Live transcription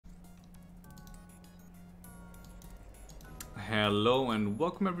Hello and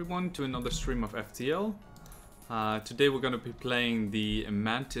welcome everyone to another stream of FTL. Today we're going to be playing the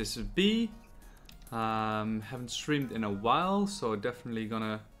Mantis B. Haven't streamed in a while, so definitely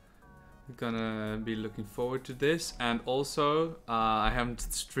gonna be looking forward to this. And also, I haven't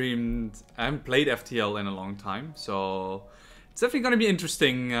played FTL in a long time, so it's definitely gonna be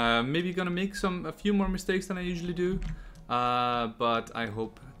interesting. Maybe gonna make a few more mistakes than I usually do, but I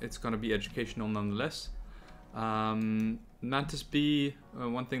hope it's gonna be educational nonetheless. Mantis B,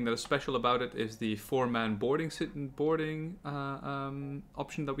 one thing that is special about it is the 4-man boarding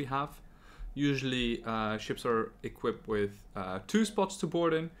option that we have. Usually ships are equipped with 2 spots to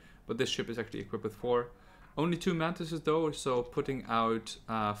board in, but this ship is actually equipped with 4. Only 2 Mantises though, so putting out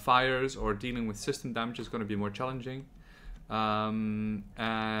fires or dealing with system damage is going to be more challenging. And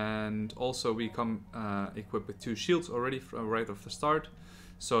also we come equipped with 2 shields already right off the start,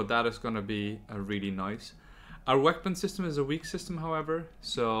 so that is going to be really nice. Our weapon system is a weak system, however,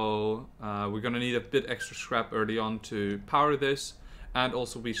 so we're going to need a bit extra scrap early on to power this. And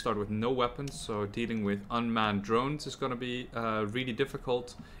also we start with no weapons, so dealing with unmanned drones is going to be really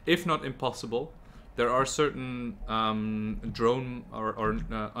difficult, if not impossible. There are certain drone or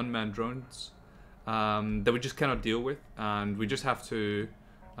unmanned drones that we just cannot deal with, and we just have to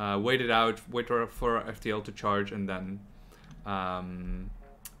wait it out, wait for our FTL to charge, and then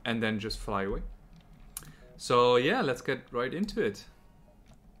just fly away. So yeah, let's get right into it.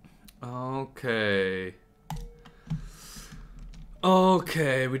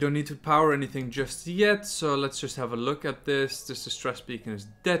 Okay, we don't need to power anything just yet, so let's just have a look at this. This distress beacon is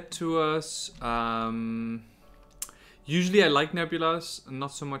dead to us. Usually I like nebulas,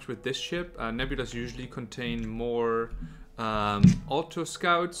 not so much with this ship. Nebulas usually contain more auto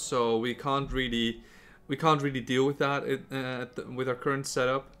scouts, so we can't really deal with that with our current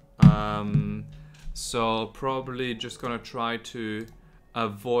setup. So probably just gonna try to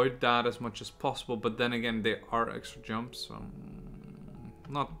avoid that as much as possible, but then again there are extra jumps, so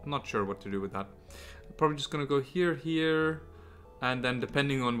not sure what to do with that. Probably just gonna go here, and then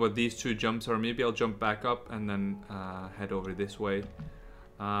depending on what these 2 jumps are, maybe I'll jump back up and then head over this way.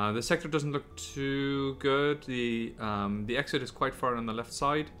 The sector doesn't look too good. The exit is quite far on the left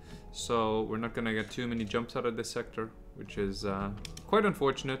side, so we're not gonna get too many jumps out of this sector, which is quite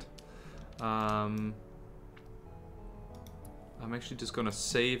unfortunate. I'm actually just gonna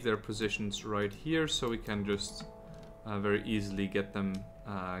save their positions right here, so we can just very easily get them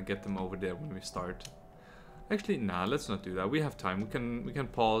over there when we start. Actually, nah, let's not do that. We have time. We can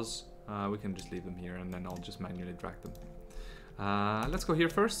pause. We can just leave them here, and then I'll just manually drag them. Let's go here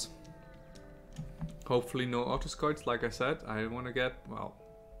first. Hopefully, no auto scouts. Like I said, I want to get well.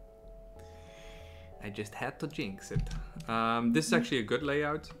 I just had to jinx it. This is actually a good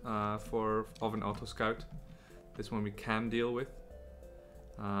layout of an auto scout. This one we can deal with,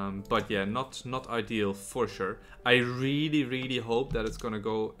 but yeah, not ideal for sure. I really hope that it's gonna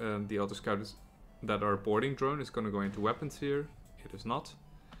go. The auto scout that our boarding drone is gonna go into weapons here. It is not.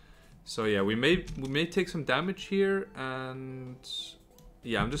 So yeah, we may take some damage here, and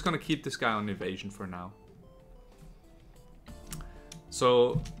yeah, I'm just gonna keep this guy on evasion for now.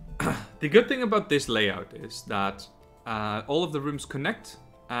 So. The good thing about this layout is that all of the rooms connect,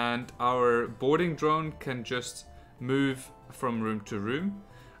 and our boarding drone can just move from room to room.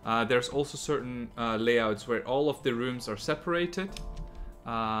 There's also certain layouts where all of the rooms are separated,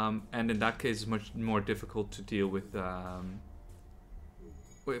 and in that case it's much more difficult to deal with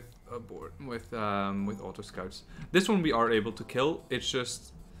auto scouts. This one we are able to kill. It's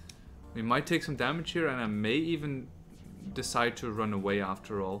just we might take some damage here, and I may even decide to run away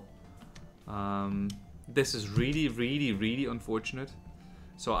after all. This is really unfortunate.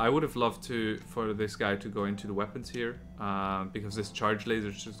 So I would have loved for this guy to go into the weapons here, because this charge laser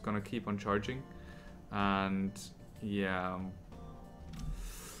is just gonna keep on charging, and yeah,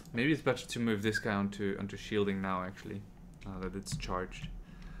 maybe it's better to move this guy onto shielding now, actually, that it's charged.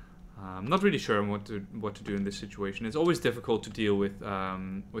 I'm not really sure what to do in this situation. It's always difficult to deal with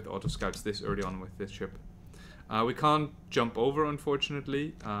auto scouts this early on with this ship. We can't jump over,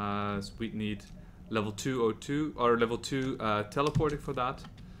 unfortunately, so we need level 202 or level 2 teleporting for that.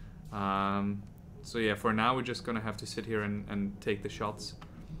 So yeah, for now we're just gonna have to sit here and take the shots.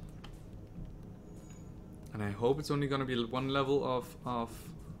 And I hope it's only gonna be 1 level of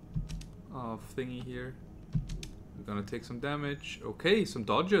thingy here. We're gonna take some damage. Okay, some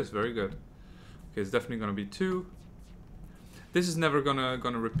dodges, very good. Okay, it's definitely gonna be 2. This is never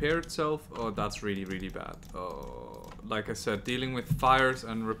gonna repair itself. Oh, that's really bad. Oh, like I said, dealing with fires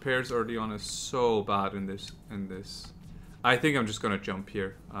and repairs early on is so bad in this. I think I'm just gonna jump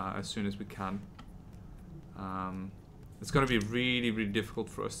here as soon as we can. It's going to be really, really difficult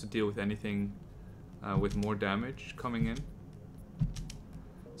for us to deal with anything with more damage coming in.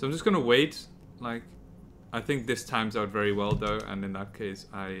 So I'm just going to wait. Like, I think this times out very well though, and in that case,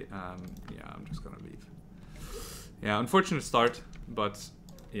 yeah, I'm just going to leave. Yeah, unfortunate start, but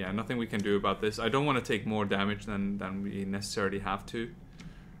yeah, nothing we can do about this. I don't want to take more damage than we necessarily have to.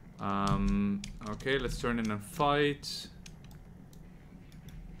 Okay, let's turn in and fight.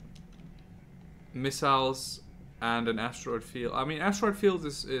 Missiles and an asteroid field. I mean, asteroid field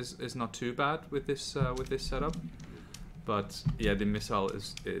is not too bad with this setup, but yeah, the missile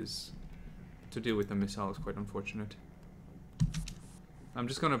is to deal with the missile is quite unfortunate. I'm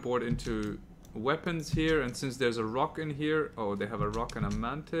just gonna board into weapons here, and since there's a rock in here, oh, they have a rock and a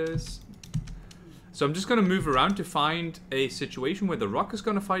mantis. So I'm just gonna move around to find a situation where the rock is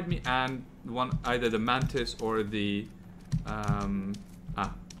gonna fight me, and either the mantis or the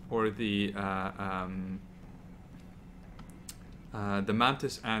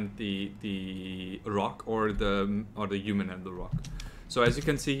mantis and the rock, or the human and the rock. So as you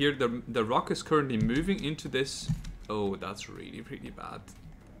can see here, the rock is currently moving into this. Oh, that's really, really bad.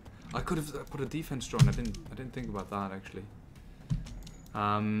 I could have put a defense drone. I didn't think about that actually.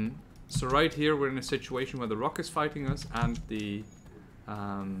 So right here we're in a situation where the rock is fighting us, and the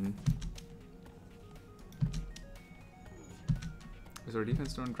is there a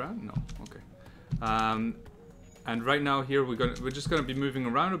defense drone ground? No. Okay. And right now here we're just gonna be moving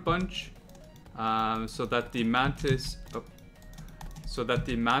around a bunch, so that the mantis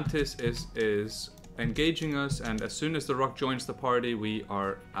is engaging us, and as soon as the rock joins the party, we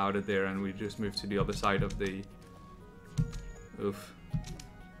are out of there, and we just move to the other side of the. Oof.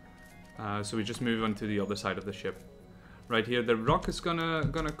 So we just move on to the other side of the ship. Right here, the rock is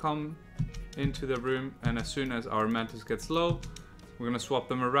gonna come into the room, and as soon as our mantis gets low, we're gonna swap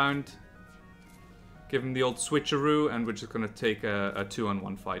them around, give them the old switcheroo, and we're just gonna take a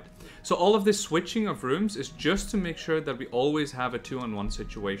 2-on-1 fight. So all of this switching of rooms is just to make sure that we always have a 2-on-1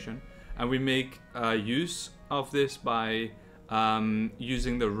 situation, and we make use of this by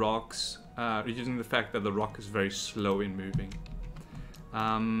using the rocks, using the fact that the rock is very slow in moving.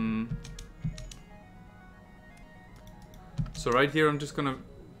 So right here I'm just gonna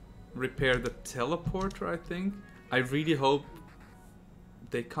repair the teleporter, I think. I really hope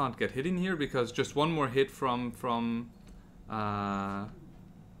they can't get hit in here, because just one more hit from an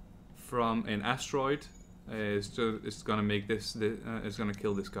asteroid is gonna make this is gonna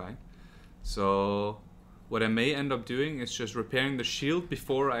kill this guy. So what I may end up doing is just repairing the shield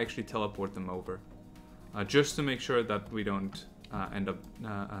before I actually teleport them over, just to make sure that we don't end up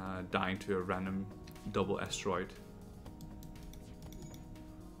dying to a random double asteroid.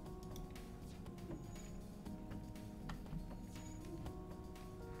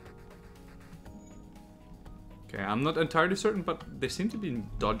 Okay, I'm not entirely certain, but they seem to be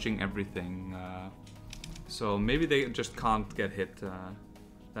dodging everything, so maybe they just can't get hit.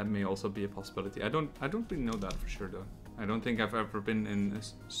 That may also be a possibility. I don't really know that for sure though. I don't think I've ever been in a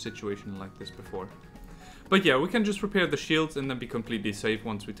situation like this before. But yeah, we can just repair the shields and then be completely safe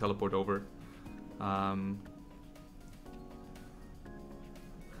once we teleport over.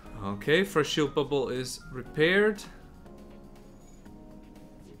 Okay, first shield bubble is repaired.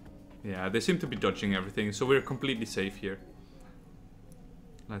 Yeah, they seem to be dodging everything, so we're completely safe here.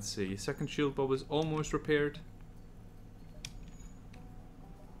 Let's see, second shield bubble is almost repaired.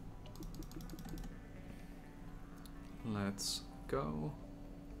 Let's go.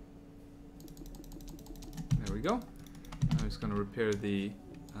 There we go. Now he's gonna repair the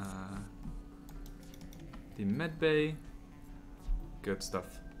med bay. Good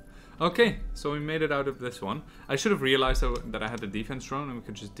stuff. Okay, so we made it out of this one. I should have realized that I had the defense drone and we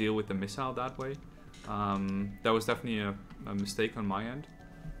could just deal with the missile that way. That was definitely a mistake on my end.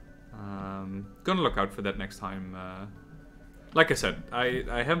 Gonna look out for that next time. Like I said,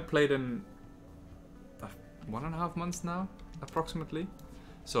 I haven't played in 1.5 months now, approximately.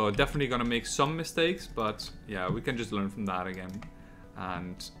 So definitely gonna make some mistakes, but yeah, we can just learn from that again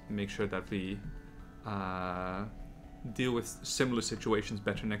and make sure that we deal with similar situations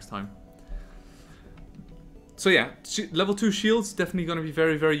better next time. So yeah, level 2 shields definitely going to be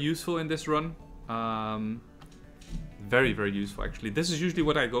very, very useful in this run. Very, very useful actually. This is usually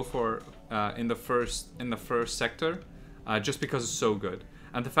what I go for in the first sector, just because it's so good.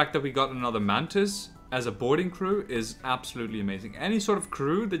 And the fact that we got another Mantis as a boarding crew is absolutely amazing. Any sort of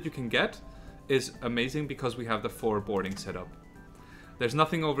crew that you can get is amazing because we have the 4 boarding set up. There's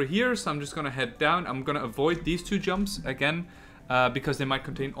nothing over here, so I'm just going to head down. I'm going to avoid these 2 jumps again, because they might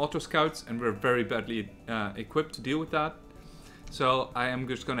contain auto scouts, and we're very badly equipped to deal with that. So I am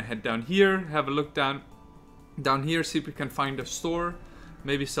just going to head down here, have a look down. Down here, see if we can find a store.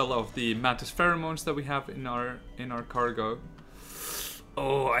 Maybe sell off the Mantis pheromones that we have in our cargo.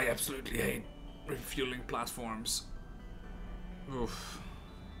 Oh, I absolutely hate refueling platforms. Oof.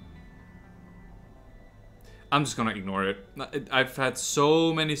 I'm just gonna ignore it. I've had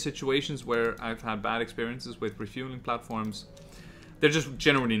so many situations where I've had bad experiences with refueling platforms. They're just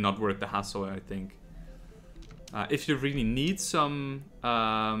generally not worth the hassle, I think. If you really need some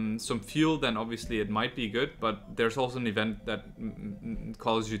fuel, then obviously it might be good. But there's also an event that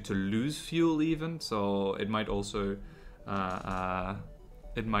causes you to lose fuel, even. So it might also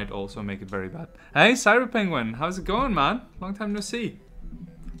make it very bad. Hey, Cyber Penguin, how's it going, man? Long time no see.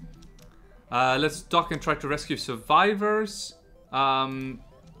 Let's dock and try to rescue survivors.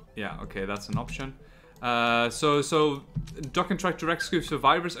 Yeah, okay, that's an option. So dock and try to rescue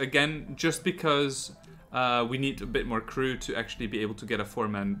survivors again, just because we need a bit more crew to actually be able to get a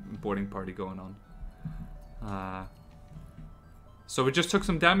 4-man boarding party going on. So we just took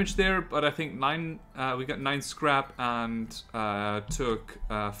some damage there, but I think we got 9 scrap and took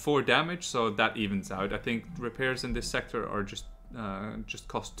 4 damage, so that evens out. I think repairs in this sector are just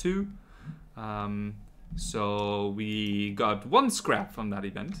cost 2. So we got 1 scrap from that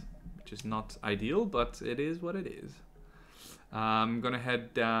event, which is not ideal, but it is what it is. I'm gonna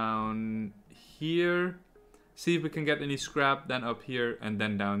head down here, see if we can get any scrap, then up here and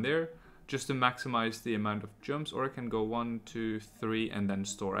then down there, just to maximize the amount of jumps. Or I can go 1, 2, 3 and then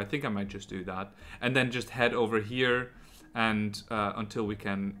store. I think I might just do that, and then just head over here and until we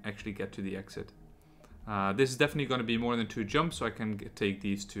can actually get to the exit. This is definitely going to be more than 2 jumps, so I can take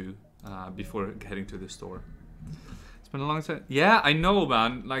these 2 before heading to the store. It's been a long time. Yeah, I know,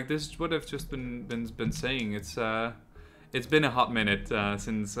 man. Like, this is what I've just been saying. It's been a hot minute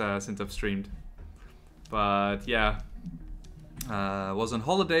since I've streamed. But yeah, was on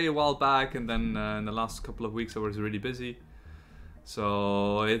holiday a while back, and then in the last couple of weeks I was really busy.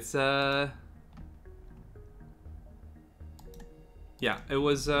 So it's yeah, it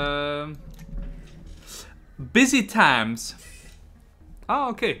was busy times. Oh,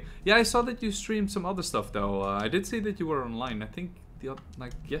 okay. Yeah, I saw that you streamed some other stuff though. I did see that you were online. I think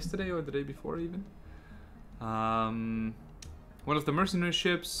like yesterday or the day before even. One of the mercenary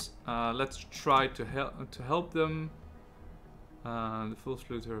ships. Let's try to help them. The full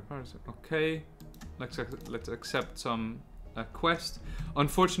fleet to repairs. Okay. Let's accept some quest.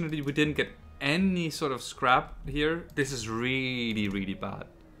 Unfortunately, we didn't get any sort of scrap here. This is really bad.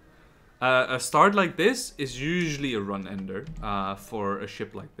 A start like this is usually a run ender for a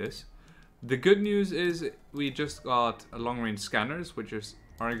ship like this. The good news is we just got long-range scanners, which is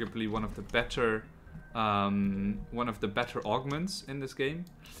arguably one of the better augments in this game.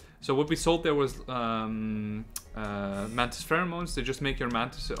 So what we sold there was Mantis pheromones. They just make your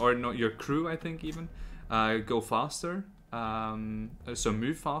mantis, or no, your crew, I think even, go faster. So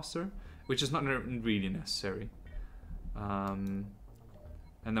move faster, which is not really necessary.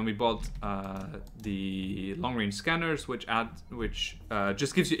 And then we bought the long-range scanners, which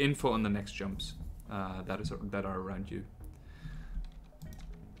just gives you info on the next jumps that are around you.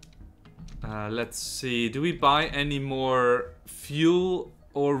 Let's see. Do we buy any more fuel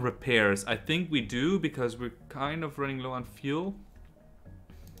or repairs? I think we do, because we're kind of running low on fuel.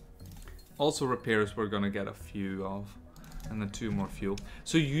 Also repairs we're gonna get a few of, and then 2 more fuel.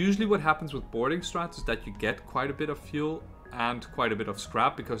 So usually what happens with boarding strats is that you get quite a bit of fuel and quite a bit of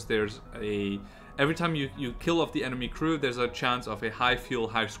scrap, because there's every time you kill off the enemy crew, there's a chance of a high fuel,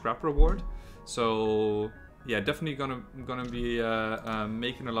 high scrap reward. So yeah, definitely gonna be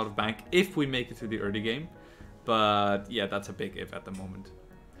making a lot of bank if we make it to the early game. But yeah, that's a big if at the moment.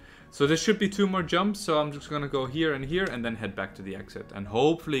 So there should be 2 more jumps, so I'm just gonna go here, and then head back to the exit, and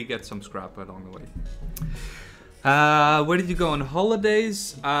hopefully get some scrap along the way. Where did you go on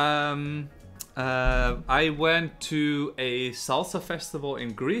holidays? I went to a salsa festival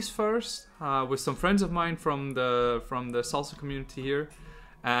in Greece first, with some friends of mine from the salsa community here,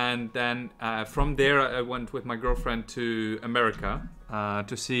 and then from there I went with my girlfriend to America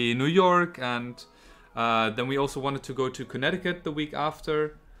to see New York, and then we also wanted to go to Connecticut the week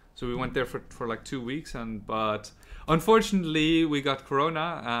after, so we went there for like 2 weeks, but unfortunately we got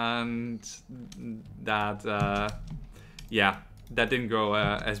corona, and that yeah, that didn't go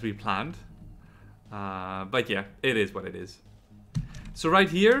as we planned. But yeah, it is what it is. So right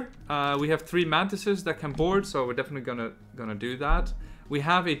here, we have 3 mantises that can board, so we're definitely gonna do that. We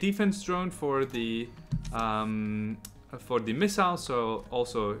have a defense drone for the missile, so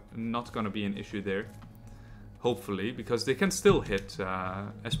also not gonna be an issue there. Hopefully, because they can still hit,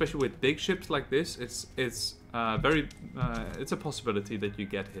 especially with big ships like this. It's a possibility that you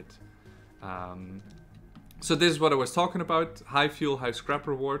get hit. So this is what I was talking about. High fuel, high scrap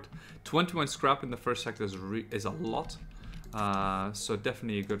reward. 21 scrap in the first sector is a lot. So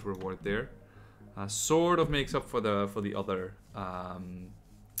definitely a good reward there. Sort of makes up for the other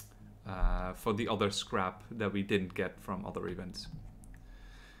scrap that we didn't get from other events.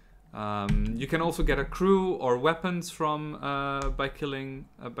 You can also get a crew or weapons from by killing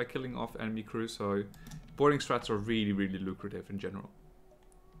off enemy crew. So boarding strats are really, really lucrative in general.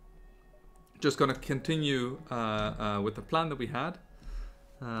 Just gonna continue with the plan that we had.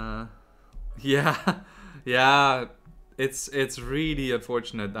 Yeah. It's really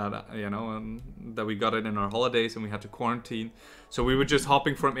unfortunate that that we got it in our holidays and we had to quarantine. So we were just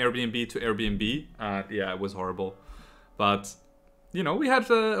hopping from Airbnb to Airbnb. Yeah, it was horrible, but we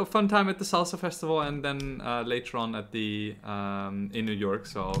had a fun time at the Salsa Festival and then later on at the in New York.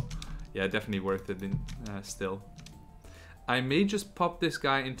 So yeah, definitely worth it still. I may just pop this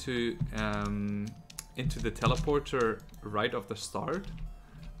guy into the teleporter right off the start.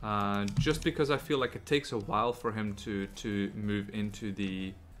 Just because I feel like it takes a while for him to move into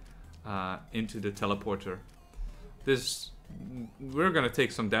the teleporter. We're gonna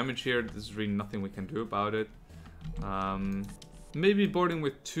take some damage here. There's really nothing we can do about it. Maybe boarding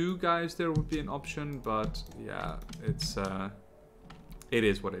with 2 guys there would be an option, but yeah, it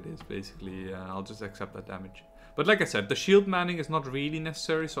is what it is. Basically, I'll just accept that damage. But like I said, the shield manning is not really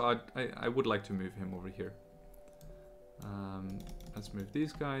necessary, so I would like to move him over here. Let's move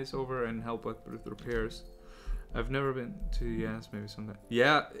these guys over and help with repairs. I've never been to, yes, maybe someday.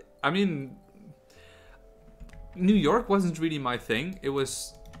 Yeah, I mean, New York wasn't really my thing. It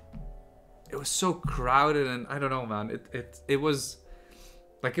was so crowded and I don't know, man. It was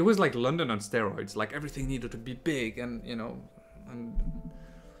like London on steroids. Like everything needed to be big and and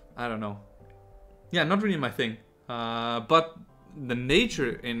I don't know. Yeah, not really my thing. But the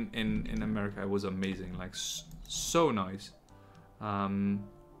nature in America was amazing. Like so nice.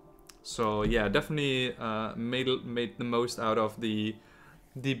 So yeah, definitely made the most out of the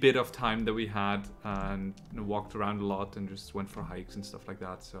bit of time that we had and walked around a lot and just went for hikes and stuff like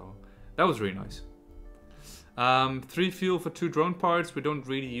that. So that was really nice. 3 fuel for 2 drone parts. We don't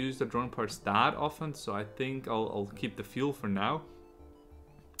really use the drone parts that often, so I think I'll keep the fuel for now.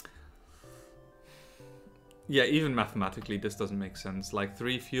 Yeah, even mathematically this doesn't make sense. Like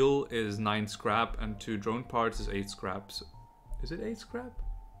 3 fuel is 9 scrap and 2 drone parts is 8 scraps. Is it 8 scrap?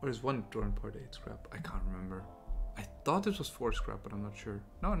 Or is 1 drone part 8 scrap? I can't remember. I thought it was 4 scrap, but I'm not sure.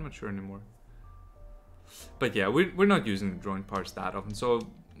 No, I'm not sure anymore. But yeah, we're not using the drone parts that often, so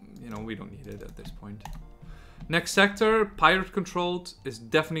we don't need it at this point. Next sector, pirate controlled, is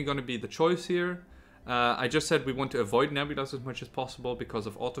definitely going to be the choice here. I just said we want to avoid nebulas as much as possible because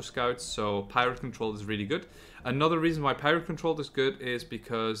of auto scouts, so pirate controlled is really good. Another reason why pirate controlled is good is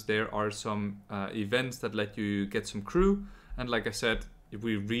because there are some events that let you get some crew, and like I said,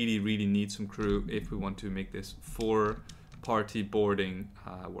 we really need some crew if we want to make this 4-party boarding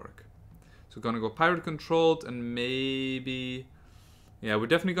work. So we're gonna go pirate controlled and maybe, yeah, we're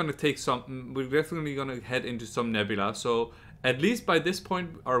definitely gonna take some. We're definitely gonna head into some nebula. So at least by this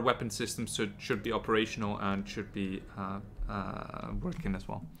point, our weapon systems should be operational and should be working as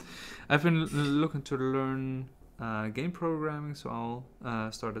well. I've been looking to learn game programming, so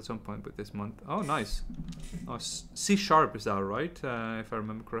I'll start at some point with this month. Oh, nice. Oh, C# is that right? If I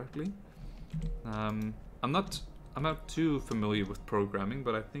remember correctly. I'm not too familiar with programming,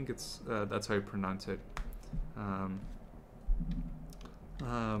 but I think it's that's how you pronounce it.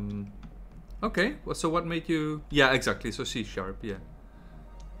 Okay, well, so what made you... Yeah, exactly, so C#, yeah.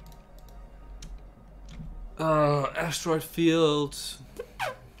 Asteroid field...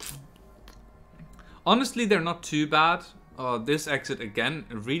 Honestly, they're not too bad. This exit, again,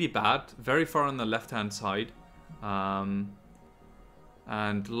 really bad. Very far on the left-hand side. And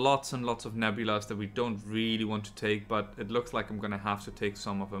lots and lots of nebulas that we don't really want to take, but it looks like I'm going to have to take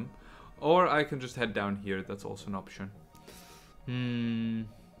some of them. Or I can just head down here, that's also an option.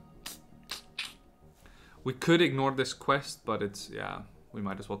 We could ignore this quest, but it's, yeah, we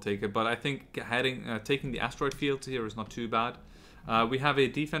might as well take it. But I think taking the asteroid field here is not too bad. We have a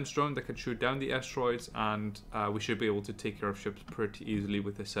defense drone that can shoot down the asteroids, and we should be able to take care of ships pretty easily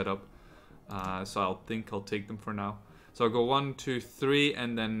with this setup. So I'll take them for now. So I'll go 1, 2, 3,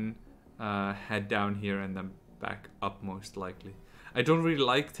 and then head down here and then back up most likely. I don't really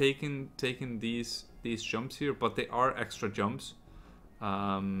like taking these jumps here, but they are extra jumps.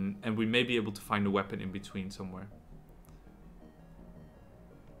 And we may be able to find a weapon in between somewhere.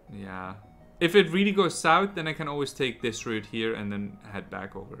 Yeah. If it really goes south, then I can always take this route here and then head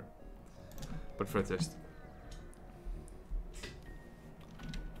back over. But for this.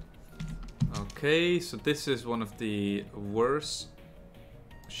 Okay, so this is one of the worst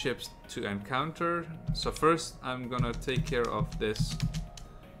ships to encounter. So first I'm gonna take care of this.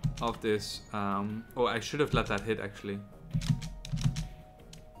 Oh, I should have let that hit actually.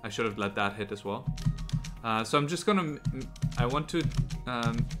 I should have let that hit as well. So I'm just gonna, I want to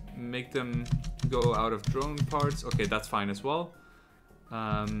make them go out of drone parts. Okay, that's fine as well.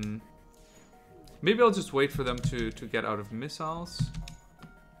 Maybe I'll just wait for them to get out of missiles.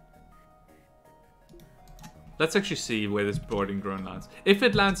 Let's actually see where this boarding drone lands. If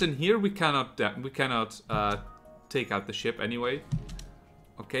it lands in here, we cannot take out the ship anyway.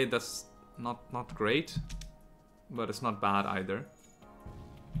 Okay, that's not great, but it's not bad either.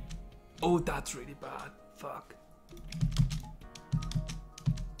 Oh, that's really bad. Fuck.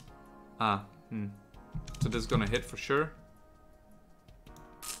 So this is gonna hit for sure.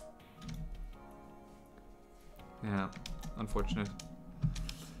 Yeah, unfortunate.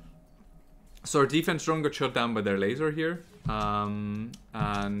 So our defense drone got shut down by their laser here.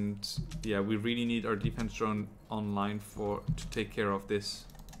 And yeah, we really need our defense drone online to take care of this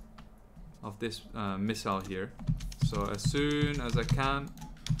missile here. So as soon as I can,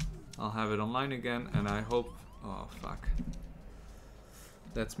 I'll have it online again, and I hope... Oh, fuck.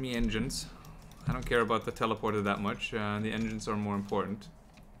 That's me engines. I don't care about the teleporter that much. The engines are more important.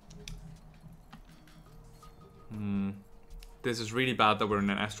 This is really bad that we're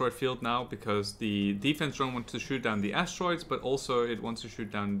in an asteroid field now, because the defense drone wants to shoot down the asteroids, but also it wants to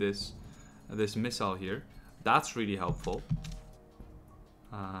shoot down this missile here. That's really helpful.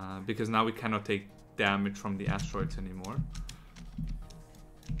 Because now we cannot take damage from the asteroids anymore.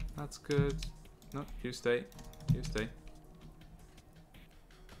 That's good. No, you stay. You stay.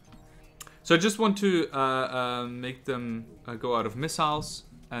 So I just want to make them go out of missiles,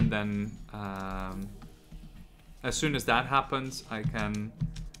 and then as soon as that happens, I can...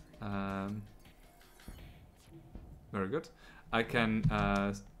 very good. I can...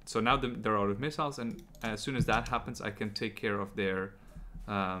 so now they're out of missiles, and as soon as that happens, I can take care of their...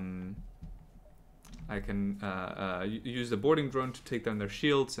 I can use the boarding drone to take down their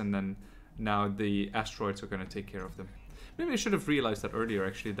shields, and then now the asteroids are going to take care of them. Maybe I should have realized that earlier,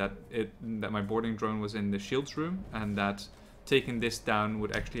 actually, that my boarding drone was in the shields room, and that taking this down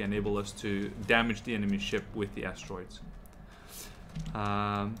would actually enable us to damage the enemy ship with the asteroids.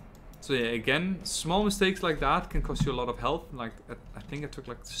 So yeah, again, small mistakes like that can cost you a lot of health. Like, I think I took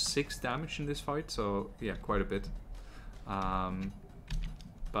like 6 damage in this fight, so yeah, quite a bit.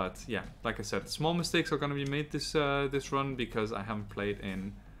 But yeah, like I said, small mistakes are going to be made this run, because I haven't played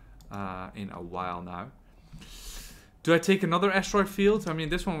in a while now. Do I take another asteroid field? I mean,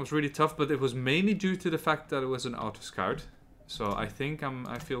 this one was really tough, but it was mainly due to the fact that it was an auto scout. So I think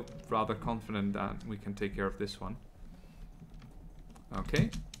I feel rather confident that we can take care of this one. Okay.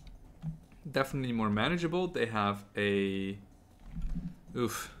 Definitely more manageable. They have a...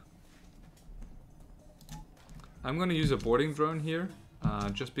 Oof. I'm going to use a boarding drone here,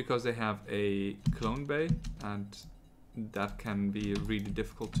 just because they have a clone bay, and that can be really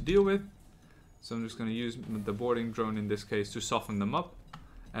difficult to deal with. So I'm just going to use the boarding drone in this case to soften them up,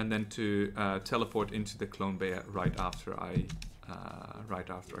 and then to teleport into the clone bay right after I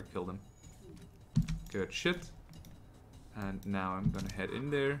kill them. Good shit. And now I'm going to head in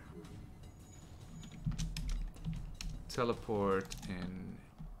there. Teleport in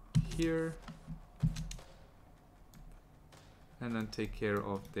here. And then take care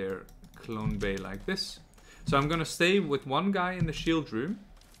of their clone bay like this. So I'm going to stay with one guy in the shield room.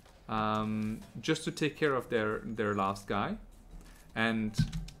 Just to take care of their last guy. And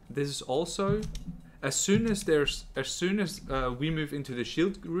this is also, as soon as we move into the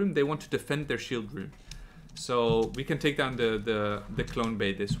shield room, they want to defend their shield room. So we can take down the clone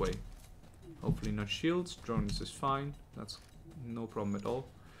bay this way. Hopefully not shields. Drones is fine. That's no problem at all.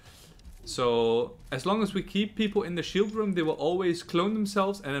 So as long as we keep people in the shield room, they will always clone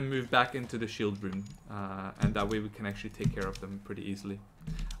themselves and then move back into the shield room. And that way we can actually take care of them pretty easily.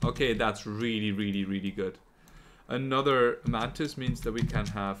 Okay, that's really, really, really good. Another Mantis means that we can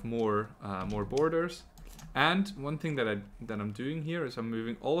have more boarders. And one thing that I'm doing here is I'm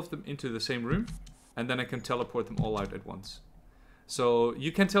moving all of them into the same room, and then I can teleport them all out at once. So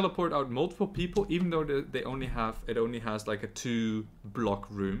you can teleport out multiple people, even though it only has like a 2-block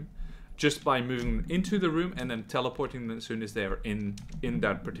room, just by moving them into the room and then teleporting them as soon as they are in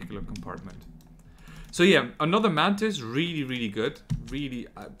that particular compartment. So yeah, another Mantis, really, really good. Really,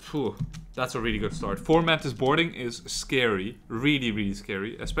 that's a really good start. 4 Mantis boarding is scary, really, really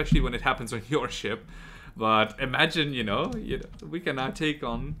scary, especially when it happens on your ship. But imagine, we can now take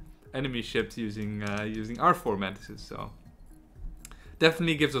on enemy ships using our 4 Mantises. So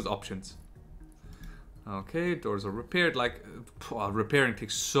definitely gives us options. Okay, doors are repaired. Like, repairing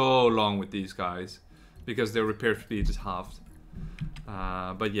takes so long with these guys because their repair speed is halved.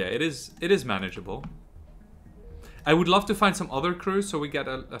 But yeah, it is manageable. I would love to find some other crews so we get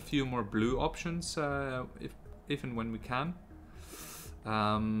a few more blue options if and when we can.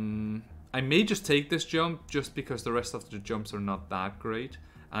 I may just take this jump just because the rest of the jumps are not that great.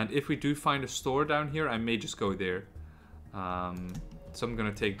 And if we do find a store down here, I may just go there. So I'm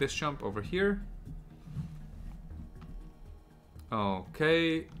gonna take this jump over here.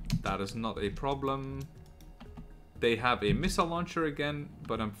 Okay, that is not a problem. They have a missile launcher again,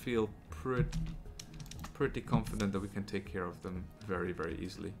 but I feel pretty confident that we can take care of them very, very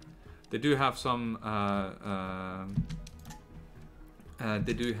easily. They do have some.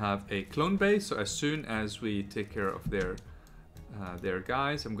 They do have a clone base, so as soon as we take care of their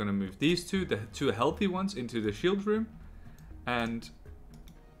guys, I'm gonna move these two, the two healthy ones, into the shield room, and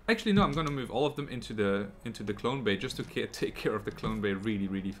actually no, I'm gonna move all of them into the clone bay just to take care of the clone bay really,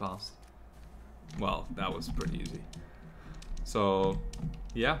 really fast. Well, that was pretty easy. So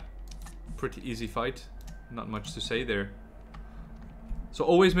yeah, pretty easy fight. Not much to say there. So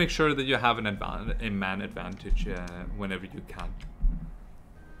always make sure that you have a man advantage whenever you can.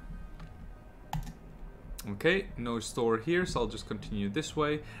 Okay, no store here, so I'll just continue this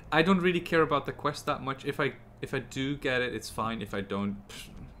way. I don't really care about the quest that much. If I do get it, it's fine. If I don't,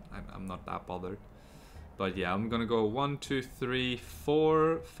 I'm not that bothered. But yeah, I'm gonna go 1, 2, 3,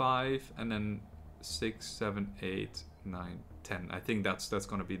 4, 5, and then 6, 7, 8, 9, 10. I think that's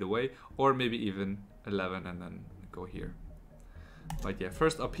gonna be the way, or maybe even 11, and then go here. But yeah,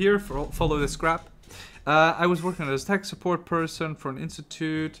 first up here, follow the scrap. I was working as a tech support person for an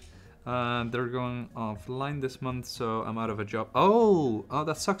institute. They're going offline this month, so I'm out of a job. Oh,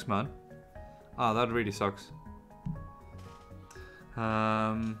 that sucks, man. Oh, that really sucks.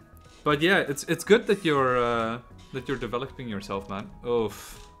 But yeah, it's good that you're developing yourself, man.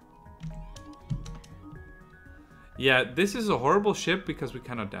 Oof. Yeah, this is a horrible ship because we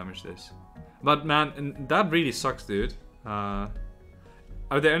cannot damage this. But man, that really sucks, dude.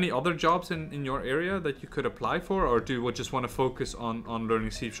 Are there any other jobs in your area that you could apply for, or do you just want to focus on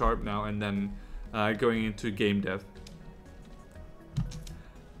learning C# now and then going into game dev?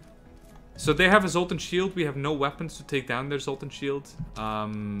 So they have a Zoltan shield. We have no weapons to take down their Zoltan shield.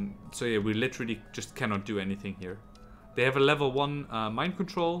 So yeah, we literally just cannot do anything here. They have a level 1 mind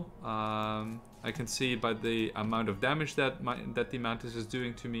control. I can see by the amount of damage that the Mantis is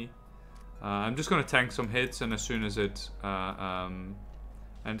doing to me. I'm just gonna tank some hits, and as soon as it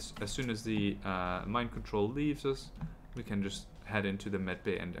as soon as the mind control leaves us, we can just head into the med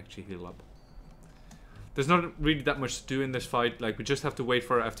bay and actually heal up. There's not really that much to do in this fight. Like, we just have to wait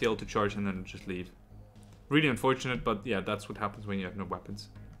for our FTL to charge and then just leave. Really unfortunate, but yeah, that's what happens when you have no weapons.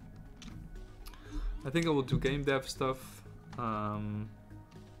 I think I will do game dev stuff. I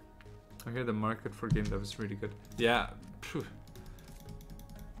hear the market for game dev is really good. Yeah. Phew.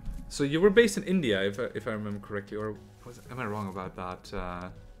 So you were based in India, if I remember correctly, or am I wrong about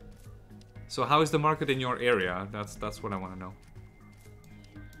that? So how is the market in your area? That's what I want to know.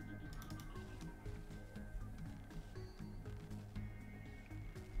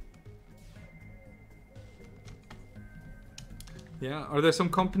 Yeah, are there some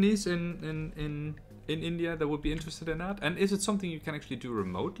companies in India that would be interested in that? And is it something you can actually do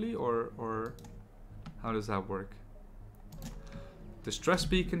remotely, or how does that work? Distress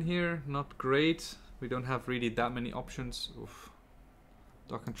beacon here, not great. We don't have really that many options. Oof.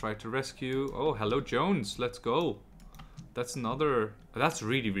 Doc can try to rescue. Oh, hello Jones, let's go. That's another, that's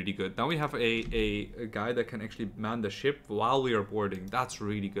really, really good. Now we have a guy that can actually man the ship while we are boarding. That's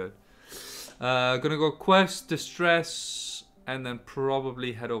really good. Gonna go quest, distress, and then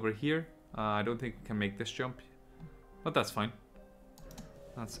probably head over here. I don't think we can make this jump, but that's fine.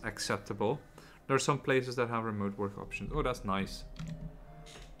 That's acceptable. There are some places that have remote work options. Oh, that's nice.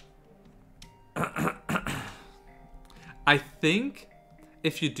 I think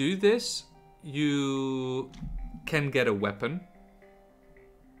if you do this, you can get a weapon.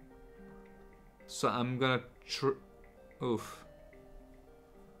 So I'm gonna oof.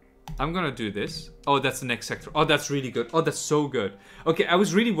 I'm gonna do this. Oh, that's the next sector. Oh, that's really good. Oh, that's so good. Okay, I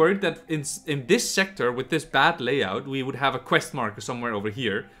was really worried that in this sector, with this bad layout, we would have a quest marker somewhere over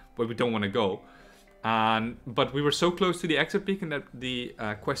here, but we don't want to go. But we were so close to the exit beacon that the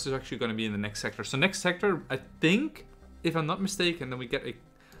quest is actually going to be in the next sector. So next sector, I think, if I'm not mistaken, then we get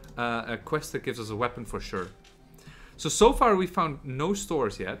a quest that gives us a weapon for sure. So far we found no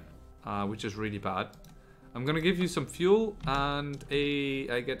stores yet, which is really bad. I'm going to give you some fuel, and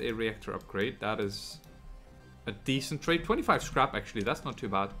I get a reactor upgrade. That is a decent trade. 25 scrap, actually. That's not too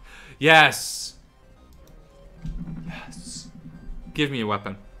bad. Yes! Yes. Give me a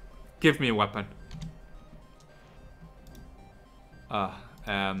weapon. Give me a weapon.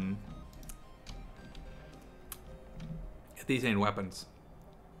 These ain't weapons.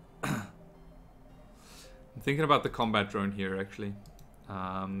 I'm thinking about the combat drone here, actually.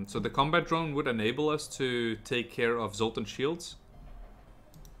 So the combat drone would enable us to take care of Zoltan shields.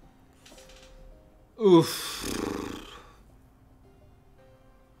 Oof.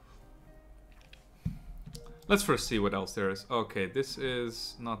 Let's first see what else there is. Okay, this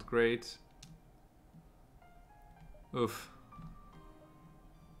is not great. Oof.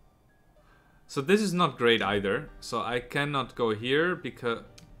 So this is not great either. So I cannot go here because...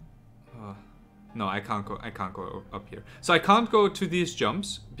 no, I can't go up here. So I can't go to these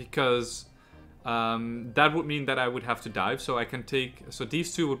jumps because that would mean that I would have to dive. So I can take... So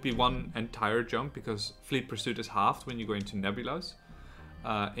these two would be one entire jump because Fleet Pursuit is halved when you go into nebulas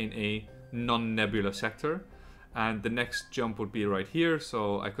in a non-nebula sector. And the next jump would be right here.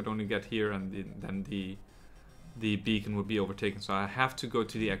 So I could only get here and then the beacon would be overtaken. So I have to go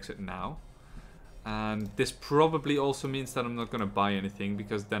to the exit now. And this probably also means that I'm not going to buy anything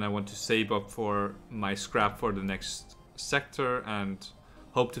because then I want to save up for my scrap for the next sector and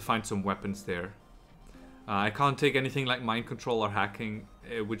hope to find some weapons there. I can't take anything like mind control or hacking,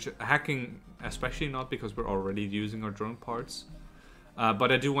 which hacking especially not because we're already using our drone parts.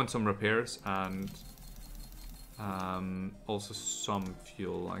 But I do want some repairs and also some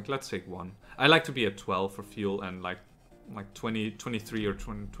fuel. Like let's take one. I like to be at 12 for fuel and like 20, 23 or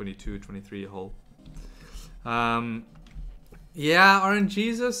 20, 22, 23 a whole. Yeah,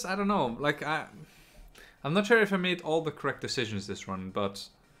 RNGesus, I don't know. Like I'm not sure if I made all the correct decisions this run, but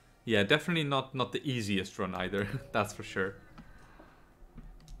yeah, definitely not the easiest run either. That's for sure.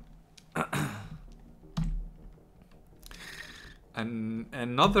 And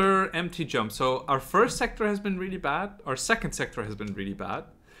another empty jump. So our first sector has been really bad. Our second sector has been really bad.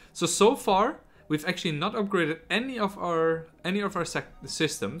 So far we've actually not upgraded any of our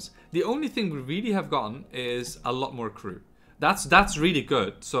systems. The only thing we really have gotten is a lot more crew. That's really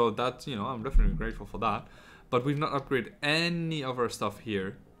good. So that, you know, I'm definitely grateful for that. But we've not upgraded any of our stuff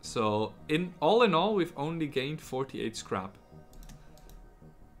here. So in all, we've only gained 48 scrap.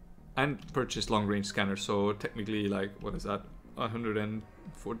 And purchased long range scanners. So technically, like, what is that?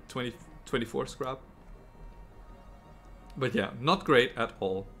 124 scrap. But yeah, not great at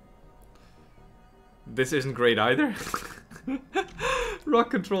all. This isn't great either.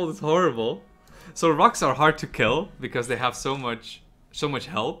 Rock control is horrible. So rocks are hard to kill because they have so much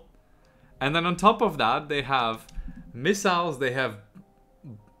health. And then on top of that, they have missiles, they have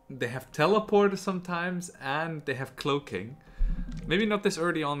teleport sometimes, and they have cloaking. Maybe not this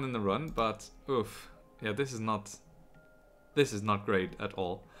early on in the run, but oof. Yeah, this is not great at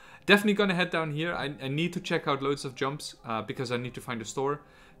all. Definitely gonna head down here. I need to check out loads of jumps because I need to find a store.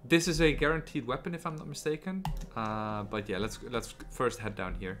 This is a guaranteed weapon if I'm not mistaken. But yeah, let's first head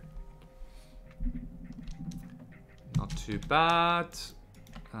down here. Not too bad.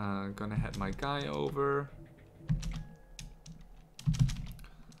 Gonna head my guy over.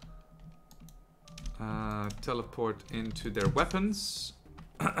 Teleport into their weapons.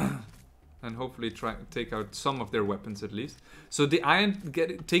 And hopefully try to take out some of their weapons at least. So the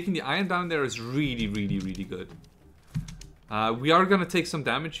taking the iron down there is really, really, really good. We are gonna take some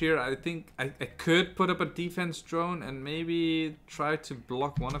damage here. I think I could put up a defense drone and maybe try to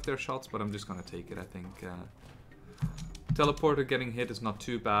block one of their shots, but I'm just gonna take it. I think teleporter getting hit is not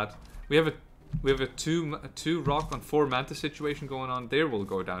too bad. We have a 2 rock on 4 mantis situation going on. There will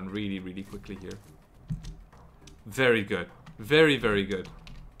go down really, really quickly here. Very good, very, very good.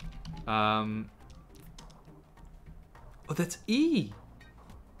 Oh, that's E.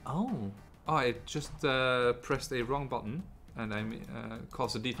 Oh, I just pressed a wrong button and I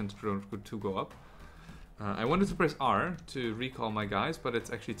caused the defense drone to go up. I wanted to press R to recall my guys, but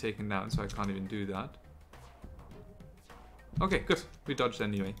it's actually taken down, so I can't even do that. Okay, good. We dodged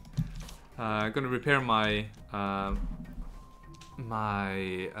anyway. Gonna repair my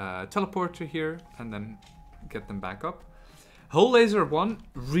teleporter here and then get them back up. Hull Laser 1,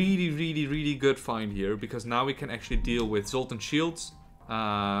 really, really, really good find here because now we can actually deal with Zoltan shields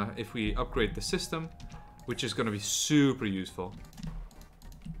if we upgrade the system, which is going to be super useful.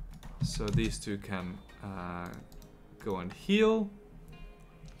 So these two can go and heal.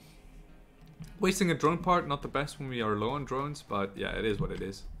 Wasting a drone part, not the best when we are low on drones, but yeah, it is what it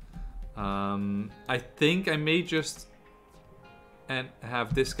is. I think I may just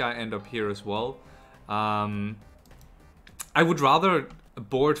have this guy end up here as well. I would rather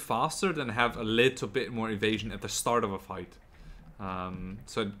board faster than have a little bit more evasion at the start of a fight.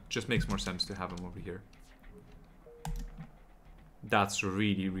 So it just makes more sense to have him over here. That's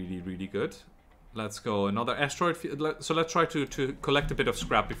really, really, really good. Let's go another asteroid field. So let's try to collect a bit of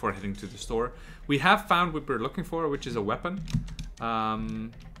scrap before heading to the store. We have found what we're looking for, which is a weapon.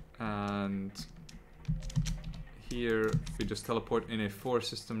 And here we just teleport in a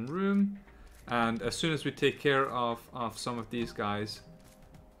 4-system room. And as soon as we take care of some of these guys,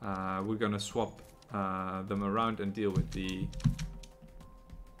 we're gonna swap them around and deal with the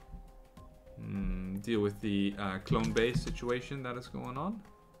clone bay situation that is going on.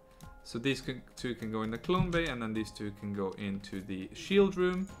 So these two can go in the clone bay, and then these two can go into the shield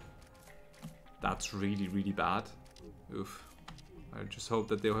room. That's really, really bad. Oof. I just hope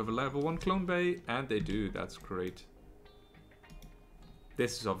that they'll have a level 1 clone bay, and they do. That's great.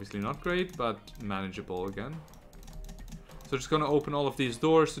 This is obviously not great, but manageable again. So just gonna open all of these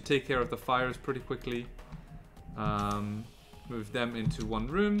doors to take care of the fires pretty quickly. Move them into one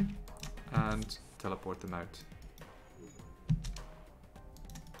room and teleport them out.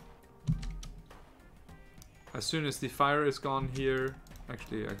 As soon as the fire is gone here,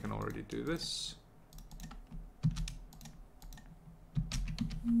 actually I can already do this.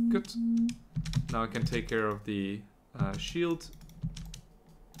 Good. Now I can take care of the shield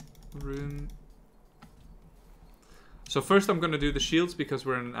room. So first I'm gonna do the shields because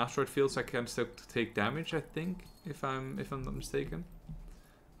we're in an asteroid field, so I can still take damage, I think, if I'm not mistaken.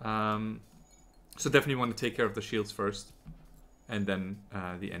 So definitely want to take care of the shields first, and then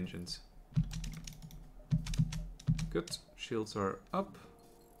the engines. Good. Shields are up.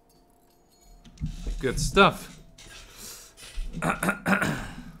 Good stuff.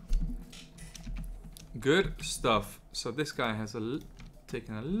 Good stuff. So this guy has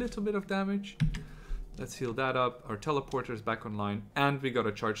taken a little bit of damage. Let's heal that up. Our teleporter is back online, and we got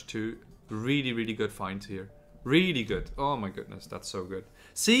a charge 2. Really, really good finds here. Really good. Oh my goodness, that's so good.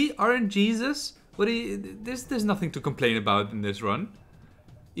 See, RNGesus? What do you? There's nothing to complain about in this run.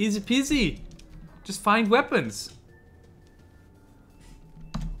 Easy peasy. Just find weapons.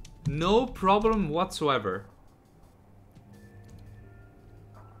 No problem whatsoever.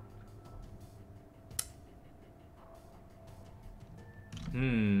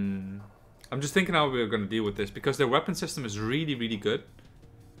 I'm just thinking how we're going to deal with this, because their weapon system is really, really good.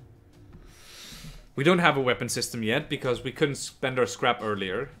 We don't have a weapon system yet because we couldn't spend our scrap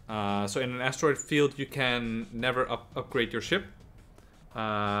earlier. So in an asteroid field, you can never upgrade your ship.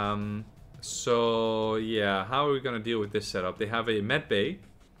 So yeah, how are we going to deal with this setup? They have a med bay.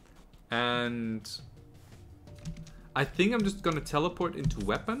 And I think I'm just going to teleport into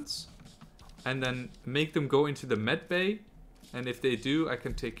weapons and then make them go into the med bay. And if they do, I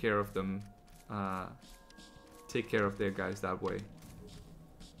can take care of them. Take care of their guys that way.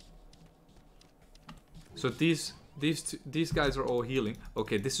 So these guys are all healing.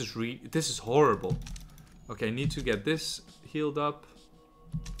 Okay, this is horrible. Okay, I need to get this healed up.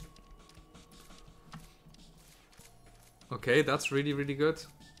 Okay, that's really, really good.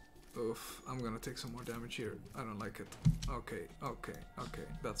 Oof, I'm gonna take some more damage here. I don't like it. Okay.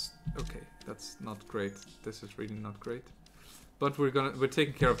 That's not great. This is really not great. But we're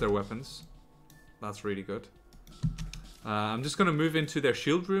taking care of their weapons. That's really good. I'm just gonna move into their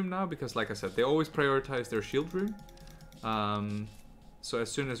shield room now because, like I said, they always prioritize their shield room. So as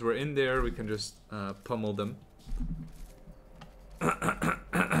soon as we're in there, we can just pummel them.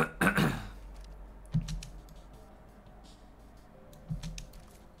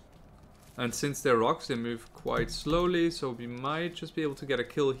 And since they're rocks, they move quite slowly, so we might just be able to get a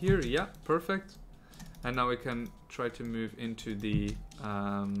kill here. Yeah, perfect. And now we can try to move into the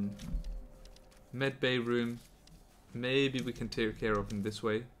med bay room. Maybe we can take care of him this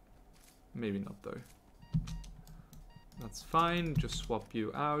way. Maybe not though. That's fine. Just swap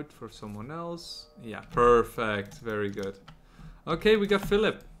you out for someone else. Yeah, perfect. Very good. Okay, we got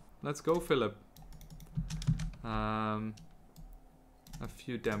Philip. Let's go, Philip. A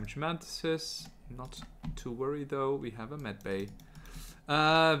few damaged mantises. Not to worry though. We have a med bay.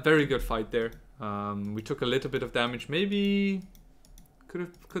 Very good fight there. We took a little bit of damage. Maybe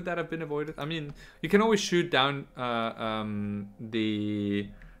could that have been avoided? I mean, you can always shoot down the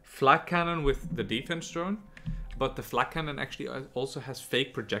flak cannon with the defense drone, but the flak cannon actually also has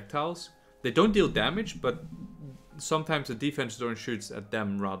fake projectiles. They don't deal damage, but sometimes the defense drone shoots at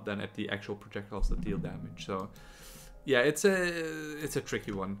them rather than at the actual projectiles that deal damage. So yeah, it's a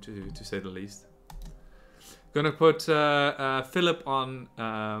tricky one to say the least. Gonna put Philip on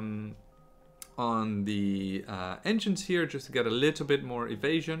the engines here just to get a little bit more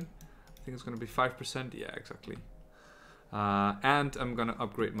evasion. I think it's gonna be 5%. Yeah, exactly. And I'm gonna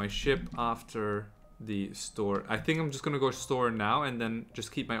upgrade my ship after the store. I think I'm just gonna go store now and then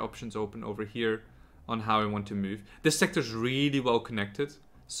just keep my options open over here on how I want to move. This sector's really well connected,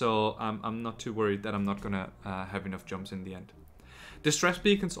 so I'm not too worried that I'm not gonna have enough jumps in the end. Distress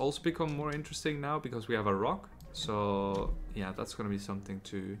beacons also become more interesting now because we have a rock. So yeah, that's gonna be something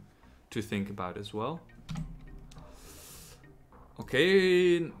to think about as well.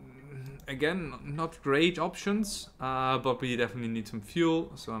 Okay, again, not great options, but we definitely need some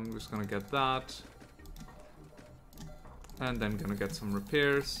fuel, so I'm just gonna get that. And then gonna get some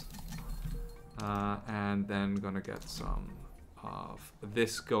repairs. And then gonna get some of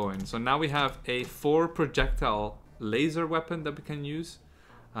this going. So now we have a 4 projectile laser weapon that we can use.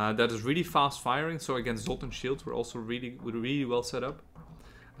 That is really fast firing, so against Zoltan shields we're also really well set up.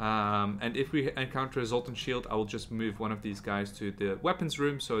 And if we encounter a Zoltan shield, I will just move one of these guys to the weapons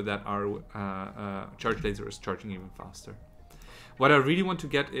room so that our charge laser is charging even faster. What I really want to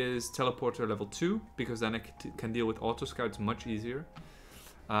get is teleporter level 2, because then I can deal with auto scouts much easier.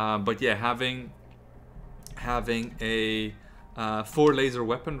 But yeah, having a 4 laser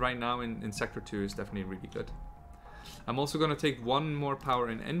weapon right now in sector 2 is definitely really good. I'm also going to take 1 more power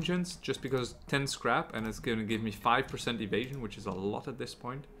in engines, just because 10 scrap, and it's going to give me 5% evasion, which is a lot at this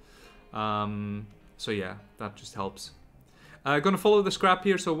point. So yeah, that just helps. I'm going to follow the scrap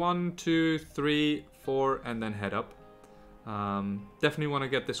here, so 1, 2, 3, 4, and then head up. Definitely want to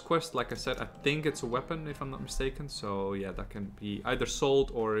get this quest. Like I said, I think it's a weapon, if I'm not mistaken. So yeah, that can be either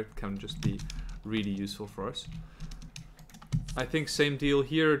sold or it can just be really useful for us. I think same deal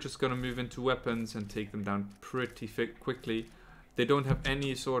here, just gonna move into weapons and take them down pretty quickly. They don't have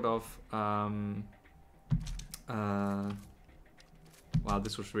any sort of... wow,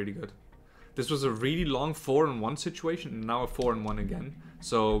 this was really good. This was a really long 4-on-1 situation, and now a 4-on-1 again.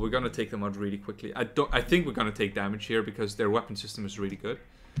 So we're gonna take them out really quickly. I think we're gonna take damage here because their weapon system is really good.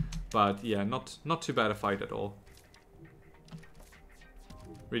 But yeah, not too bad a fight at all.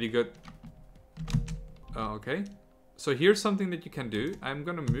 Really good. Okay. So here's something that you can do. I'm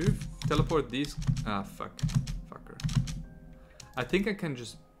gonna move, teleport these. Ah, fucker. I think I can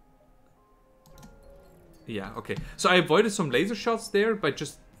just. Yeah, okay. So I avoided some laser shots there by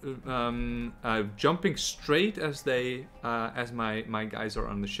just jumping straight as my guys are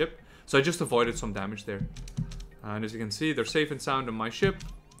on the ship. So I just avoided some damage there. And as you can see, they're safe and sound on my ship.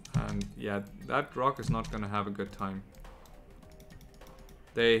 And yeah, that rock is not gonna have a good time.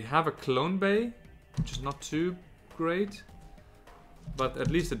 They have a clone bay, which is not too great, but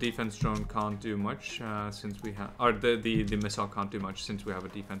at least the defense drone can't do much since we have, or the missile can't do much since we have a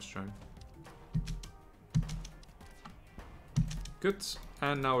defense drone. Good,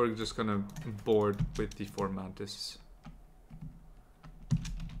 and now we're just gonna board with the 4 Mantis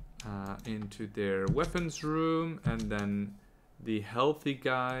into their weapons room, and then the healthy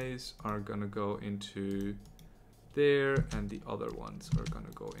guys are gonna go into there, and the other ones are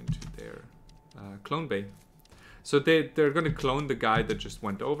gonna go into their clone bay. So they're going to clone the guy that just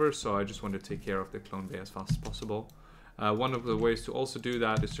went over, so I just want to take care of the clone bay as fast as possible. One of the ways to also do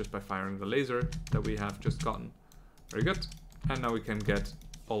that is just by firing the laser that we have just gotten. Very good. And now we can get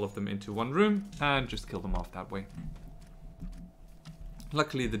all of them into one room and just kill them off that way.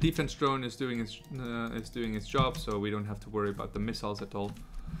 Luckily the defense drone is doing its job, so we don't have to worry about the missiles at all.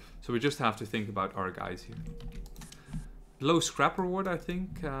 So we just have to think about our guys here. Low scrap reward, I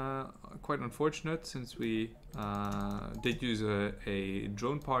think, quite unfortunate since we did use a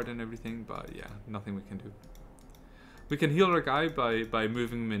drone part and everything, but yeah, nothing we can do. We can heal our guy by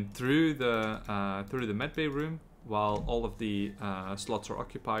moving him in through the medbay room while all of the slots are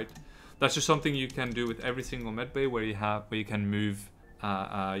occupied. That's just something you can do with every single medbay where you can move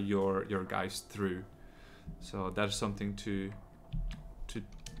your guys through. So that is something to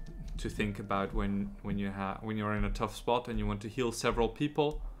think about when you're in a tough spot and you want to heal several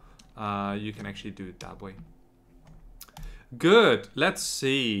people. You can actually do it that way. Good. Let's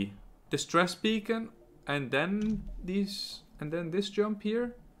see. Distress beacon, and then this jump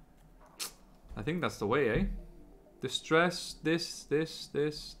here. I think that's the way, eh? Distress, this,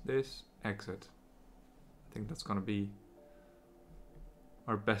 exit. I think that's gonna be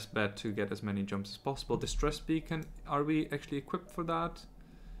our best bet to get as many jumps as possible. Distress beacon, are we actually equipped for that?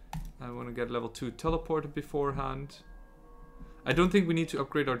 I want to get level 2 teleported beforehand. I don't think we need to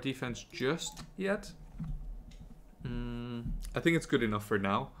upgrade our defense just yet. I think it's good enough for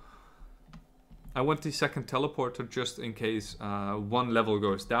now. I want the second teleporter just in case one level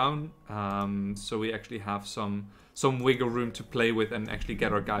goes down, so we actually have some wiggle room to play with and actually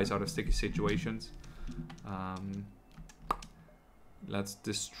get our guys out of sticky situations. Let's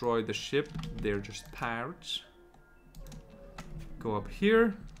destroy the ship. They're just pirates. Go up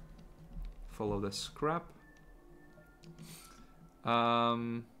here. Follow the scrap.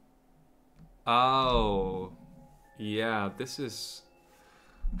 Oh. Yeah, this is...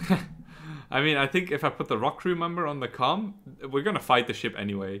 I mean, I think if I put the rock crew member on the comm, we're gonna fight the ship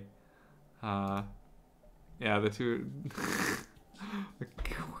anyway. Yeah, the two...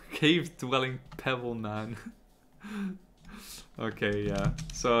 Cave-dwelling pebble man. Okay, yeah.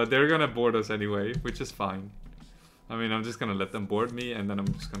 So they're gonna board us anyway, which is fine. I mean, I'm just gonna let them board me, and then I'm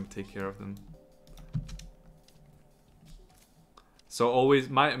just gonna take care of them. So always,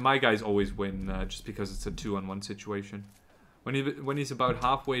 my guys always win, just because it's a 2-on-1 situation. When he's about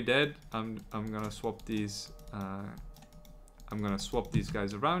halfway dead, I'm gonna swap these. I'm gonna swap these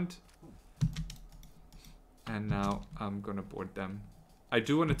guys around, and now I'm gonna board them. I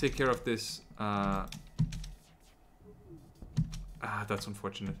do want to take care of this. That's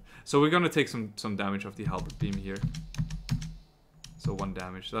unfortunate. So we're gonna take some damage off the halberd beam here. So 1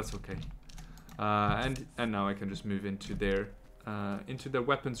 damage. That's okay. And now I can just move into their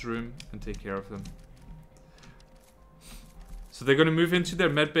weapons room and take care of them. So they're gonna move into their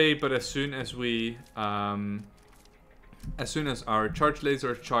med bay, but as soon as our charge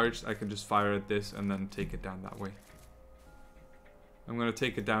laser is charged, I can just fire at this and then take it down that way. I'm gonna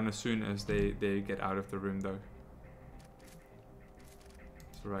take it down as soon as they get out of the room, though.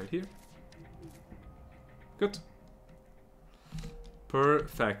 So right here. Good.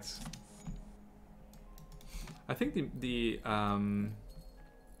 Perfect. I think the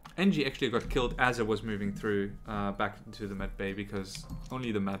NG actually got killed as I was moving through back into the med bay, because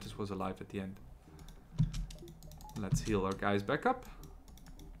only the Mantis was alive at the end. Let's heal our guys back up.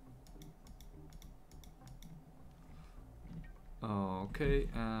 Okay,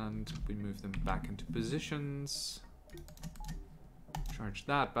 and we move them back into positions. Charge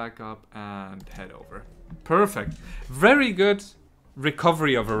that back up and head over. Perfect. Very good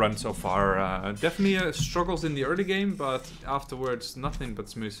recovery of a run so far. Definitely struggles in the early game, but afterwards nothing but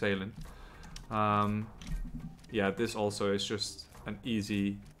smooth sailing. Yeah, this also is just an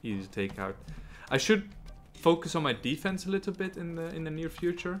easy takeout. I should focus on my defense a little bit in the near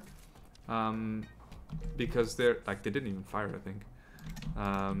future, because they're like, they didn't even fire, I think,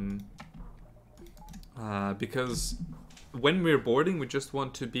 because when we're boarding, we just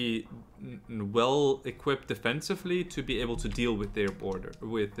want to be well equipped defensively to be able to deal with their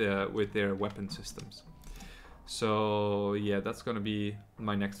with their weapon systems. So yeah, that's gonna be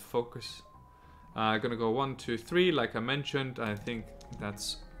my next focus. Gonna go 1, 2, 3, like I mentioned. I think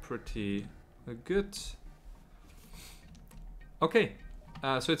that's pretty good. Okay,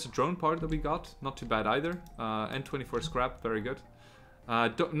 so it's a drone part that we got, not too bad either. N24 scrap, very good.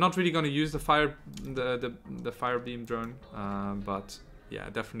 Not really gonna use the fire beam drone, but yeah,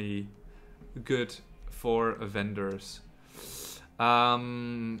 definitely good for vendors.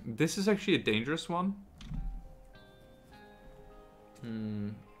 This is actually a dangerous one.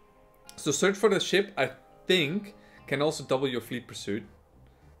 So search for the ship, I think, can also double your fleet pursuit,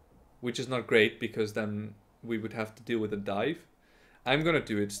 which is not great because then we would have to deal with a dive. I'm gonna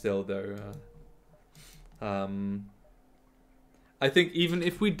do it still though. I think even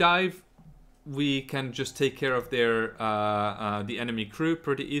if we dive, we can just take care of their the enemy crew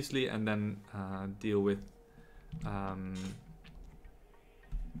pretty easily, and then deal with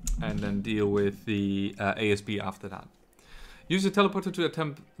the ASB after that. Use the teleporter to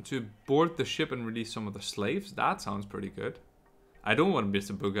attempt to board the ship and release some of the slaves. That sounds pretty good. I don't want to miss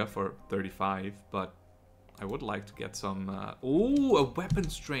a booga for 35, but I would like to get some... ooh, a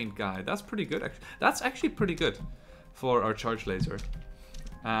weapons trained guy. That's pretty good, actually. That's actually pretty good for our charge laser.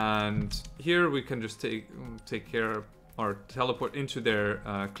 And here we can just take care or teleport into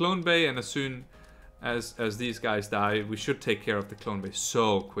their clone bay, and as soon as these guys die, we should take care of the clone bay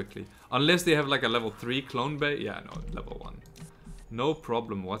so quickly. Unless they have like a level 3 clone bay. Yeah, no, level 1. No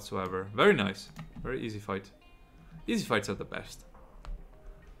problem whatsoever. Very nice. Very easy fight. Easy fights are the best.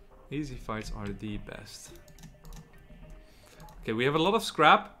 Easy fights are the best. Okay, we have a lot of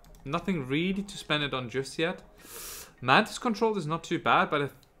scrap. Nothing really to spend it on just yet. Mantis control is not too bad,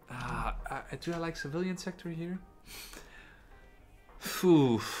 but do I like civilian sector here?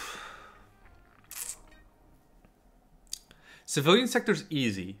 Phew. Civilian sector is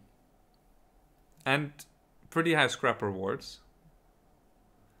easy. And pretty high scrap rewards.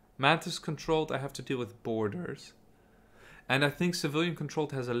 Mantis controlled, I have to deal with borders. And I think civilian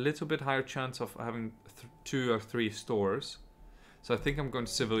controlled has a little bit higher chance of having 2 or 3 stores. So I think I'm going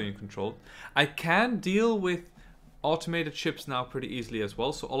to civilian controlled. I can deal with automated ships now pretty easily as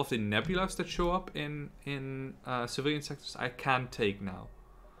well. So all of the nebulas that show up in civilian sectors, I can take now.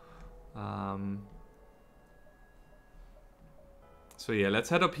 So yeah, let's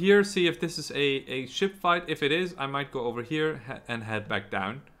head up here, see if this is a ship fight. If it is, I might go over here and head back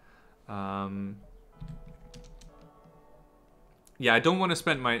down. Yeah, I don't want to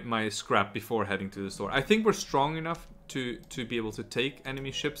spend my scrap before heading to the store. I think we're strong enough to be able to take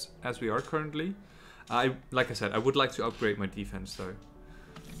enemy ships as we are currently. Like I said, I would like to upgrade my defense though.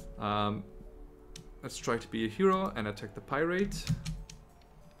 Let's try to be a hero and attack the pirate.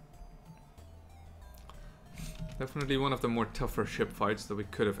 Definitely one of the more tougher ship fights that we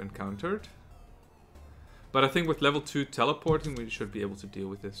could have encountered. But I think with level 2 teleporting, we should be able to deal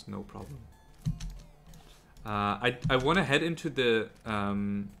with this, no problem. I want to head into the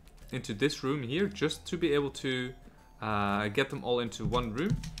into this room here just to be able to get them all into one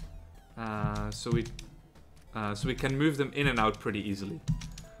room, so we can move them in and out pretty easily.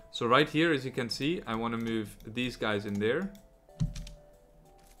 So right here, as you can see, I want to move these guys in there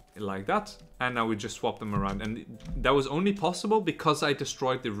like that, and now we just swap them around, and that was only possible because I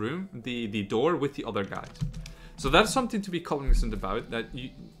destroyed the room, the door with the other guys. So that's something to be cognizant about, that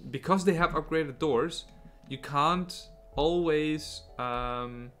because they have upgraded doors, you can't always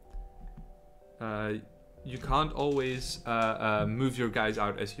move your guys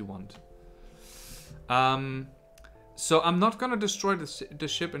out as you want. So I'm not gonna destroy the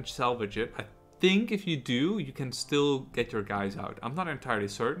ship and salvage it. I think if you do, you can still get your guys out. I'm not entirely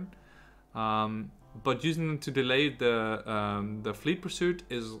certain, but using them to delay the fleet pursuit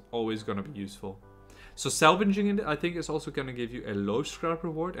is always gonna be useful. So salvaging it, I think, is also gonna give you a low scrap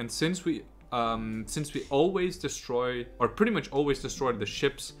reward, and since we always destroy, or pretty much always destroy the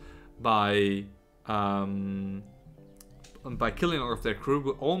ships by killing all of their crew,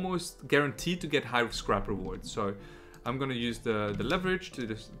 we're almost guaranteed to get high scrap rewards. So I'm gonna use the leverage to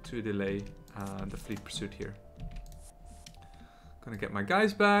delay the fleet pursuit here. Gonna get my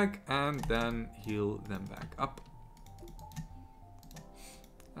guys back and then heal them back up.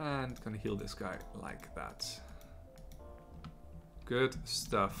 And gonna heal this guy like that. Good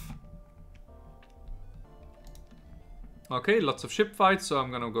stuff. Okay, lots of ship fights, so I'm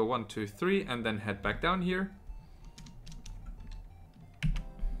gonna go 1, 2, 3 and then head back down here.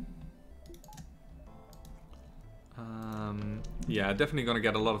 Yeah, definitely gonna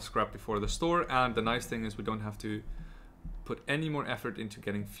get a lot of scrap before the store, and the nice thing is we don't have to put any more effort into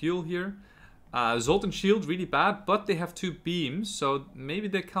getting fuel here. Zoltan shield, really bad, but they have 2 beams, so maybe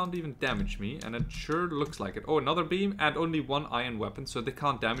they can't even damage me, and it sure looks like it. Oh, another beam, and only 1 iron weapon, so they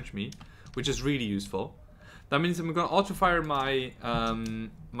can't damage me, which is really useful. That means I'm gonna auto fire my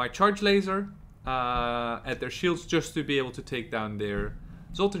my charge laser at their shields just to be able to take down their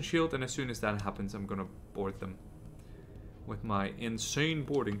Zoltan shield, and as soon as that happens, I'm gonna board them with my insane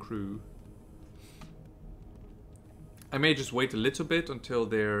boarding crew. I may just wait a little bit until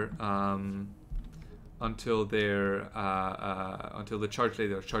until the charge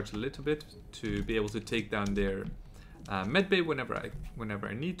laser is charged a little bit to be able to take down their med bay whenever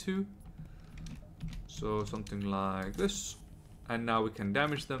I need to. So something like this, and now we can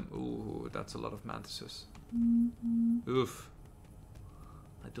damage them. Ooh, that's a lot of mantises. Oof.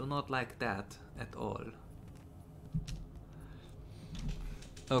 I do not like that at all.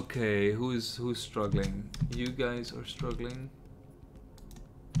 Okay, who's struggling? You guys are struggling.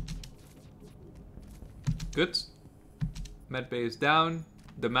 Good. Medbay is down.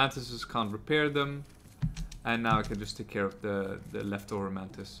 The mantises can't repair them, and now I can just take care of the leftover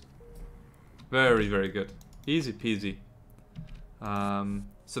mantis. Very, very good. Easy peasy.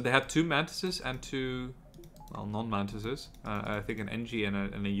 So they had 2 mantises and 2, well, non-mantises. I think an NG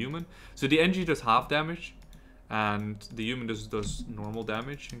and a human. So the NG does half damage, and the human does normal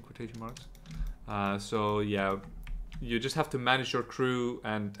damage, in quotation marks. So yeah, you just have to manage your crew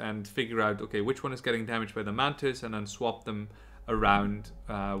and figure out, okay, which one is getting damaged by the mantis, and then swap them around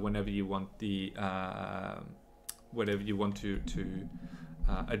whenever you want the to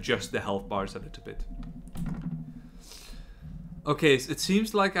adjust the health bars a little bit. Okay, so it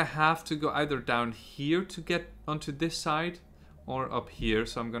seems like I have to go either down here to get onto this side or up here.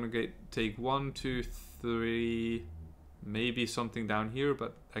 So I'm gonna take 1, 2, 3, maybe something down here,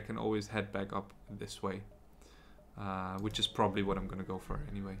 but I can always head back up this way, which is probably what I'm gonna go for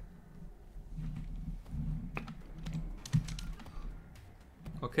anyway.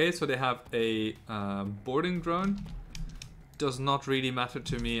 Okay, so they have a boarding drone. Does not really matter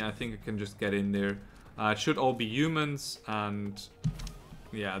to me. I think I can just get in there. It should all be humans, and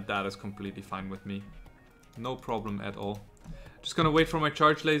yeah, that is completely fine with me. No problem at all. Just gonna wait for my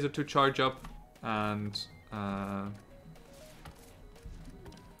charge laser to charge up, and as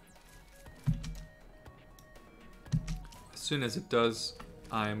soon as it does,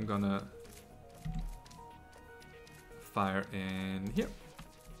 I'm gonna fire in here.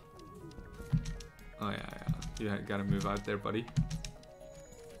 Oh yeah, you gotta move out there, buddy.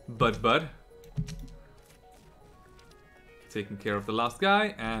 But. Taking care of the last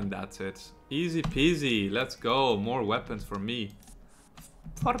guy, and that's it. Easy peasy. Let's go. More weapons for me.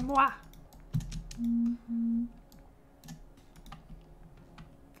 For moi.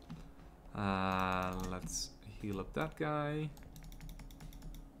 Let's heal up that guy.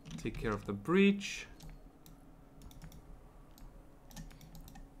 Take care of the breach.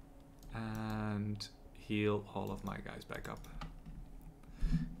 And heal all of my guys back up.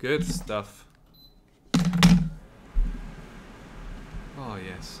 Good stuff. Oh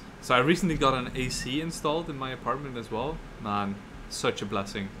yes. So I recently got an AC installed in my apartment as well. Man, such a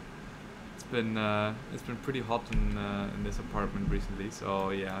blessing. It's been pretty hot in this apartment recently.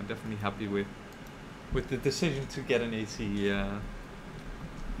 So yeah, I'm definitely happy with the decision to get an AC.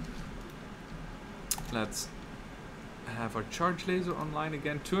 Let's have our charge laser online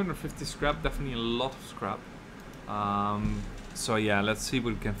again. 250 scrap, definitely a lot of scrap. So yeah, let's see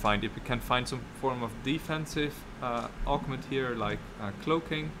what we can find. If we can find some form of defensive augment here, like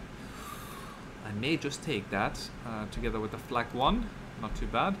cloaking, I may just take that together with the flak 1. Not too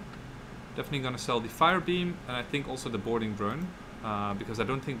bad. Definitely gonna sell the fire beam, and I think also the boarding drone, because I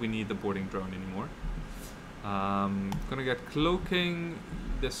don't think we need the boarding drone anymore. Gonna get cloaking.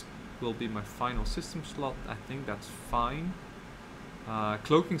 This will be my final system slot. I think that's fine.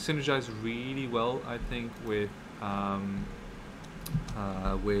 Cloaking synergizes really well, I think, with a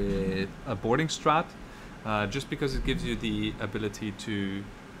boarding strat, just because it gives you the ability to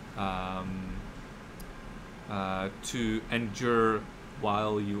endure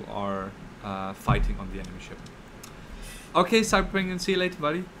while you are fighting on the enemy ship. Okay, Cyberpunk, and see you later,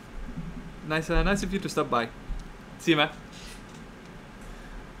 buddy. Nice of you to stop by. See you, man.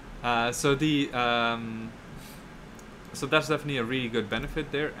 So that's definitely a really good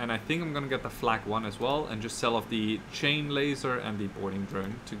benefit there, and I think I'm gonna get the flak 1 as well, and just sell off the chain laser and the boarding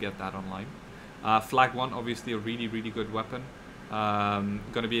drone to get that online. Flak 1, obviously a really good weapon.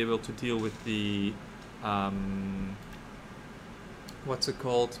 Gonna be able to deal with the what's it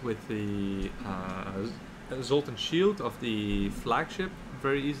called, with the Zoltan shield of the flagship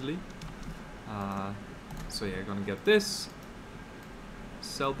very easily. So yeah, gonna get this.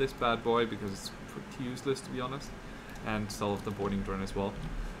 Sell this bad boy because it's pretty useless, to be honest. And sell off the boarding drone as well.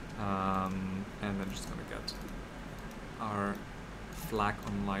 And then just gonna get our flag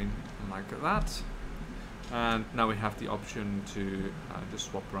online like that. And now we have the option to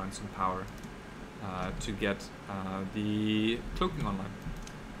just swap around some power to get the cloaking online.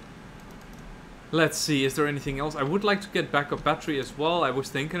 Let's see, is there anything else? I would like to get backup battery as well. I was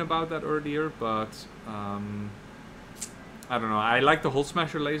thinking about that earlier, but I don't know. I like the Hole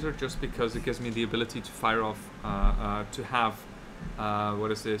Smasher laser just because it gives me the ability to fire off, to have,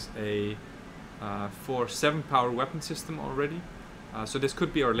 what is this, a 4/7 power weapon system already. So this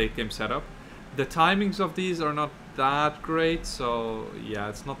could be our late game setup. The timings of these are not that great, so yeah,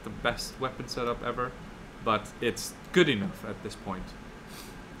 it's not the best weapon setup ever, but it's good enough at this point.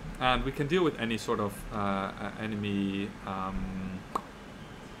 And we can deal with any sort of enemy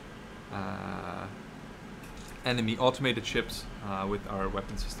automated ships with our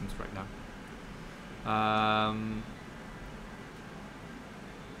weapon systems right now.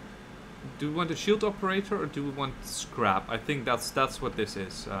 Do we want a shield operator or do we want scrap? I think that's what this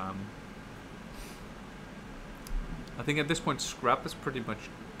is. I think at this point scrap is pretty much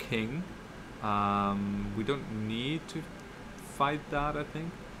king. We don't need to fight that, I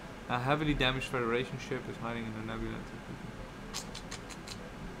think. A heavily damaged Federation ship is hiding in the nebula.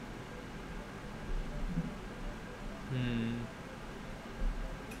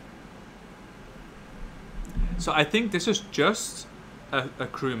 So I think this is just a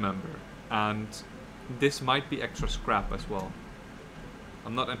crew member, and this might be extra scrap as well.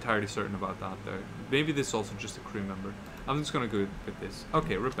 I'm not entirely certain about that though. Maybe this is also just a crew member. I'm just gonna go with this.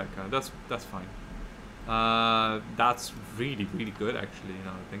 Okay, Rebecca, that's fine. That's really good actually,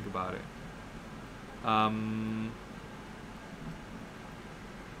 now that I think about it.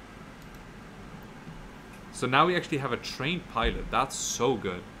 So now we actually have a trained pilot. That's so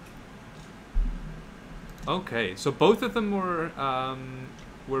good. Okay, so both of them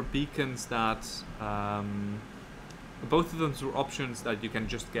were beacons that both of them were options that you can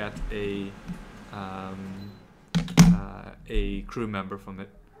just get a crew member from it,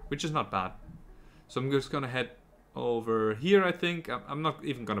 which is not bad. So I'm just gonna head over here. I think I'm not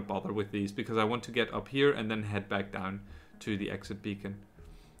even gonna bother with these because I want to get up here and then head back down to the exit beacon.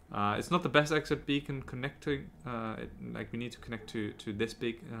 It's not the best exit beacon connecting. Like we need to connect to this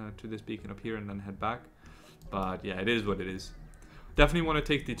beacon up here and then head back. But yeah, it is what it is. Definitely want to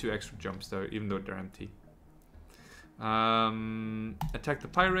take the 2 extra jumps though, even though they're empty. Attack the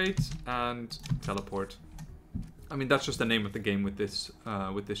pirate and teleport. I mean, that's just the name of the game with this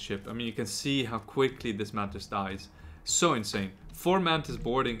ship. I mean, you can see how quickly this Mantis dies. So insane. 4 Mantis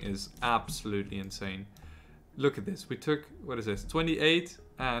boarding is absolutely insane. Look at this. We took, what is this? 28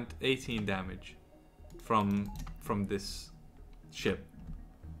 and 18 damage from this ship.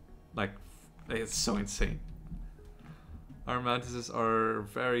 Like, it's so insane. Our Mantises are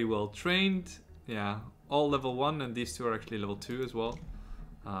very well trained. Yeah, all level 1, and these 2 are actually level 2 as well.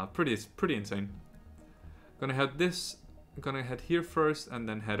 Pretty insane. Gonna head here first and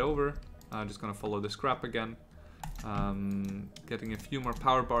then head over. Just gonna follow the scrap again. Getting a few more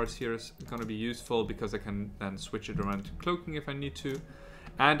power bars here is gonna be useful because I can then switch it around to cloaking if I need to.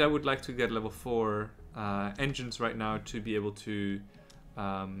 And I would like to get level 4 engines right now to be able to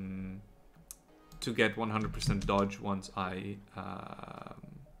get 100% dodge once I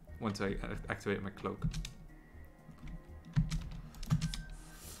activate my cloak.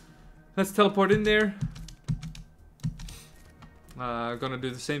 Let's teleport in there. Gonna do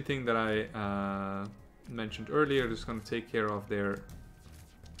the same thing that I mentioned earlier. Just gonna take care of their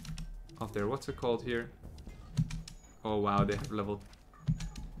what's it called here? Oh wow, they have level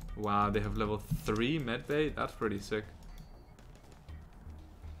 3 medbay. That's pretty sick.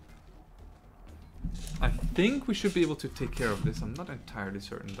 I think we should be able to take care of this. I'm not entirely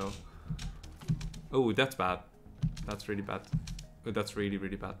certain though. Oh, that's bad. That's really bad. Oh, that's really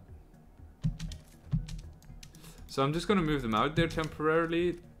bad. So I'm just gonna move them out there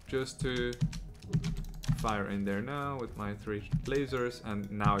temporarily, just to fire in there now with my 3 lasers, and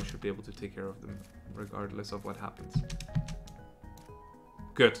now I should be able to take care of them regardless of what happens.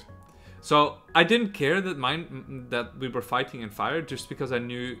 Good. So I didn't care that we were fighting in fire, just because I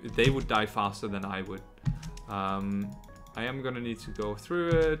knew they would die faster than I would. I am gonna need to go through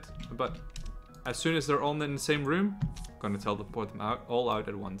it, but as soon as they're all in the same room, I'm gonna teleport them all out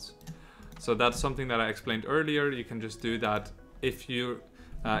at once. So that's something that I explained earlier. You can just do that if you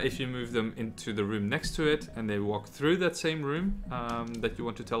move them into the room next to it and they walk through that same room that you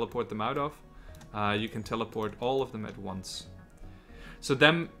want to teleport them out of. You can teleport all of them at once. So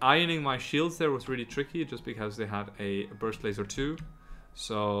them ironing my shields there was really tricky, just because they had a burst laser 2.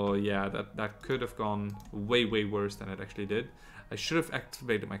 So yeah, that could have gone way worse than it actually did. I should have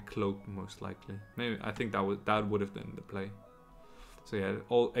activated my cloak most likely. Maybe I think that would have been the play. So yeah,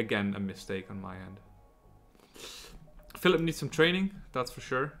 again a mistake on my end. Philip needs some training, that's for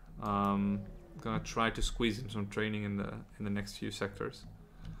sure. Gonna try to squeeze him some training in the next few sectors.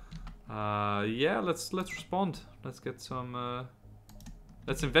 Yeah, let's respond. Let's get some.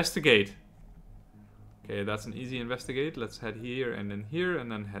 Let's investigate. Okay, that's an easy investigate. Let's head here and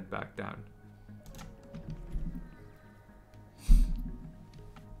then head back down.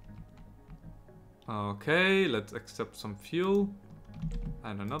 Okay, let's accept some fuel.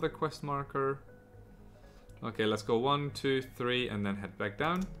 And another quest marker. Okay, let's go 1, 2, 3 and then head back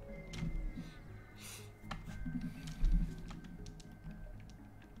down.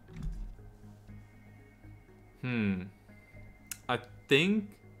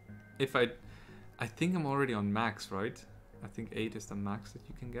 I think I'm already on max, right? I think 8 is the max that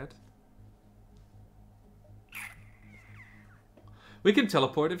you can get. We can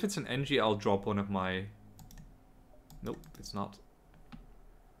teleport. If it's an NG, I'll drop one of my... Nope, it's not.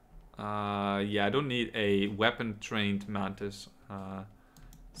 Yeah, I don't need a weapon-trained Mantis.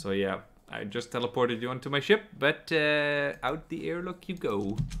 So yeah, I just teleported you onto my ship, but out the airlock you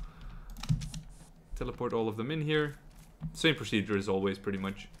go. Teleport all of them in here. Same procedure as always, pretty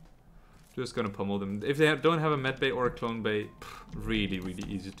much. Just gonna pummel them. If they don't have a med bay or a clone bay, really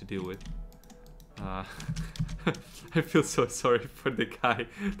easy to deal with. I feel so sorry for the guy.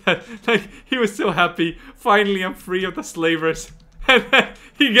 That, like, he was so happy. Finally, I'm free of the slavers, and then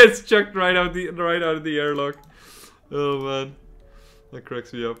he gets chucked right out of the airlock. Oh man, that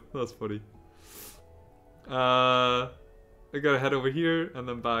cracks me up. That's funny. I gotta head over here and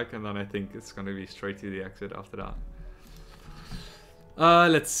then back, and then I think it's gonna be straight to the exit after that.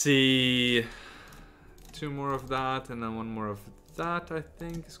 Let's see. 2 more of that, and then 1 more of that. I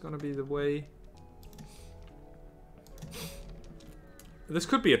think is gonna be the way. This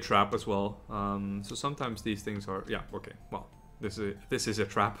could be a trap as well. So sometimes these things are... Yeah, okay. Well, this is a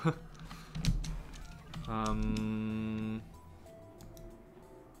trap.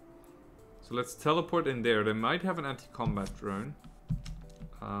 So let's teleport in there. They might have an anti-combat drone.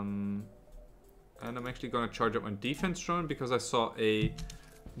 And I'm actually going to charge up my defense drone because I saw a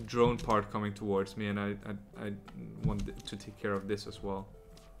drone part coming towards me, and I wanted to take care of this as well.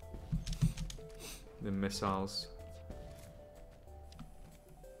 The missiles.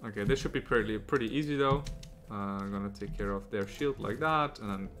 Okay, this should be pretty easy though. I'm gonna take care of their shield like that, and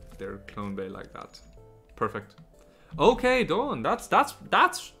then their clone bay like that. Perfect. Okay, Dawn.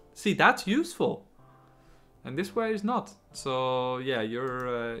 See, that's useful. And this way is not. So yeah,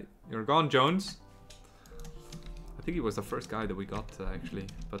 you're gone, Jones. I think he was the first guy that we got actually,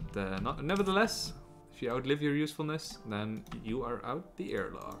 but nevertheless, if you outlive your usefulness, then you are out the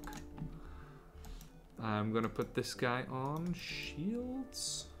airlock. I'm gonna put this guy on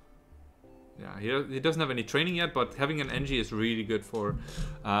shields. Yeah, he doesn't have any training yet, but having an NG is really good for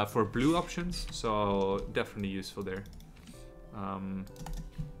blue options, so definitely useful there.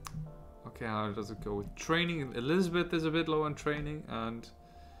 Okay, how does it go with training? Elizabeth is a bit low on training, and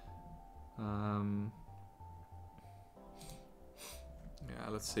yeah,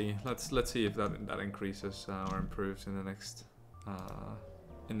 let's see. Let's see if that increases or improves in the next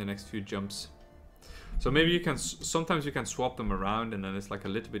few jumps. So maybe you can sometimes you can swap them around, and then it's like a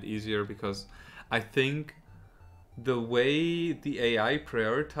little bit easier, because I think the way the AI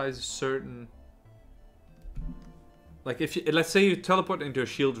prioritizes certain, like if you, let's say you teleport into a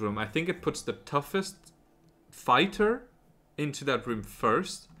shield room, I think it puts the toughest fighter into that room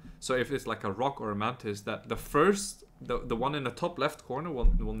first. So if it's like a rock or a mantis, that the one in the top left corner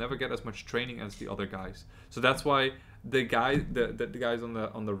will never get as much training as the other guys. So that's why the guys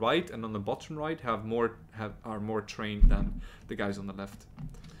on the right and on the bottom right are more trained than the guys on the left.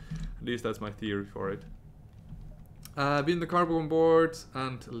 At least that's my theory for it. Be in the cargo on board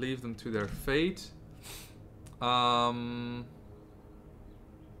and leave them to their fate.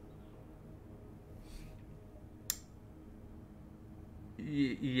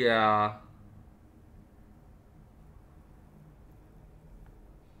 Yeah.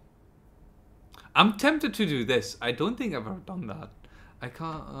 I'm tempted to do this. I don't think I've ever done that. I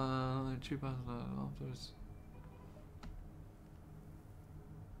can't.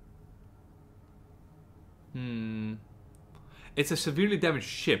 It's a severely damaged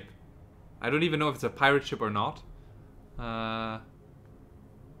ship. I don't even know if it's a pirate ship or not.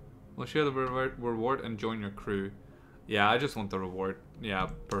 We'll share the reward and join your crew. Yeah, I just want the reward. Yeah,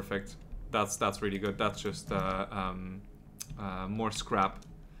 perfect. That's really good. That's just more scrap.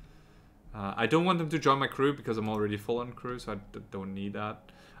 I don't want them to join my crew because I'm already full on crew, so I don't need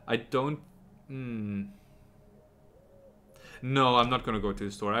that. I don't... No, I'm not going to go to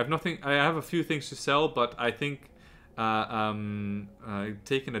the store. I have nothing. I have a few things to sell, but I think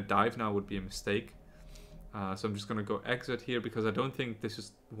taking a dive now would be a mistake. So I'm just going to go exit here, because I don't think this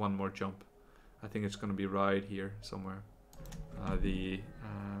is one more jump. I think it's going to be right here somewhere.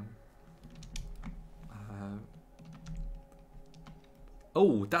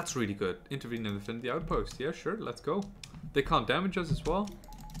 Oh, that's really good. Intervene and defend the outpost. Yeah, sure, let's go. They can't damage us as well.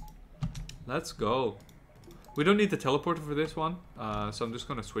 Let's go. We don't need the teleporter for this one, so I'm just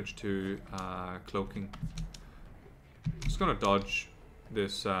going to switch to cloaking. Just going to dodge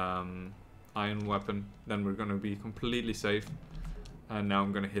this iron weapon, then we're going to be completely safe. And now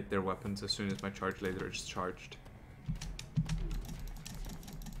I'm going to hit their weapons as soon as my charge laser is charged.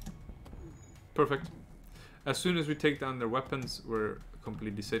 Perfect. As soon as we take down their weapons, we're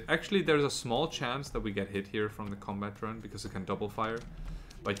completely safe. Actually, there's a small chance that we get hit here from the combat drone, because it can double fire.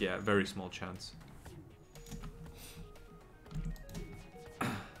 But yeah, very small chance.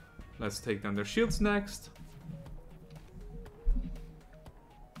 Let's take down their shields next.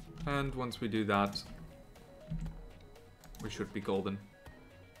 And once we do that, we should be golden.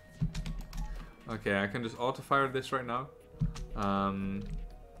 Okay, I can just auto-fire this right now. No,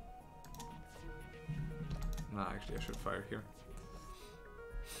 actually I should fire here.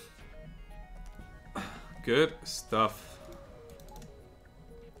 Good stuff.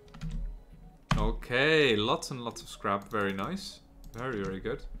 Okay, lots and lots of scrap. Very nice. Very, very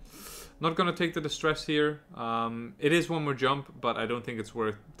good. Not gonna take the distress here. It is one more jump, but I don't think it's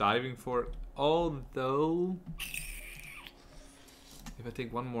worth diving for. Although, if I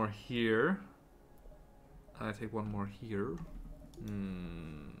take one more here, and I take one more here.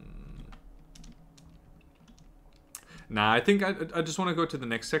 Nah, I think I just want to go to the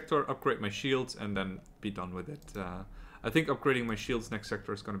next sector, upgrade my shields, and then be done with it. I think upgrading my shields next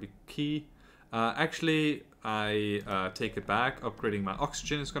sector is going to be key. Actually, I take it back. Upgrading my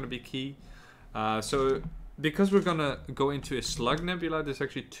oxygen is going to be key. So, because we're going to go into a slug nebula, there's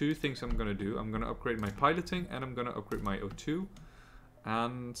actually two things I'm going to do. I'm going to upgrade my piloting, and I'm going to upgrade my O2.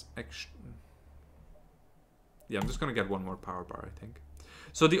 And... yeah, I'm just going to get one more power bar, I think.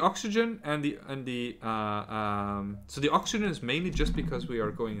 So the oxygen so the oxygen is mainly just because we are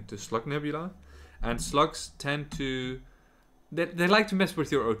going into slug nebula, and slugs tend to they like to mess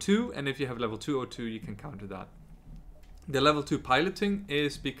with your O2, and if you have level 2 O2, you can counter that. The level 2 piloting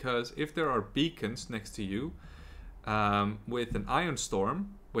is because if there are beacons next to you with an ion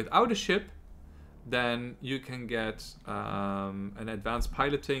storm without a ship, then you can get an advanced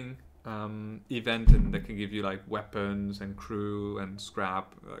piloting event, and that can give you like weapons and crew and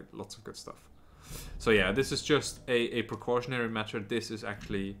scrap, like lots of good stuff. So yeah, this is just a precautionary measure. This is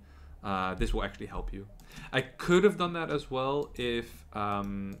actually this will actually help you. I could have done that as well if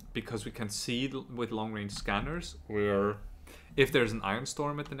because we can see with long range scanners where if there's an ion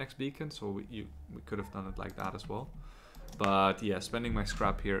storm at the next beacon, so we could have done it like that as well. But yeah, spending my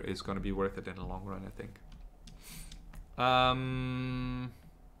scrap here is going to be worth it in the long run, I think.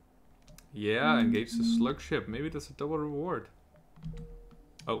 Yeah, engage the slug ship. Maybe that's a double reward.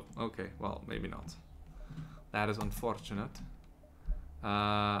 Oh, okay. Well, maybe not. That is unfortunate.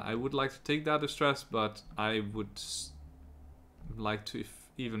 I would like to take that distress, but I would like to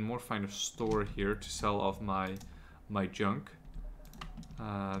even more find a store here to sell off my junk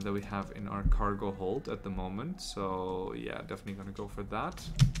that we have in our cargo hold at the moment. So yeah, definitely gonna go for that.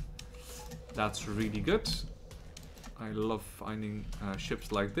 That's really good. I love finding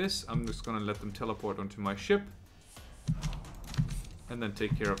ships like this. I'm just gonna let them teleport onto my ship and then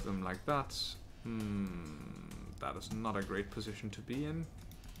take care of them like that. That is not a great position to be in.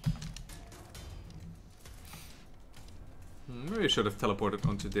 Maybe I should have teleported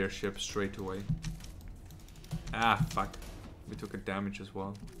onto their ship straight away. Ah, fuck. We took a damage as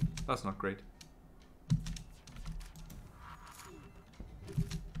well. That's not great.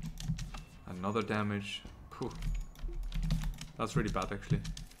 Another damage. Whew. That's really bad, actually.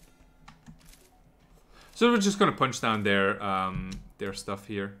 So we're just gonna punch down their stuff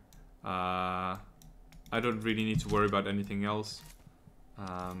here. I don't really need to worry about anything else.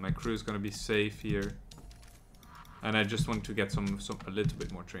 My crew is gonna be safe here, and I just want to get a little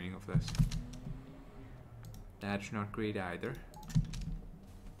bit more training of this. That's not great either.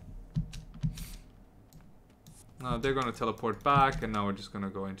 Now they're gonna teleport back, and now we're just gonna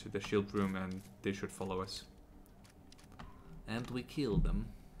go into the shield room, and they should follow us. And we kill them.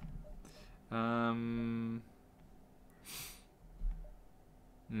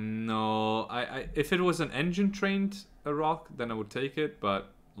 No, if it was an engine trained rock, then I would take it,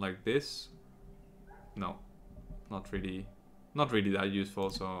 but like this, no, not really that useful.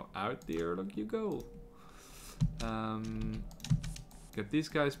 So out there, look you go. Get these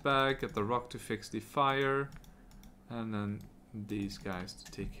guys back, get the rock to fix the fire, and then these guys to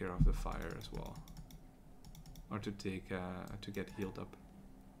take care of the fire as well, or to take to get healed up.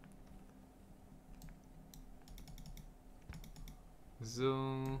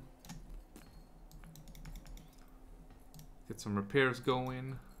 So get some repairs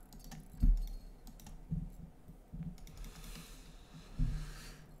going.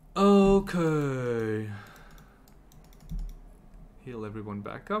 Okay. Heal everyone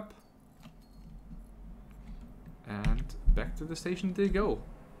back up. And back to the station they go.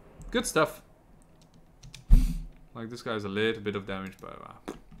 Good stuff. Like, this guy's a little bit of damage, but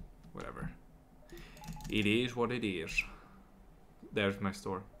whatever. It is what it is. There's my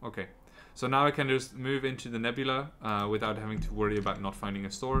store. Okay. So now I can just move into the nebula without having to worry about not finding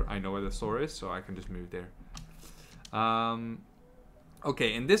a store. I know where the store is, so I can just move there.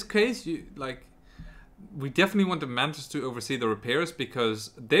 Okay, in this case, we definitely want the Mantis to oversee the repairs,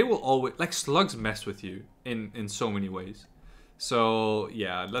 because they will always, like, slugs mess with you in so many ways. So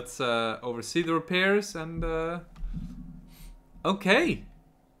yeah, let's oversee the repairs and okay.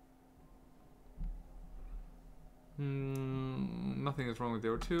 Nothing is wrong with the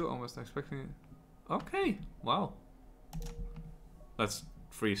O2. Almost expecting it. Okay, wow. That's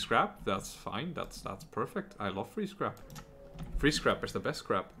free scrap. That's fine. That's perfect. I love free scrap. Free scrap is the best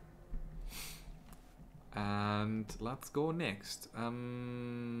scrap. And let's go next. I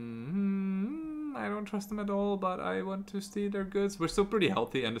don't trust them at all, but I want to steal their goods. We're still pretty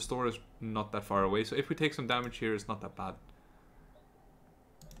healthy, and the store is not that far away. So if we take some damage here, it's not that bad.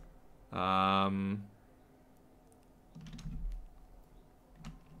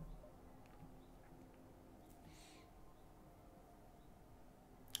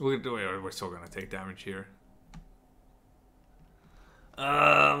 We're still gonna take damage here.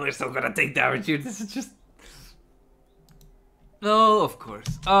 We're still gonna take damage here. This is just... No, of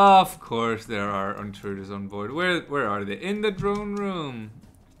course. Of course there are intruders on board. Where are they? In the drone room.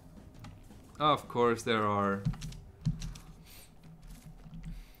 Of course there are.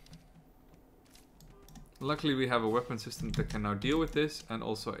 Luckily we have a weapon system that can now deal with this, and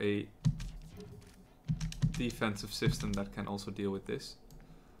also a defensive system that can also deal with this.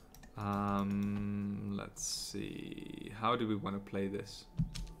 Let's see. How do we want to play this?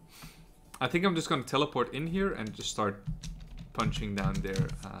 I think I'm just going to teleport in here and just start punching down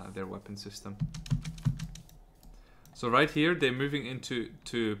their weapon system. So right here, they're moving into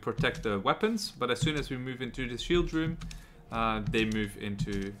to protect the weapons, but as soon as we move into the shield room, they move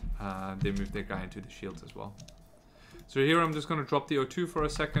their guy into the shields as well. So here I'm just going to drop the O2 for a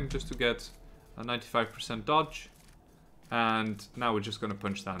second just to get a 95% dodge. And now we're just going to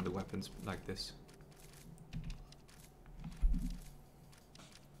punch down the weapons like this.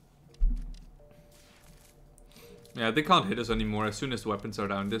 Yeah, they can't hit us anymore as soon as the weapons are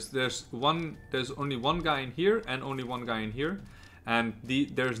down. There's only one guy in here and only one guy in here. And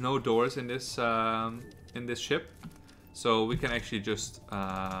there's no doors in this ship. So we can actually just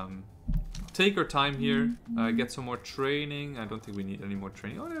take our time here, get some more training. I don't think we need any more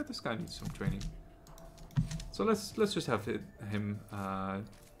training. Oh yeah, this guy needs some training. So let's just have him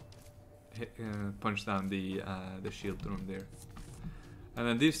punch down the shield room there. And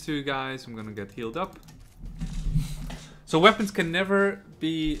then these two guys, I'm gonna get healed up. So weapons can never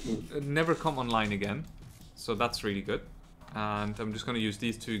come online again. So that's really good. And I'm just gonna use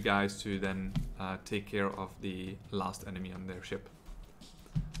these two guys to then take care of the last enemy on their ship.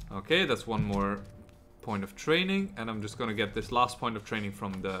 Okay, that's one more point of training, and I'm just gonna get this last point of training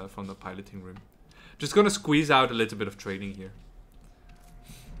from the piloting room. Just gonna squeeze out a little bit of training here.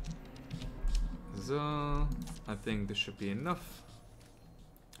 So I think this should be enough.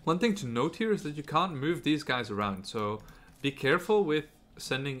 One thing to note here is that you can't move these guys around, so be careful with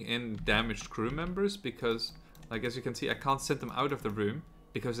sending in damaged crew members, because like as you can see, I can't send them out of the room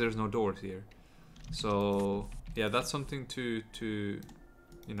because there's no doors here. So yeah, that's something to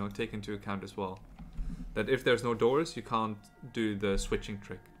you know, take into account as well. That if there's no doors, you can't do the switching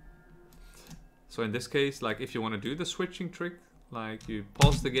trick. So in this case, like if you want to do the switching trick, like you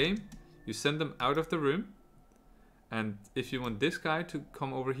pause the game, you send them out of the room, and if you want this guy to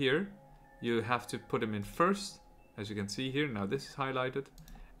come over here, you have to put him in first, as you can see here. Now this is highlighted,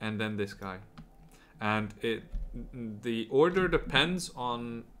 and then this guy. And the order depends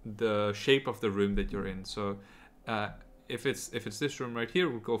on the shape of the room that you're in. So if it's this room right here,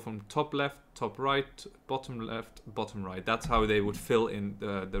 we'll go from top left, top right, bottom left, bottom right. That's how they would fill in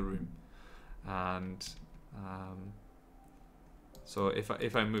the room. And so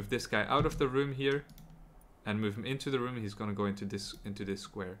if I move this guy out of the room here and move him into the room, he's going to go into this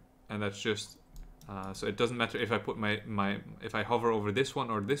square. And that's just so it doesn't matter if I put if I hover over this one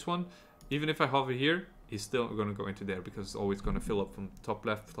or this one. Even if I hover here, he's still going to go into there, because it's always going to fill up from top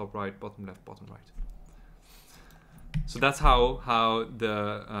left, top right, bottom left, bottom right. So that's how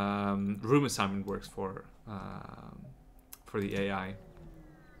the room assignment works for the AI.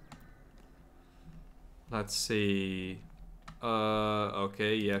 Let's see.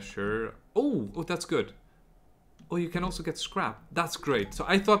 Okay, yeah, sure. Oh, that's good. Oh, you can also get scrap. That's great. So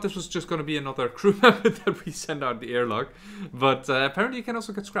I thought this was just going to be another crew member that we send out the airlock. But apparently you can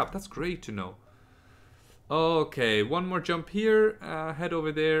also get scrap. That's great to know. Okay, one more jump here. Head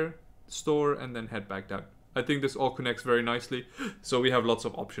over there, store, and then head back down. I think this all connects very nicely. So we have lots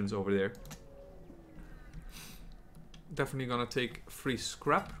of options over there. Definitely going to take free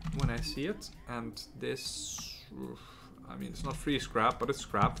scrap when I see it. And this, I mean, it's not free scrap, but it's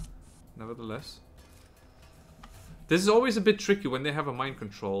scrap, nevertheless. This is always a bit tricky when they have a mind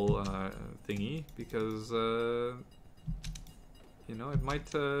control thingy, because, you know, it might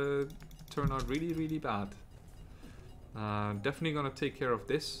turn out really, really bad. Definitely gonna take care of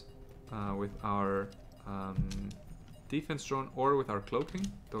this with our defense drone or with our cloaking.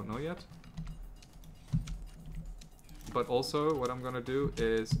 Don't know yet. But also, what I'm gonna do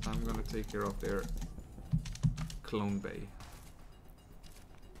is I'm gonna take care of their clone bay.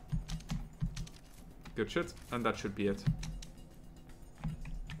 Good shit, and that should be it.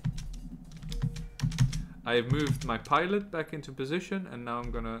 I've moved my pilot back into position, and now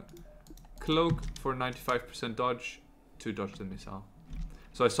I'm gonna cloak for 95% dodge to dodge the missile.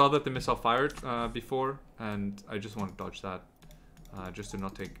 So I saw that the missile fired before, and I just want to dodge that, just to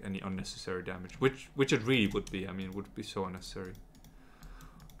not take any unnecessary damage, which it really would be. I mean, it would be so unnecessary.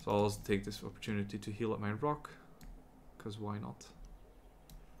 So I'll also take this opportunity to heal up my rock, because why not?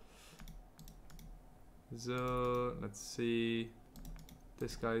 So let's see,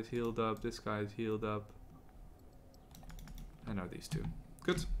 this guy is healed up, this guy is healed up, and now these two.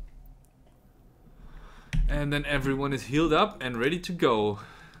 Good. And then everyone is healed up and ready to go.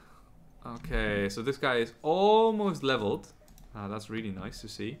 Okay, so this guy is almost leveled. That's really nice to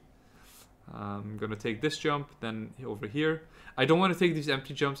see. I'm gonna take this jump, then over here. I don't want to take these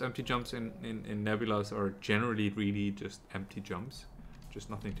empty jumps. Empty jumps in Nebulas are generally really just empty jumps. Just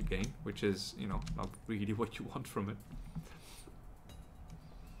nothing to gain, which is, you know, not really what you want from it.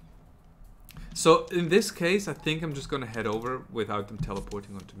 So in this case, I think I'm just gonna head over without them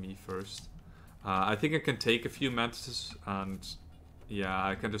teleporting onto me first. I think I can take a few mantises and yeah,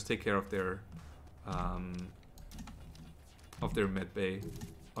 I can just take care of their med bay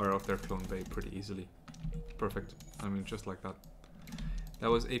or of their clone bay pretty easily. Perfect. I mean, just like that. That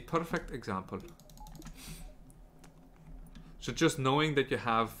was a perfect example. So just knowing that you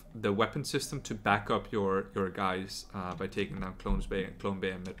have the weapon system to back up your guys by taking down clone bay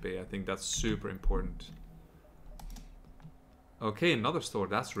and med bay, I think that's super important. Okay, another store.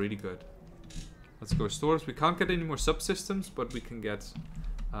 That's really good. Let's go stores. We can't get any more subsystems, but we can get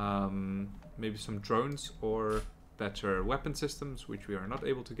maybe some drones or better weapon systems, which we are not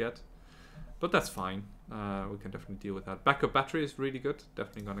able to get. But that's fine. We can definitely deal with that. Backup battery is really good.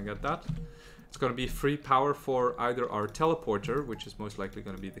 Definitely gonna get that. It's gonna be free power for either our teleporter, which is most likely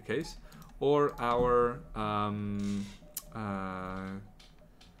gonna be the case, or our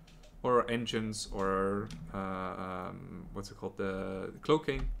engines, or what's it called, the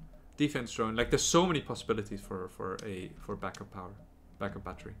cloaking, defense drone. Like, there's so many possibilities for backup power, backup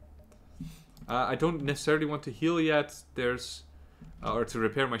battery. I don't necessarily want to heal yet. There's or to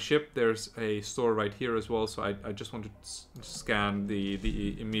repair my ship. There's a store right here as well, so I just want to scan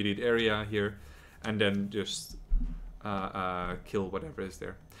the immediate area here and then just kill whatever is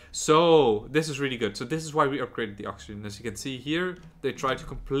there. So this is really good. So this is why we upgraded the oxygen. As you can see here, they tried to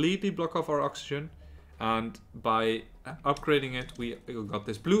completely block off our oxygen, and by upgrading it, we got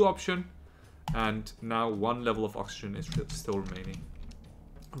this blue option, and now 1 level of oxygen is still remaining.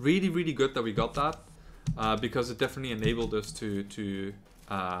 Really, really good that we got that. Because it definitely enabled us to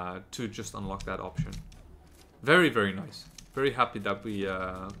just unlock that option. Very, very nice. Very happy that we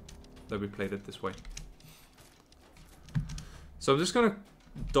played it this way. So I'm just gonna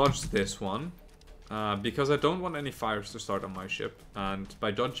dodge this one because I don't want any fires to start on my ship, and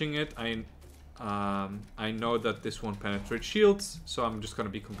by dodging it, I know that this won't penetrate shields, so I'm just gonna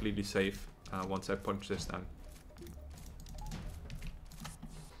be completely safe once I punch this down.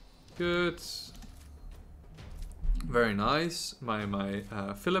 Good. Very nice. My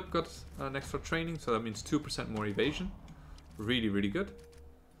Philip got an extra training, so that means 2% more evasion. Really, really good.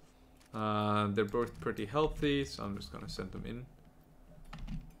 They're both pretty healthy, so I'm just gonna send them in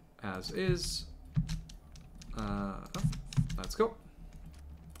as is. Let's go.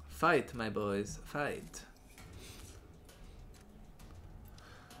 Fight, my boys, fight.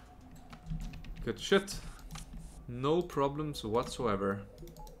 Good shit. No problems whatsoever.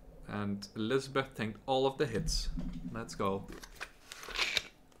 And Elizabeth tanked all of the hits. Let's go.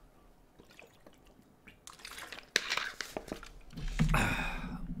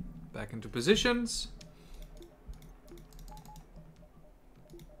 Back into positions.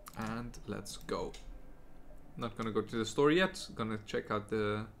 And let's go. Not gonna go to the store yet. Gonna check out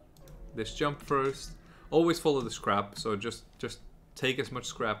this jump first. Always follow the scrap, so just take as much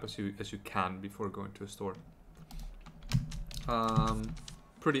scrap as you can before going to a store.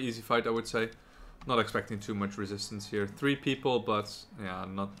 Pretty easy fight, I would say. Not expecting too much resistance here. 3 people, but yeah,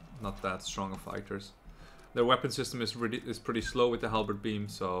 not that strong of fighters. Their weapon system is pretty slow with the halberd beam,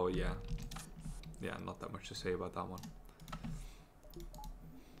 so yeah, not that much to say about that one.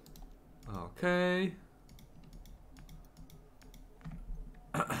 Okay.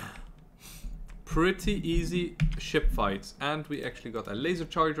 Pretty easy ship fights, and we actually got a laser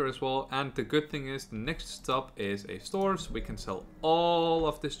charger as well. And the good thing is, the next stop is a store, so we can sell all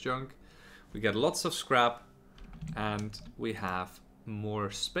of this junk. We get lots of scrap, and we have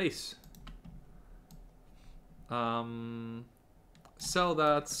more space. Sell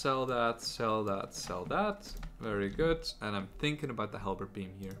that, sell that, sell that, sell that. Very good. And I'm thinking about the halberd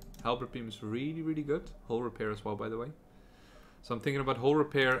beam here. Halberd beam is really, really good. Hull repair as well, by the way. So I'm thinking about hull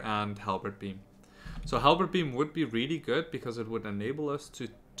repair and halberd beam. So halberd beam would be really good because it would enable us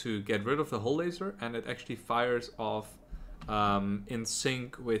to get rid of the hull laser, and it actually fires off in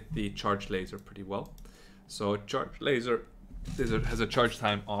sync with the charge laser pretty well. So charge laser has a charge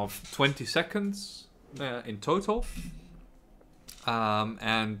time of 20 seconds in total,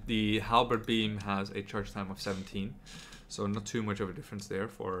 and the halberd beam has a charge time of 17. So not too much of a difference there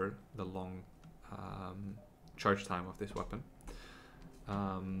for the long charge time of this weapon.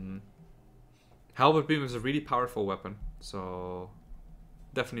 Halberd beam is a really powerful weapon, so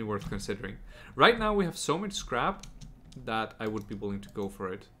definitely worth considering. Right now we have so much scrap that I would be willing to go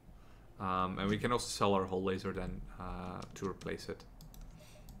for it. And we can also sell our hull laser then to replace it.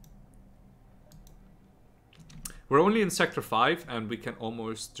 We're only in Sector 5 and we can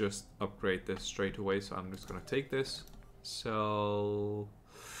almost just upgrade this straight away, so I'm just going to take this. So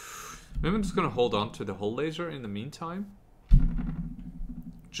maybe I'm just going to hold on to the hull laser in the meantime.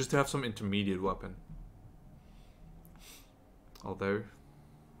 Just to have some intermediate weapon. Although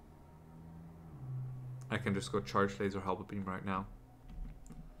I can just go charge laser halberd beam right now.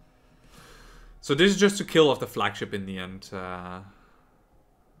 So this is just to kill off the flagship in the end.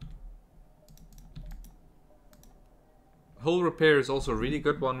 Hull repair is also a really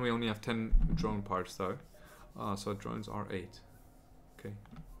good one. We only have 10 drone parts though. So drones are 8. Okay.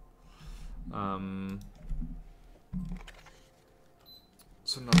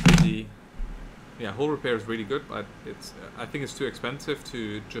 So not really. Yeah, hull repair is really good, but it's. I think it's too expensive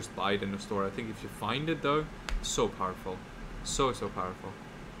to just buy it in the store. I think if you find it though, so powerful, so powerful.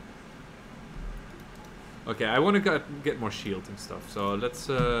 Okay, I want to get more shield and stuff. So let's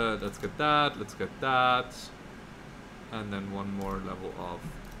get that. Let's get that. And then one more level of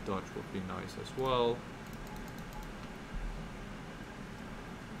dodge would be nice as well.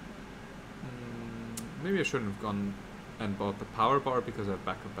 Maybe I shouldn't have gone and bought the power bar because I have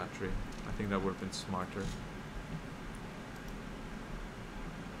backup battery. I think that would have been smarter.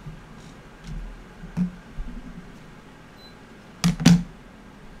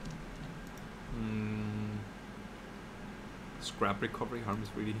 Scrap recovery harm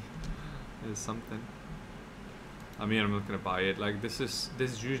is something. I mean, I'm not gonna buy it. Like this is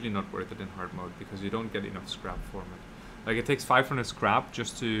usually not worth it in hard mode because you don't get enough scrap from it. Like it takes 500 scrap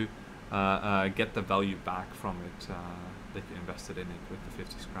just to get the value back from it that you invested in it with the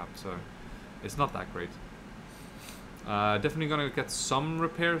 50 scrap. So it's not that great. Definitely gonna get some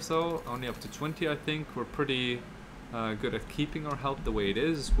repairs though. Only up to 20, I think. We're pretty good at keeping our health the way it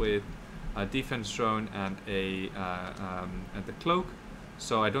is with a defense drone and and the cloak.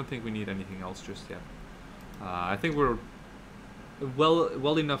 So I don't think we need anything else just yet. I think we're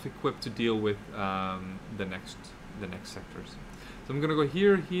well enough equipped to deal with the next sectors. So I'm gonna go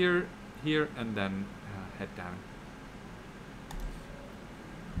here, here, here, and then head down.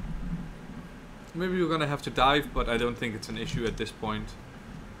 Maybe we're gonna have to dive, but I don't think it's an issue at this point.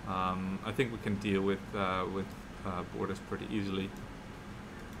 I think we can deal with borders pretty easily.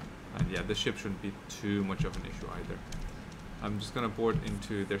 And yeah, the ship shouldn't be too much of an issue either. I'm just gonna board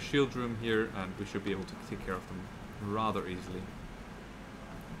into their shield room here, and we should be able to take care of them rather easily.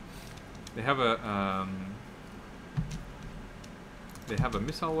 They have a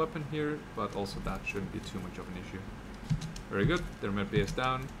missile weapon here, but also that shouldn't be too much of an issue. Very good. Their med bay is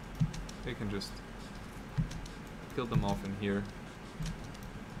down. We can just kill them off in here.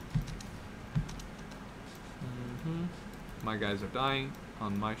 My guys are dying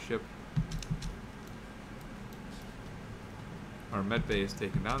on my ship. Our med bay is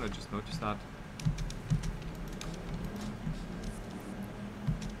taken down, I just noticed that.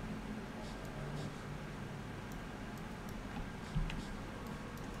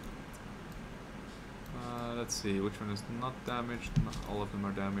 Let's see, which one is not damaged? Not all of them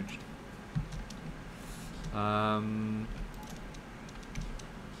are damaged.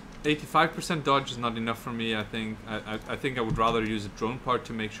 85% dodge is not enough for me, I think. I think I would rather use a drone part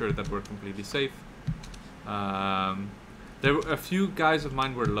to make sure that we're completely safe. There were a few guys of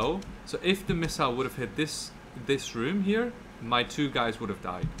mine were low, so if the missile would have hit this room here, my 2 guys would have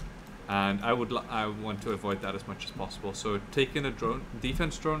died, and I want to avoid that as much as possible. So taking a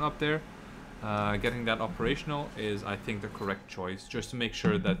defense drone up there, getting that operational is, I think, the correct choice, just to make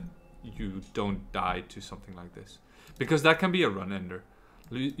sure that you don't die to something like this, because that can be a run ender.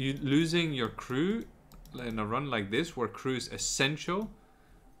 Losing your crew in a run like this, where crew is essential,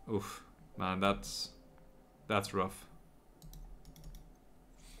 oof, man, that's rough.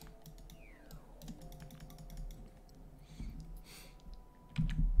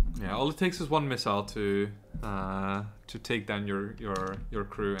 Yeah, all it takes is one missile to take down your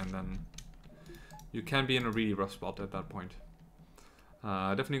crew, and then you can be in a really rough spot at that point.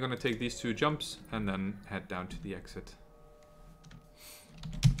 Definitely gonna take these 2 jumps and then head down to the exit.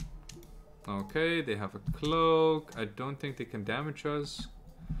 Okay, they have a cloak. I don't think they can damage us.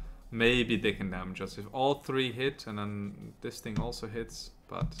 Maybe they can damage us if all 3 hit and then this thing also hits,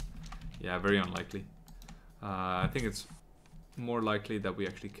 but yeah, very unlikely. I think it's more likely that we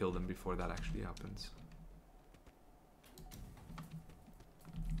actually kill them before that actually happens.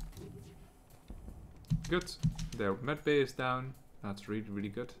 Good. Their med bay is down. That's really, really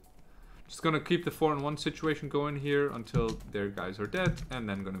good. Just gonna keep the 4-on-1 situation going here until their guys are dead, and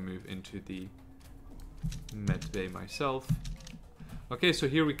then gonna move into the med bay myself. Okay, so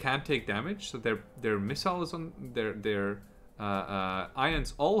here we can take damage. So their missile is on their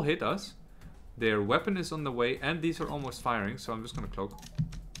ions all hit us. Their weapon is on the way, and these are almost firing. So I'm just gonna cloak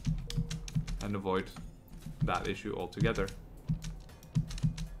and avoid that issue altogether.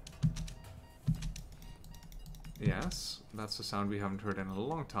 Yes, that's a sound we haven't heard in a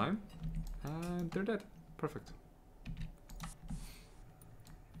long time. And they're dead. Perfect.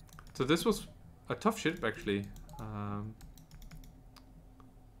 So this was a tough ship, actually.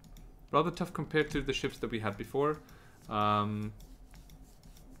 Rather tough compared to the ships that we had before. So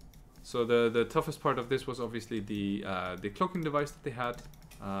the toughest part of this was obviously the cloaking device that they had,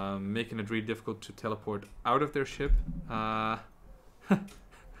 making it really difficult to teleport out of their ship.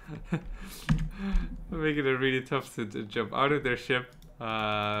 Making it really tough to jump out of their ship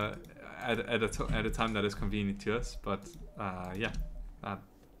at a time that is convenient to us. But yeah,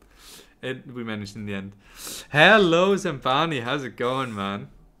 we managed in the end. Hello Zambani, how's it going, man?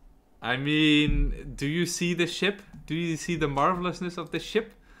 I mean, do you see the ship? Do you see the marvelousness of this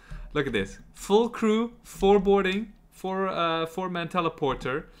ship? Look at this. Full crew, 4 boarding, 4-man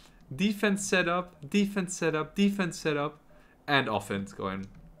teleporter, defense setup, defense setup, defense setup, and offense going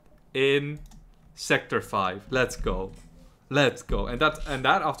in sector 5. Let's go. Let's go. And that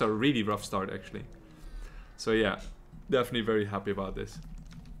after a really rough start, actually. So yeah, definitely very happy about this.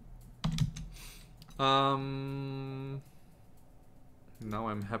 Now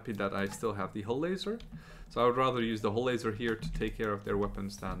I'm happy that I still have the hull laser. So I would rather use the hull laser here to take care of their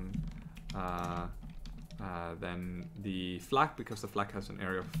weapons than the flak, because the flak has an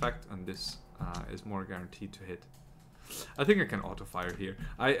area of effect and this is more guaranteed to hit. I think I can auto fire here.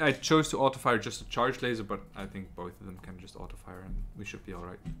 I chose to auto fire just a charge laser, but I think both of them can just auto fire and we should be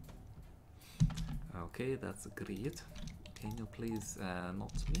alright. Okay, that's great. Can you please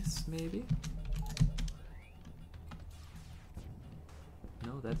not miss, maybe?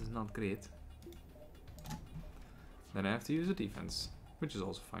 No, that is not great. Then I have to use a defense, which is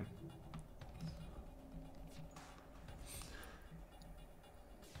also fine.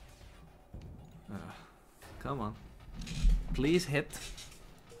 Come on. Please hit.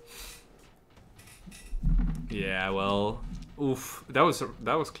 Yeah, well, oof, that was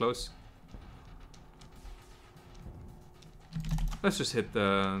close. Let's just hit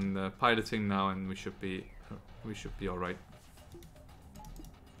the piloting now, and we should be all right.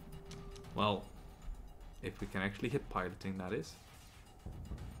 Well, if we can actually hit piloting, that is.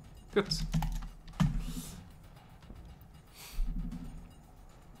 Good.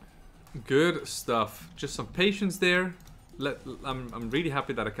 Good stuff. Just some patience there. I'm really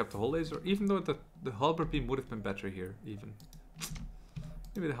happy that I kept the hull laser, even though the halberd beam would have been better here. Even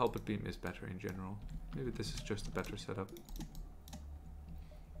maybe the halberd beam is better in general. Maybe this is just a better setup.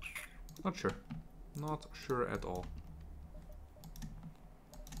 Not sure. Not sure at all.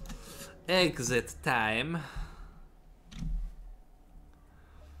 Exit time.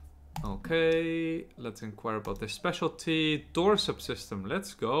 Okay, let's inquire about their specialty. Door subsystem,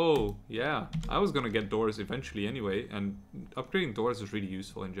 let's go. Yeah, I was gonna get doors eventually anyway, and upgrading doors is really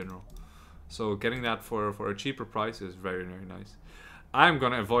useful in general. So getting that for a cheaper price is very, very nice. I'm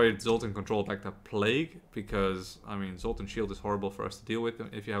gonna avoid Zoltan control like the plague, because I mean Zoltan shield is horrible for us to deal with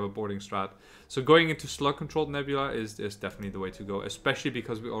if you have a boarding strat. So going into slug controlled nebula is definitely the way to go, especially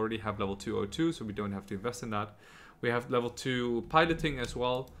because we already have level 202, so we don't have to invest in that. We have level 2 piloting as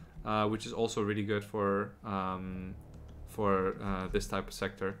well, which is also really good for this type of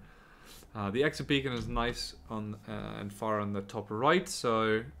sector. The exit beacon is nice on and far on the top right,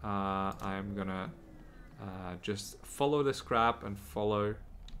 so I'm gonna just follow the scrap and follow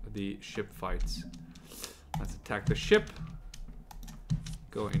the ship fights. Let's attack the ship,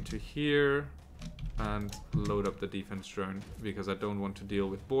 go into here and load up the defense drone, because I don't want to deal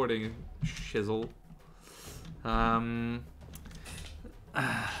with boarding shizzle. I've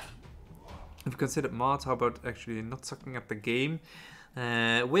considered mods. How about actually not sucking up the game?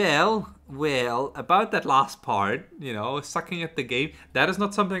 Well, about that last part, you know, sucking at the game, that is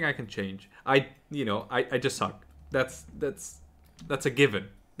not something I can change. I just suck. That's a given.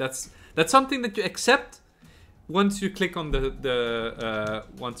 That's something that you accept once you click on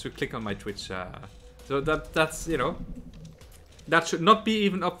once you click on my Twitch. So that's you know, that should not be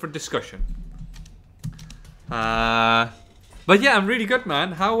even up for discussion. But yeah, I'm really good,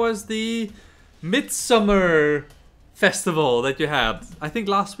 man. How was the Midsummer festival that you had? I think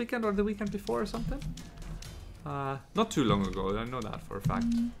last weekend or the weekend before or something. Not too long ago. I know that for a fact.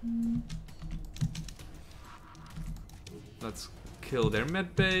 Let's kill their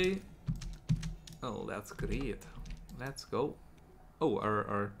med bay. Oh, that's great. Let's go. Oh,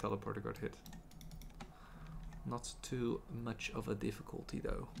 our teleporter got hit. Not too much of a difficulty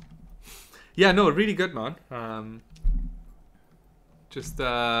though. Yeah, no, really good, man. Just 2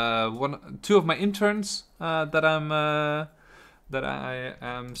 of my interns that I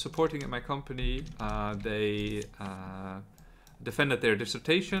am supporting at my company. They defended their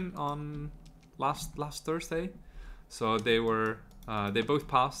dissertation on last Thursday, So they were they both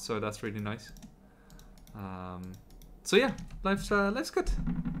passed, so that's really nice. So yeah, life's good.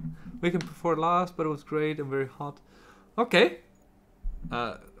 Weekend before last, but it was great and very hot. Okay.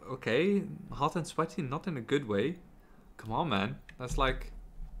 Okay, hot and sweaty, not in a good way. Come on, man. That's like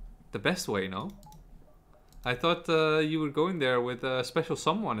the best way, no? I thought you were going there with a special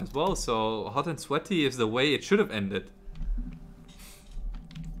someone as well, so hot and sweaty is the way it should have ended.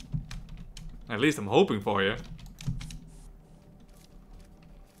 At least I'm hoping for you.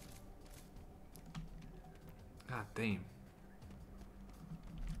 God damn.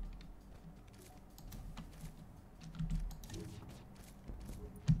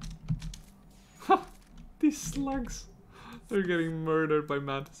 These slugs. They're getting murdered by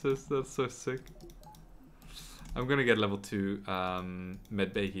mantises. That's so sick. I'm gonna get level 2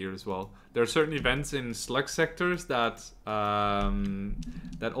 medbay here as well. There are certain events in slug sectors that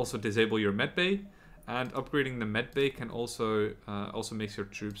that also disable your medbay, and upgrading the medbay can also makes your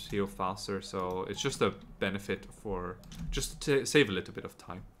troops heal faster. So it's just a benefit for just to save a little bit of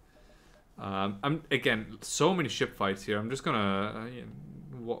time. I'm again so many ship fights here. I'm just gonna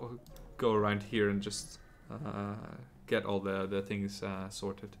go around here and just get all the things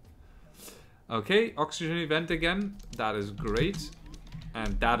sorted. Okay, oxygen event again. That is great,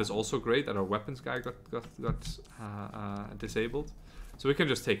 and that is also great that our weapons guy got disabled. So we can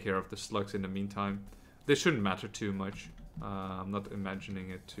just take care of the slugs in the meantime. They shouldn't matter too much. I'm not imagining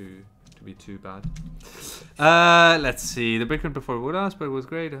it to be too bad. Let's see. The break before Woodhouse, but it was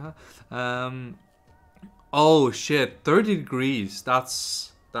great. Oh shit, 30 degrees.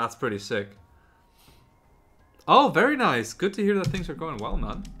 That's pretty sick. Oh, very nice. Good to hear that things are going well,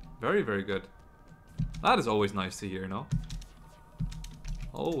 man. Very, very good. That is always nice to hear, no?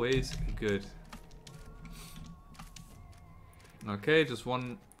 Always good. Okay, just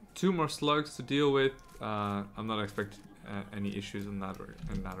two more slugs to deal with. I'm not expecting any issues in that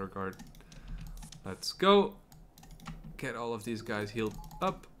regard. Let's go. Get all of these guys healed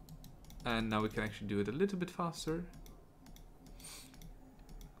up. And now we can actually do it a little bit faster.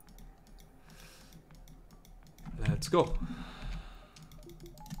 Let's go.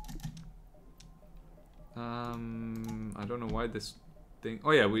 I don't know why this thing...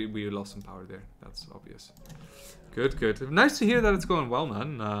 Oh yeah, we lost some power there. That's obvious. Good, good. Nice to hear that it's going well,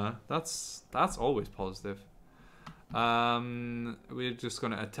 man. That's always positive. We're just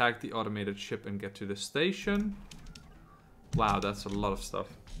gonna attack the automated ship and get to the station. Wow, that's a lot of stuff.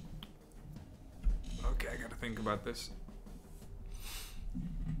 Okay, I gotta think about this.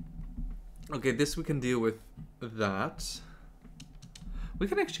 Okay, this we can deal with that. We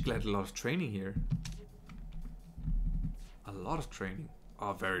can actually get a lot of training here. A lot of training.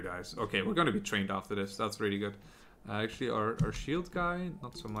 Oh, very nice. Okay, we're gonna be trained after this. That's really good. Actually, our shield guy,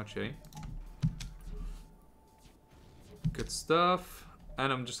 not so much, eh? Good stuff.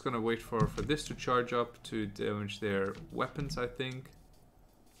 And I'm just gonna wait for this to charge up to damage their weapons, I think.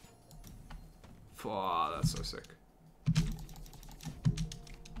 Oh, that's so sick.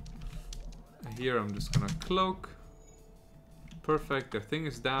 And here I'm just gonna cloak. Perfect, their thing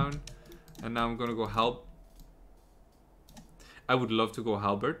is down. And now I'm gonna go help. I would love to go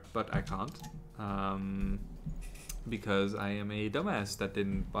halberd, but I can't. Because I am a dumbass that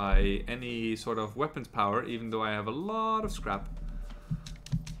didn't buy any sort of weapons power, even though I have a lot of scrap.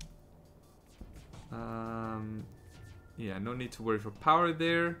 Yeah, no need to worry for power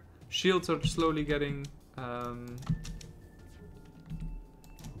there. Shields are slowly getting... the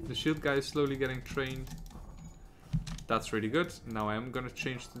shield guy is slowly getting trained. That's really good. Now I am going to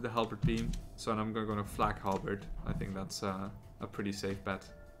change to the halberd beam. So I'm going to flak halberd. I think that's a pretty safe bet.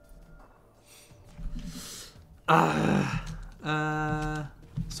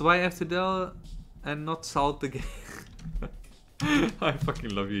 So why FTL and not salt the game? I fucking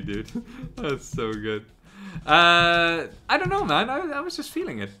love you, dude. That's so good. I don't know, man. I was just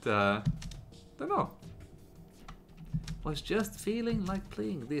feeling it. Don't know. Was just feeling like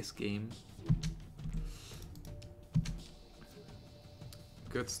playing this game.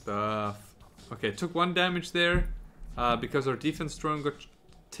 Good stuff. Okay, took 1 damage there because our defense drone got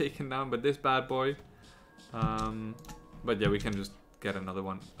taken down by this bad boy. But yeah, we can just get another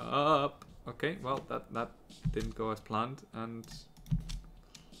one up. Okay, well, that didn't go as planned. And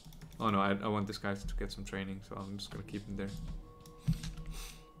oh no, I want this guy to get some training, so I'm just gonna keep him there.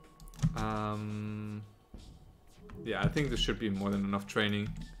 Yeah, I think this should be more than enough training.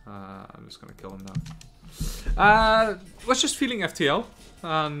 I'm just gonna kill him now. Was just feeling FTL,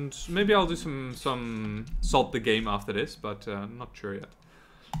 and maybe I'll do some salt the game after this, but I'm not sure yet.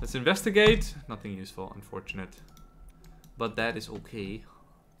 Let's investigate. Nothing useful, unfortunate. But that is okay.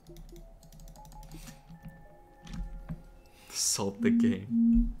 Salt the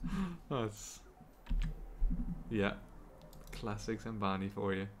game. That's... Yeah. Classics and Bonnie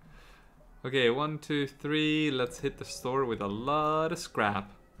for you. Okay, 1, 2, 3. Let's hit the store with a lot of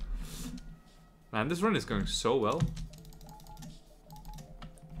scrap. Man, this run is going so well.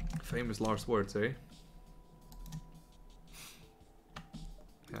 Famous last words, eh?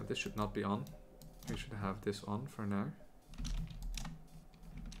 Yeah, this should not be on. We should have this on for now.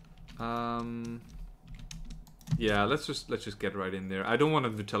 Yeah, let's just get right in there. I don't want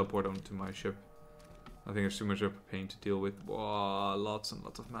them to teleport onto my ship. I think it's too much of a pain to deal with. Whoa, lots and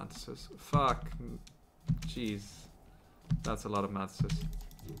lots of mantises. Fuck. Jeez. That's a lot of mantises.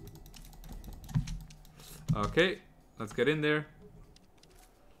 Okay, let's get in there.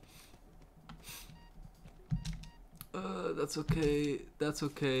 That's okay. That's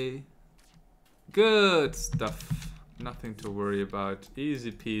okay. Good stuff. Nothing to worry about.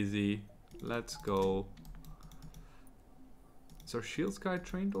 Easy peasy. Let's go. Is our shields guy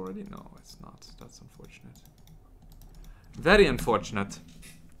trained already? No, it's not. That's unfortunate. Very unfortunate.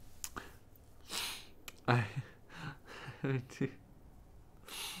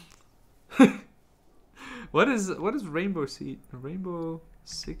 What is Rainbow Siege? Rainbow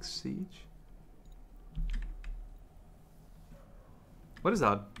Six Siege? What is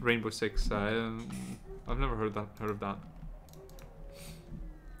that? Rainbow Six? I've never heard of that.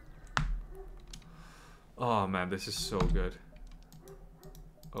 Oh man, this is so good.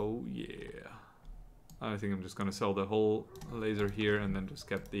 Oh yeah. I think I'm just gonna sell the whole laser here and then just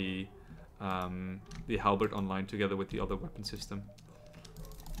get the halberd online together with the other weapon system.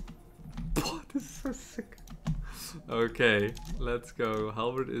 Oh, this is so sick. Okay, let's go.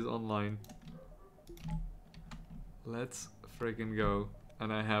 Halberd is online. Let's freaking go.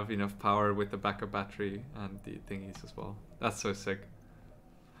 And I have enough power with the backup battery and the thingies as well. That's so sick.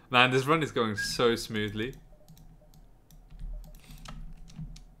 Man, this run is going so smoothly.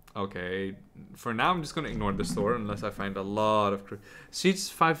 Okay, for now I'm just gonna ignore the store unless I find a lot of Siege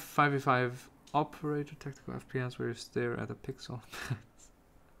 5v5 operator tactical FPS where you stare at a pixel.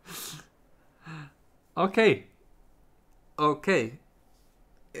 Okay. Okay.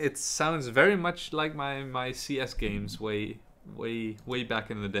 It sounds very much like my CS games way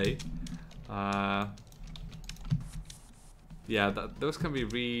back in the day. Yeah, those can be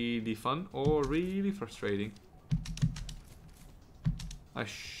really fun or really frustrating.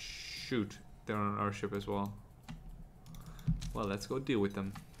 Shoot, they're on our ship as well. Well, let's go deal with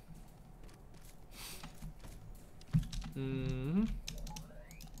them.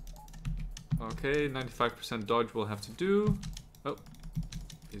 Okay, 95% dodge will have to do. Oh,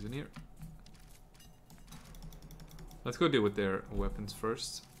 he's in here. Let's go deal with their weapons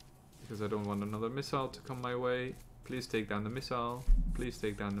first, because I don't want another missile to come my way. Please take down the missile. Please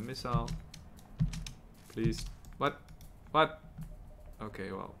take down the missile. Please. What? What?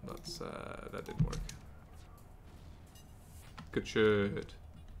 Okay, well, that's that didn't work. Good shit.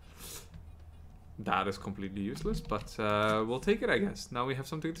 That is completely useless, but we'll take it, I guess. Now we have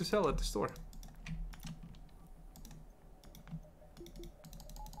something to sell at the store.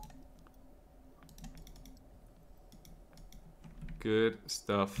 Good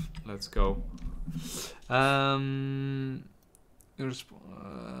stuff. Let's go.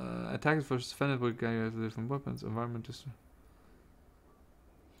 Attackers versus defended with guys with different weapons. Environment just.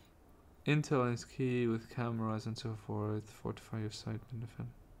 Intel is key with cameras and so forth. Fortify your sight and defend.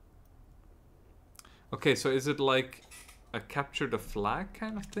 Okay, so is it like a capture the flag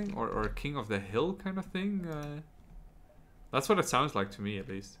kind of thing, or a king of the hill kind of thing? That's what it sounds like to me, at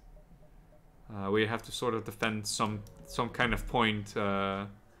least. Where you have to sort of defend some kind of point,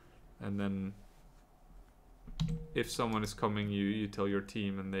 and then if someone is coming, you tell your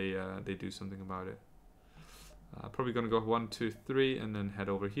team, and they do something about it. Probably gonna go 1, 2, 3, and then head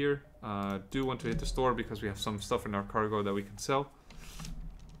over here. Do want to hit the store because we have some stuff in our cargo that we can sell.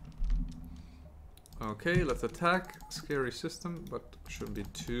 Okay, let's attack. Scary system, but shouldn't be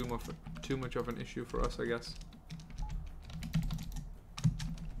too much of an issue for us, I guess.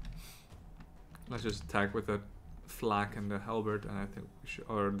 Let's just attack with the flak and the halberd, and I think we should,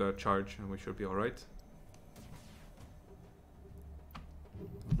 or the charge, and we should be all right.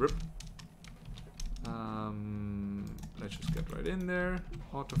 Rip. Let's just get right in there.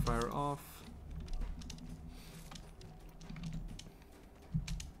 Auto fire off.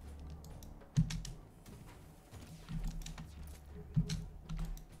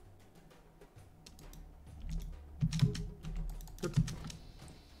 Good.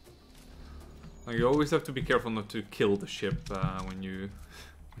 Now you always have to be careful not to kill the ship when you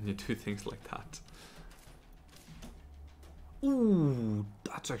do things like that. Ooh,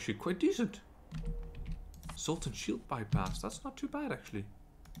 that's actually quite decent. Zoltan shield bypass. That's not too bad, actually.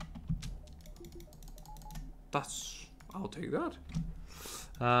 That's... I'll take that.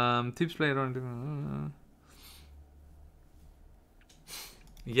 Teams playing around...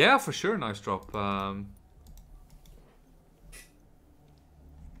 yeah, for sure, nice drop.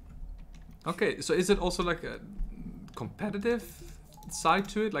 Okay, so is it also like a competitive side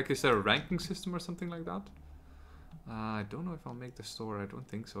to it? Like, is there a ranking system or something like that? I don't know if I'll make the store. I don't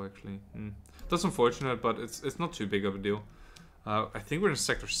think so, actually. That's unfortunate, but it's not too big of a deal. I think we're in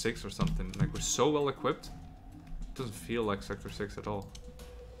Sector 6 or something. Like, we're so well equipped. It doesn't feel like Sector 6 at all.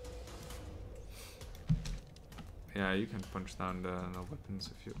 Yeah, you can punch down the no weapons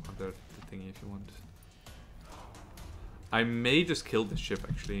if you want, the thingy if you want. I may just kill this ship,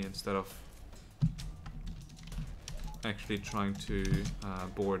 actually, instead of actually trying to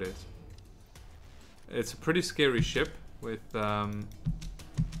board it. It's a pretty scary ship with the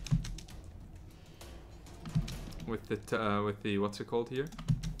what's it called here.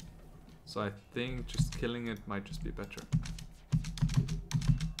 So I think just killing it might just be better.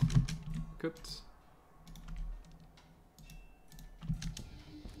 Good.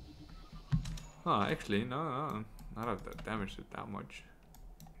 Oh, actually, no, not have that damaged it that much.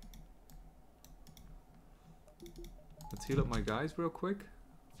 Let's heal up my guys real quick.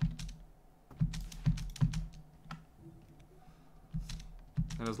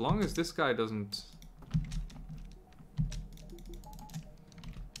 And as long as this guy doesn't...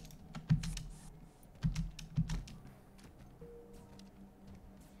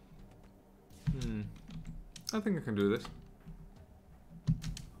 I think I can do this.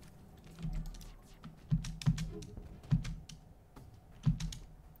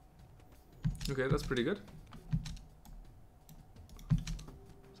 Okay, that's pretty good.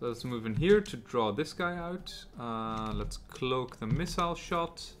 So let's move in here to draw this guy out. Let's cloak the missile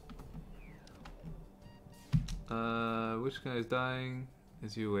shot. Which guy is dying?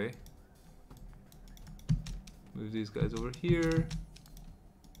 Is UA. Move these guys over here.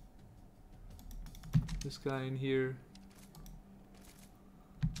 This guy in here.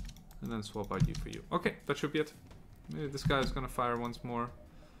 And then swap out you for you. Okay, that should be it. Maybe this guy is gonna fire once more.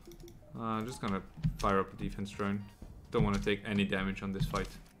 I'm just gonna fire up a defense drone. Don't want to take any damage on this fight.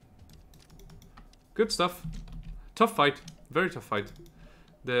 Good stuff. Tough fight. Very tough fight.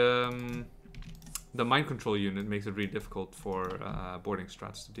 The mind control unit makes it really difficult for boarding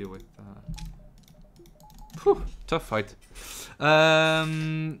strats to deal with. Whew, tough fight.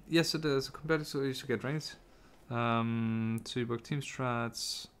 Yes, it is a competitor, so you should get ranked. So you book team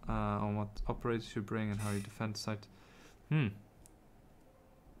strats on what operators you bring and how you defend the site.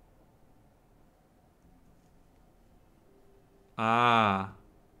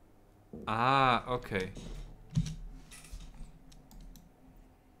 Okay.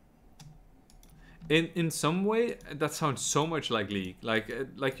 In some way, that sounds so much like League. Like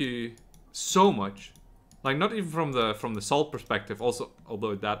you so much. Like not even from the Salt perspective. Also,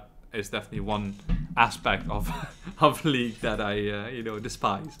 although that is definitely one aspect of of League that I you know,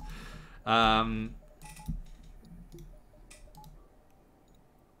 despise.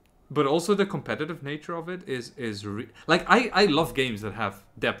 But also the competitive nature of it is like I love games that have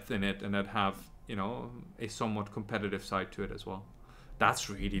depth in it and that have, you know, a somewhat competitive side to it as well. That's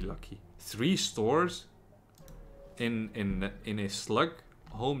really lucky. 3 stores in a slug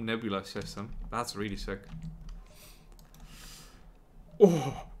home nebula system. That's really sick.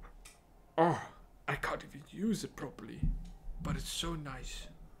 Oh, I can't even use it properly, but it's so nice.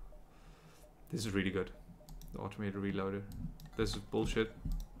 This is really good. The automated reloader. This is bullshit.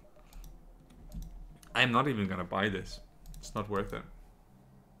 I'm not even gonna buy this. It's not worth it.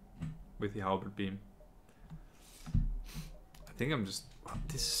 With the halberd beam. I think I'm just...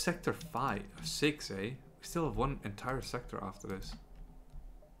 This is sector 5, 6, eh? We still have one entire sector after this.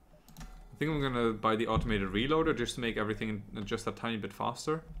 I think I'm gonna buy the automated reloader just to make everything just a tiny bit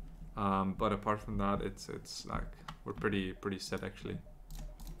faster. But apart from that, it's like... We're pretty set actually.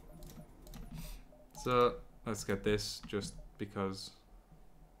 So, let's get this just because...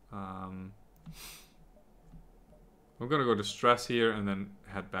 I'm gonna go to stress here and then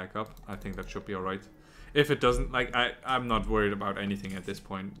head back up. I think that should be alright. If it doesn't, like, I'm not worried about anything at this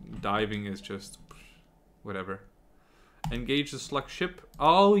point. Diving is just whatever. Engage the slug ship.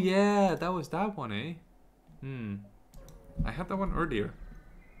 Oh yeah, that was that one, eh? I had that one earlier.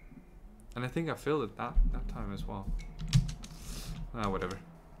 And I think I failed it that time as well. Whatever.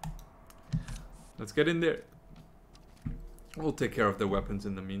 Let's get in there. We'll take care of the weapons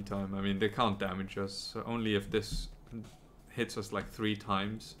in the meantime. I mean, they can't damage us. So only if this hits us like 3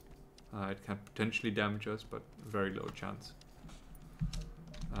 times. It can potentially damage us, but very low chance.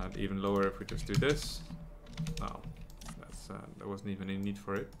 And even lower if we just do this. Oh, there wasn't even any need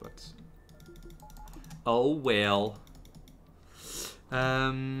for it, but oh well.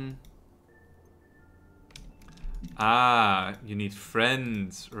 You need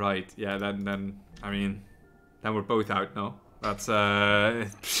friends, right? Yeah, then I mean, then we're both out. No, that's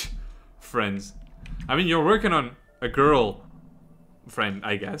friends. I mean, you're working on a girl friend,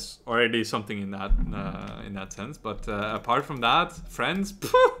 I guess, or at least something in that sense. But apart from that, friends,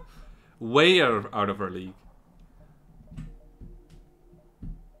 way out of our league.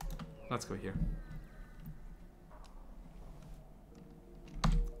 Let's go here.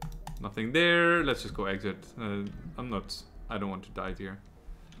 Nothing there. Let's just go exit. I don't want to die here.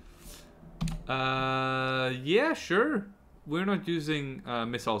 Yeah, sure. We're not using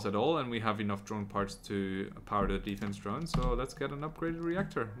missiles at all, and we have enough drone parts to power the defense drone. So let's get an upgraded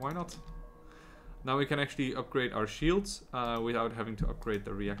reactor. Why not? Now we can actually upgrade our shields without having to upgrade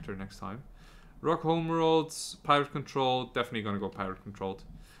the reactor next time. Rock homeworlds, pirate controlled. Definitely gonna go pirate controlled.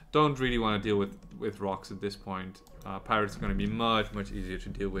 Don't really want to deal with rocks at this point. Pirates are going to be much easier to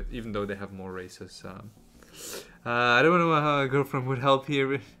deal with, even though they have more races. I don't know how a girlfriend would help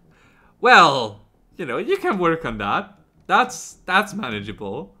here. Well, you know, you can work on that. That's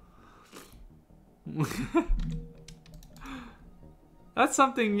manageable. That's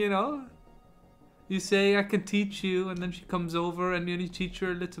something, you know. You say, I can teach you, and then she comes over and you teach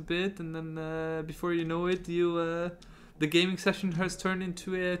her a little bit, and then before you know it, the gaming session has turned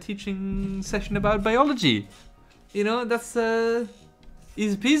into a teaching session about biology. You know, that's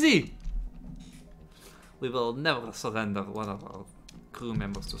easy peasy. We will never surrender one of our crew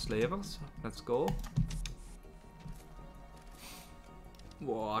members to slavers. Let's go.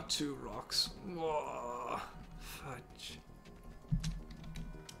 Whoa, 2 rocks. Whoa, fudge.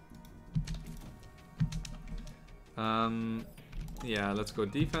 Yeah, let's go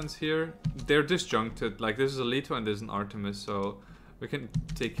defense here. They're disjuncted. Like, this is a Leto and there's an Artemis, so we can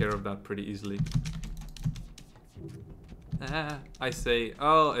take care of that pretty easily. I say,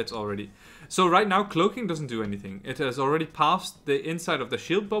 oh, it's already... So right now, cloaking doesn't do anything. It has already passed the inside of the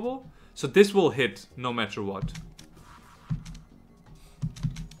shield bubble, so this will hit no matter what.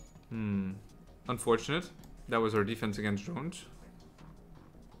 Unfortunate. That was our defense against drones.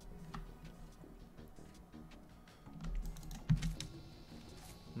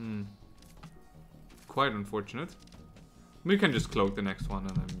 Quite unfortunate. We can just cloak the next one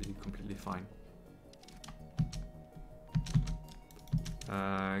and then be completely fine.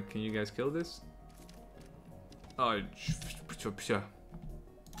 Can you guys kill this? Oh,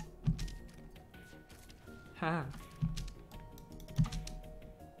 ha.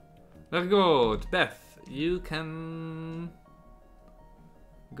 Let's go, Beth. You can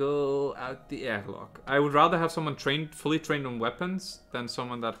go out the airlock. I would rather have someone fully trained on weapons than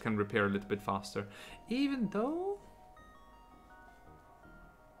someone that can repair a little bit faster. Even though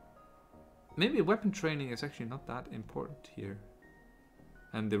maybe weapon training is actually not that important here.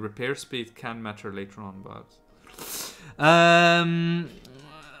 And the repair speed can matter later on, but I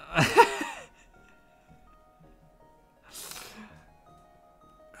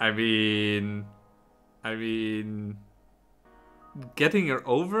mean getting her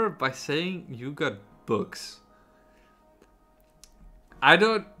over by saying you got books. I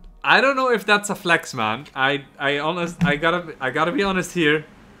don't know if that's a flex, man. I gotta be honest here.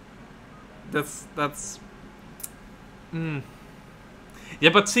 That's Yeah,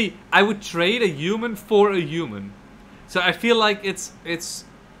 but see, I would trade a human for a human. So I feel like it's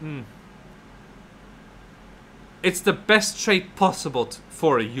the best trade possible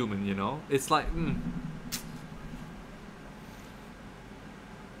for a human, you know? It's like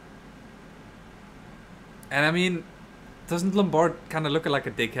And I mean, doesn't Lombard kind of look like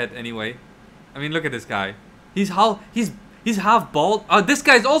a dickhead anyway? I mean, look at this guy. He's half bald. Oh, this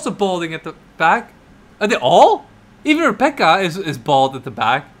guy's also balding at the back. Are they all? Even Rebecca is bald at the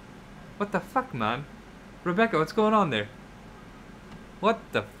back. What the fuck, man? Rebecca, what's going on there? What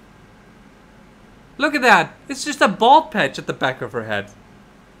the? Look at that. It's just a bald patch at the back of her head.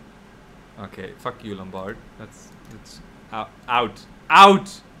 Okay, fuck you, Lombard. That's out.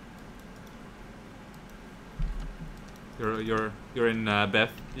 You're in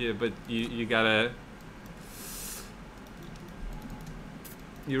Beth. Yeah, but you gotta.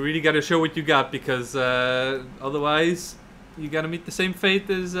 You really gotta show what you got, because otherwise you gotta meet the same fate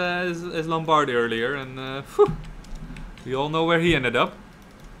as Lombard earlier, and we all know where he ended up.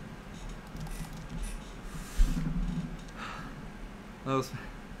 Those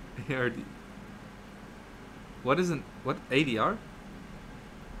ARD. What ADR?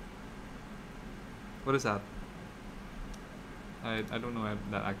 What is that? I don't know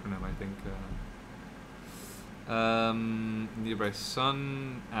that acronym. I think Nearby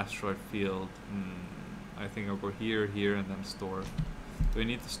sun, asteroid field. I think I'll go here, here, and then store. Do we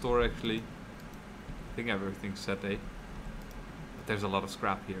need to store actually? I think everything's set, eh? But there's a lot of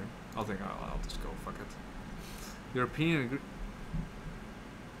scrap here. I'll just go, fuck it. European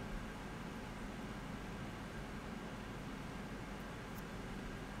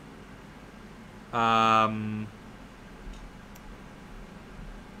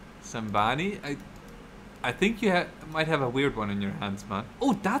Sambani? I think you might have a weird one in your hands, man.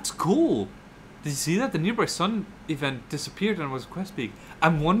 Oh, that's cool! Did you see that? The nearby sun event disappeared and was quest peak.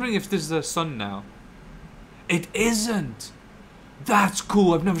 I'm wondering if this is a sun now. It isn't! That's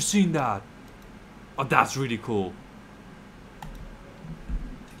cool, I've never seen that. Oh, that's really cool.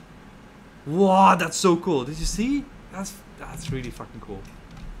 Wow, that's so cool. Did you see? That's really fucking cool.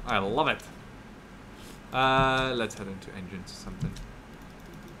 I love it. Let's head into engines or something.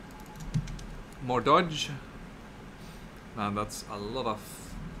 More dodge. Man, that's a lot of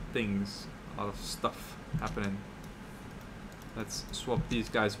things. A lot of stuff happening. Let's swap these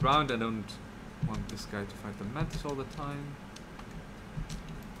guys around. I don't want this guy to fight the Mantis all the time.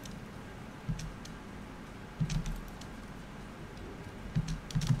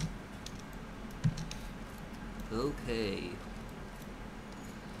 Okay.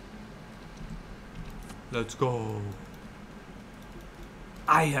 Let's go.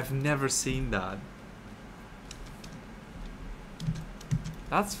 I have never seen that.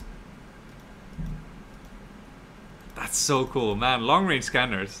 That's so cool, man. Long range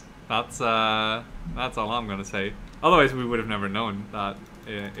scanners. That's all I'm gonna say. Otherwise, we would have never known that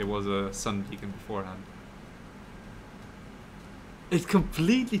it was a sun beacon beforehand. It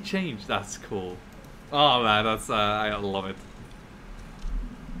completely changed. That's cool. Oh man, that's I love it.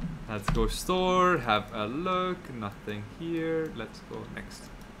 Let's go store, have a look. Nothing here. Let's go next.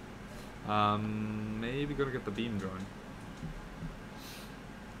 Maybe gonna get the beam drone.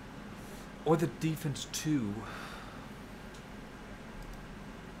 Or the defense 2.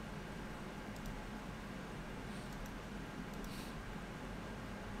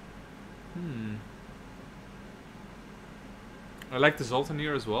 I like the Zoltan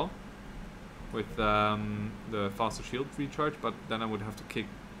here as well. With the faster shield recharge, but then I would have to kick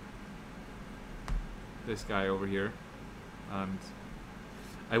this guy over here. And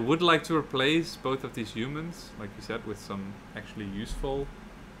I would like to replace both of these humans, like you said, with some actually useful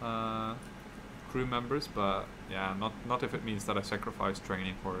crew members, but yeah, not if it means that I sacrifice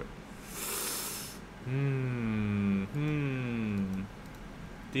training for it.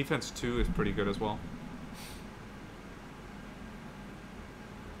 Defense 2 is pretty good as well.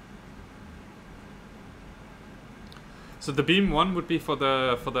 So the beam 1 would be for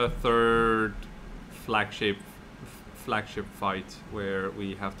the third flagship fight, where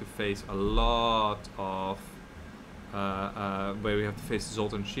we have to face a lot of where we have to face the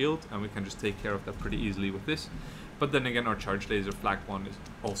Zoltan shield, and we can just take care of that pretty easily with this. But then again, our charge laser flag 1 is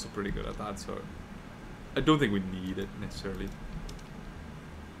also pretty good at that, so I don't think we need it necessarily.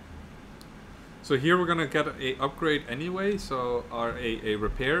 So here we're gonna get a upgrade anyway, so a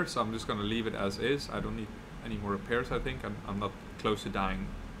repair. So I'm just gonna leave it as is. I don't need any more repairs. I think I'm not close to dying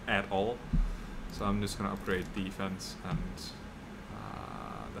at all, so I'm just gonna upgrade defense, and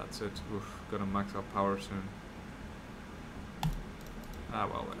that's it. Oof, gonna max out power soon. Ah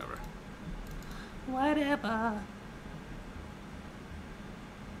well, whatever. Whatever.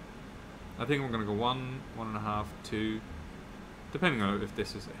 I think we're gonna go 1, 1.5, 2, depending on if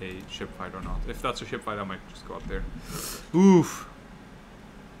this is a ship fight or not. If that's a ship fight, I might just go up there. Oof.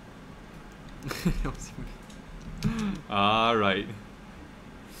 Alright.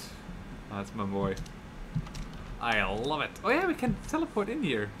 That's my boy. I love it. Oh yeah, we can teleport in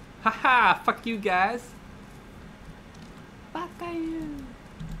here. Haha, fuck you guys. Fuck you.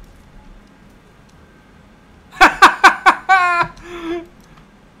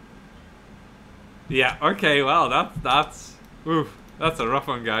 Yeah, okay, well that's oof, that's a rough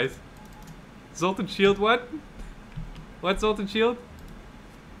one, guys. Zoltan shield, what? What Zoltan shield?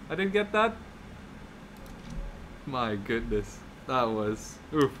 I didn't get that. My goodness, that was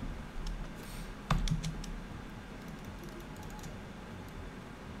oof.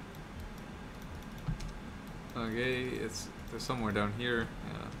 Okay, they're somewhere down here.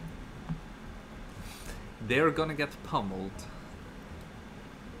 Yeah. They're gonna get pummeled.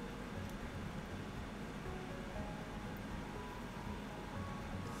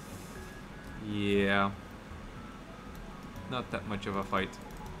 Yeah. Not that much of a fight.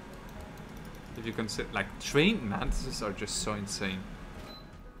 If you consider, like, trained mantises are just so insane.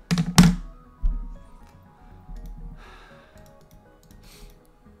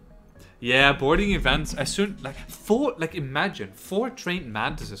 Yeah, boarding events. As soon like imagine 4 trained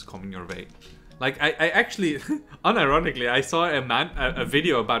mantises coming your way. Like I actually, unironically, I saw a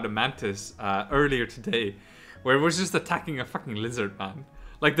video about a mantis earlier today, where it was just attacking a fucking lizard, man.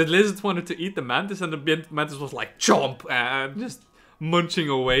 Like the lizard wanted to eat the mantis, and the mantis was like chomp and just munching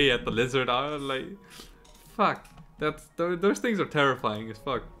away at the lizard. I was like, fuck. Those things are terrifying as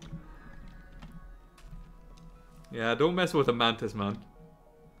fuck. Yeah, don't mess with a mantis, man.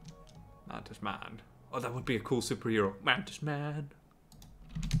 Mantis man. Oh, that would be a cool superhero. Mantis man.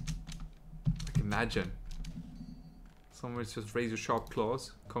 Like imagine. Someone's just razor sharp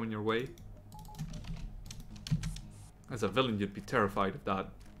claws coming your way. As a villain, you'd be terrified of that.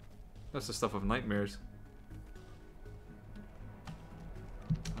 That's the stuff of nightmares.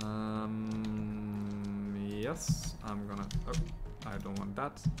 Yes, I'm gonna... Oh, I don't want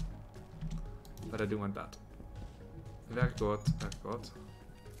that. But I do want that. Vergot.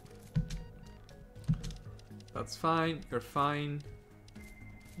 That's fine, you're fine.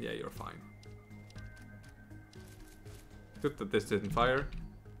 Yeah, you're fine. Good that this didn't fire.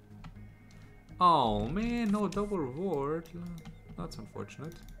 Oh man, no double reward. That's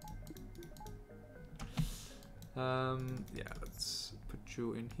unfortunate. Yeah, let's put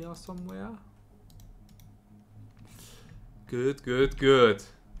you in here somewhere. Good.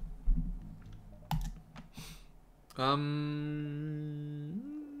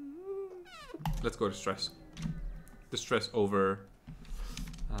 Let's go to stress. Distress over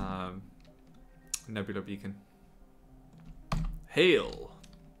Nebula Beacon. Hail.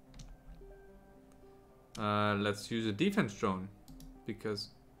 Let's use a defense drone because.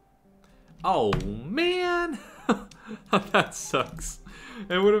 Oh man, that sucks.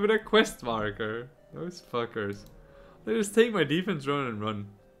 It would have been a quest marker. Those fuckers. They just take my defense drone and run.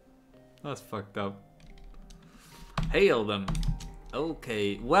 That's fucked up. Hail them.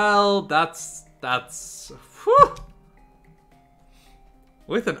 Okay, well, that's whew.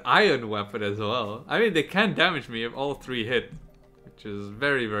 With an iron weapon as well. I mean, they can damage me if all 3 hit, which is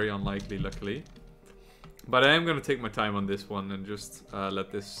very, very unlikely, luckily. But I am going to take my time on this one and just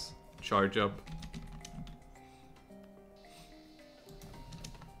let this charge up.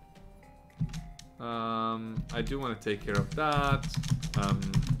 I do want to take care of that.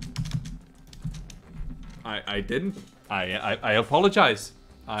 I didn't. I apologize.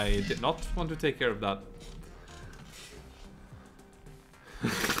 I did not want to take care of that.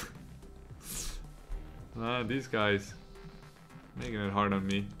 These guys making it hard on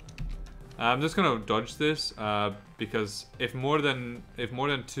me. I'm just gonna dodge this because if more than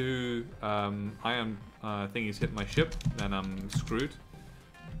 2 ion thingies hit my ship, then I'm screwed.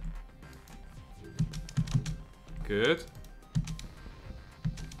 Good.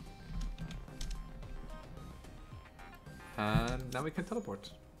 And now we can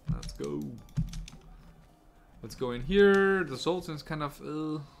teleport. Let's go. Let's go in here. The Zoltan's kind of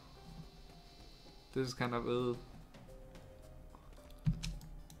This is kind of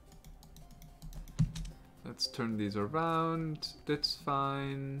Let's turn these around. That's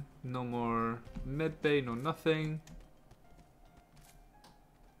fine. No more medbay, no nothing.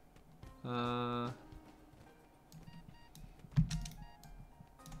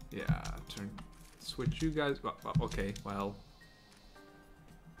 Yeah, switch you guys. Well, okay, well.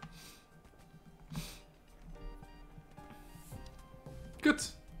 Good.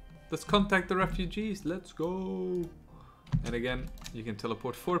 Let's contact the refugees. Let's go. And again, you can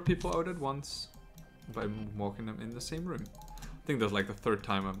teleport 4 people out at once by walking them in the same room. I think that's like the 3rd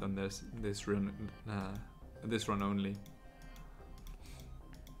time I've done this run only.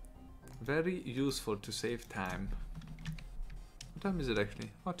 Very useful to save time. What time is it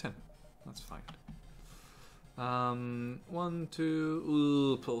actually? Oh, 10. That's fine. 1, 2.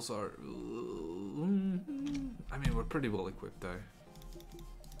 Ooh, pulsar. Ooh. I mean, we're pretty well equipped though.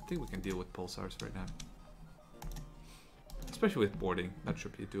 I think we can deal with pulsars right now. Especially with boarding. That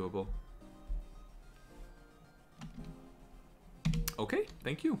should be doable. Okay,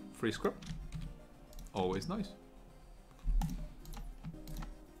 thank you. Free scrub. Always nice.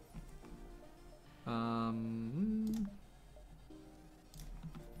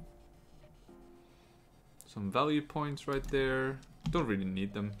 Some value points right there. Don't really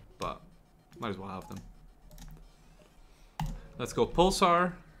need them, but might as well have them. Let's go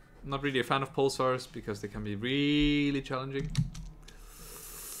pulsar. I'm not really a fan of pulsars because they can be really challenging.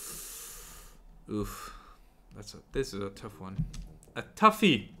 Oof. This is a tough one. A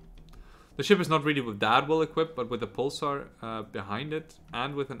toughie. The ship is not really that well equipped, but with a pulsar behind it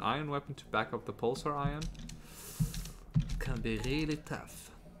and with an ion weapon to back up the pulsar ion, it can be really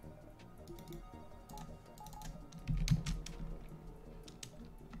tough.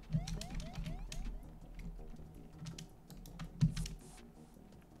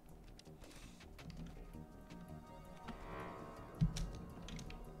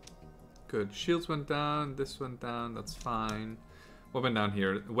 Good. Shields went down. This went down. That's fine. What went down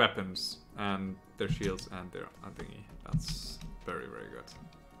here? Weapons and their shields and their thingy. That's very, very good.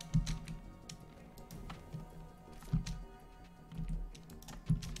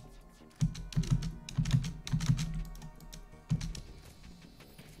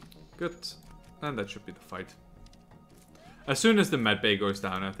 Good. And that should be the fight. As soon as the med bay goes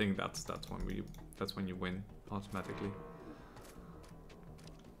down, I think that's when you win automatically.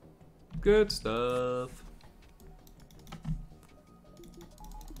 Good stuff.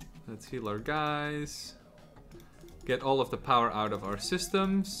 Let's heal our guys. Get all of the power out of our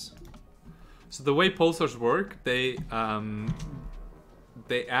systems. So the way pulsars work, they add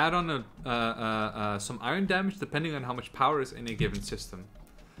on some iron damage depending on how much power is in a given system.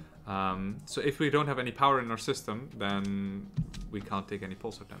 So if we don't have any power in our system, then we can't take any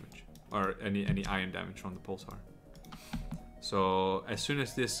pulsar damage or any iron damage from the pulsar. So as soon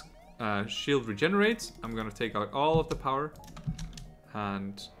as this shield regenerates, I'm gonna take out all of the power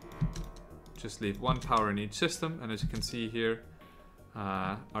and just leave one power in each system. And as you can see here,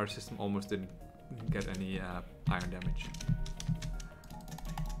 our system almost didn't get any iron damage.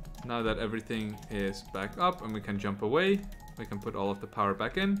 Now that everything is back up and we can jump away, we can put all of the power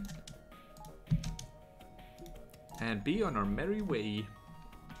back in and be on our merry way.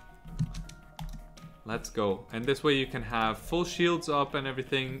 Let's go. And this way you can have full shields up and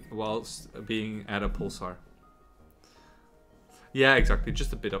everything whilst being at a pulsar. Yeah, exactly.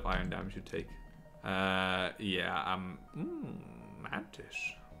 Just a bit of iron damage you take. Yeah,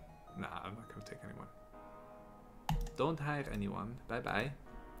 Mantis. Nah, I'm not gonna take anyone. Don't hire anyone. Bye-bye.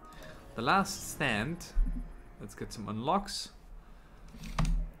 The last stand. Let's get some unlocks.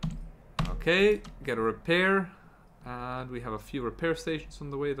 Okay, get a repair. And we have a few repair stations on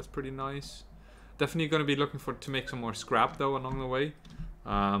the way. That's pretty nice. Definitely going to be looking to make some more scrap though along the way.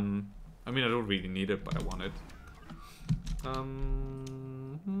 I mean, I don't really need it, but I want it.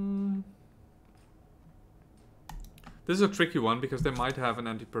 This is a tricky one because they might have an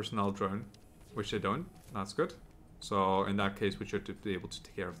anti-personnel drone, which they don't. That's good. So in that case, we should be able to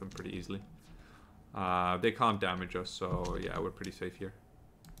take care of them pretty easily. They can't damage us, so yeah, we're pretty safe here.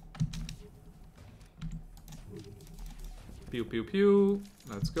 Pew pew pew.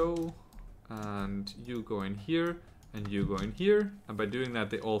 Let's go. And you go in here, and you go in here. And by doing that,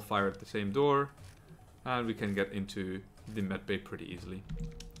 they all fire at the same door. And we can get into the med bay pretty easily.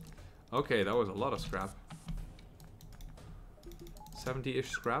 Okay, that was a lot of scrap. 70-ish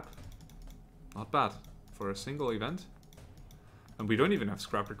scrap. Not bad for a single event. And we don't even have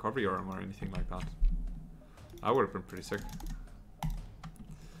scrap recovery armor or anything like that. That would have been pretty sick.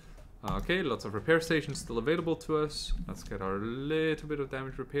 Okay, lots of repair stations still available to us. Let's get our little bit of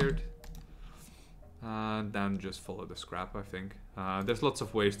damage repaired. And then just follow the scrap, I think. There's lots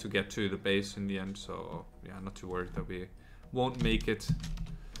of ways to get to the base in the end, so yeah, not too worried that we won't make it.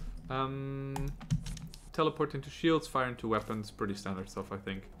 Teleport into shields, fire into weapons, pretty standard stuff, I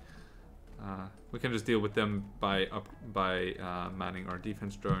think. We can just deal with them by manning our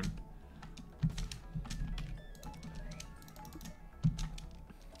defense drone.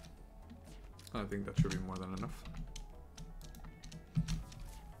 I think that should be more than enough.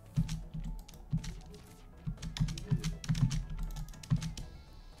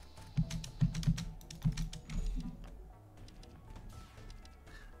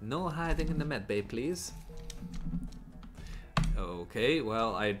 No hiding in the med bay, please. Okay,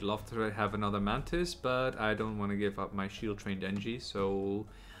 well, I'd love to have another Mantis, but I don't want to give up my shield-trained NG, so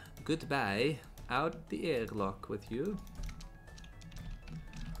goodbye. Out the airlock with you.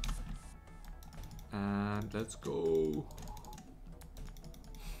 And let's go.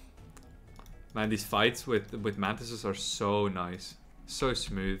 Man, these fights with Mantises are so nice. So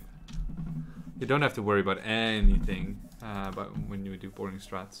smooth. You don't have to worry about anything when you do boarding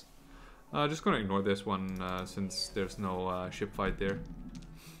strats. Just gonna ignore this one since there's no ship fight there.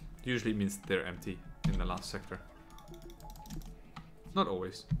 Usually it means they're empty in the last sector. Not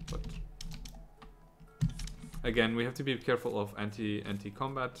always, but again, we have to be careful of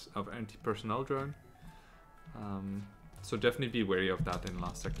anti-combat, of anti-personnel drone. So definitely be wary of that in the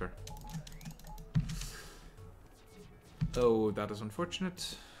last sector. Oh, that is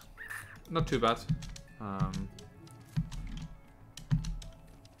unfortunate. Not too bad.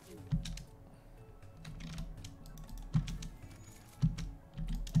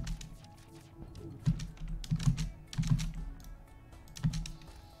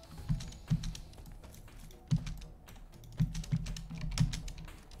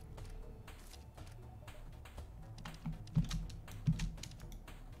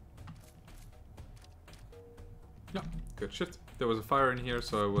 Yeah, good shit. there was a fire in here,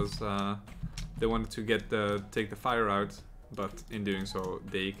 so it was they wanted to take the fire out, but in doing so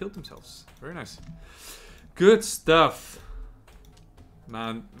they killed themselves. Very nice. Good stuff.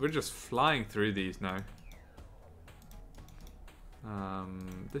 Man, we're just flying through these now.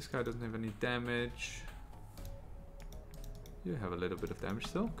 This guy doesn't have any damage. You have a little bit of damage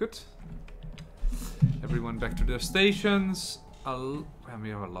still. Good. Everyone back to their stations. And we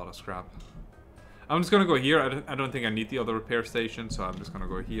have a lot of scrap. I'm just gonna go here. I don't think I need the other repair station, so I'm just gonna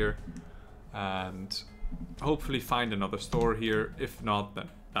go here and hopefully find another store here. If not, then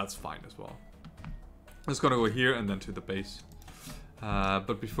that's fine as well. I'm just gonna go here and then to the base.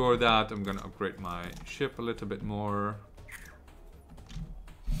 But before that, I'm gonna upgrade my ship a little bit more.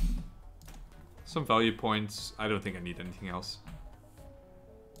 Some value points. I don't think I need anything else.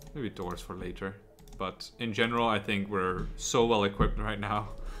 Maybe doors for later. But in general, I think we're so well equipped right now.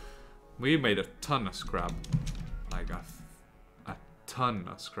 We made a ton of scrap. Like a ton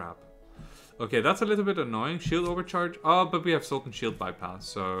of scrap. Okay, that's a little bit annoying. Shield overcharge. Oh, but we have Zoltan shield bypass.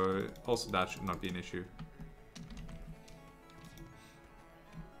 So also that should not be an issue.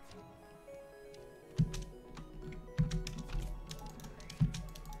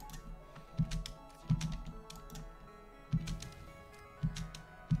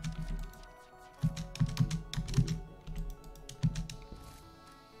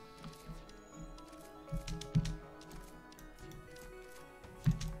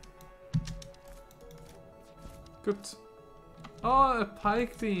 Good. Oh, a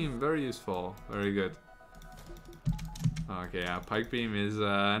pike beam. Very useful. Very good. Okay, yeah, pike beam is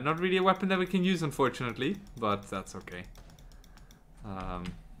not really a weapon that we can use, unfortunately, but that's okay.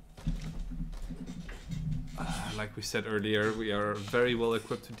 Like we said earlier, we are very well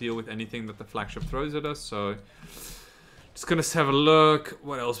equipped to deal with anything that the flagship throws at us, so just gonna have a look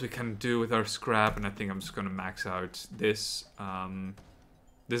what else we can do with our scrap, and I think I'm just gonna max out this.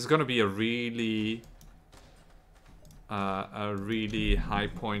 This is gonna be a really high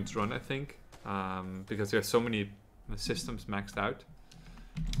point run, I think, because we have so many systems maxed out.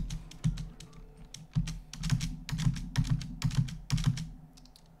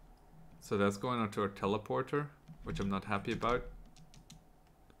 So that's going on to our teleporter, which I'm not happy about.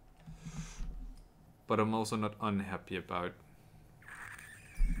 But I'm also not unhappy about.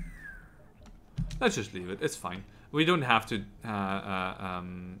 Let's just leave it. It's fine. We don't have to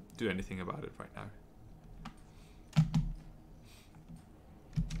do anything about it right now.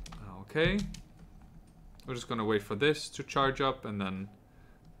 Okay. We're just gonna wait for this to charge up, and then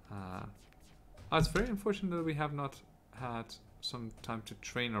it's very unfortunate that we have not had some time to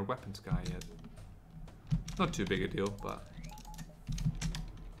train our weapons guy yet. Not too big a deal, but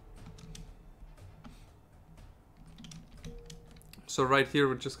so right here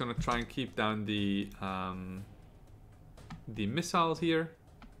we're just gonna try and keep down the missiles here.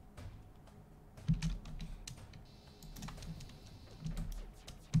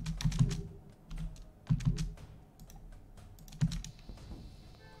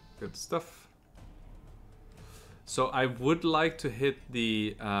 Good stuff. So I would like to hit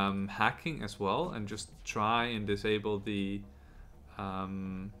the hacking as well, and just try and disable the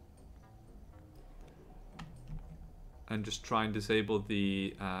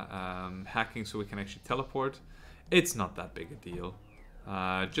hacking so we can actually teleport. It's not that big a deal.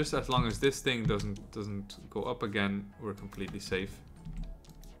 Just as long as this thing doesn't go up again, we're completely safe.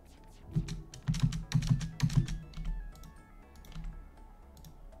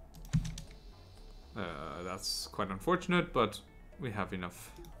 That's quite unfortunate, but we have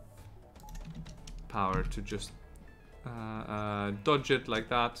enough power to just dodge it like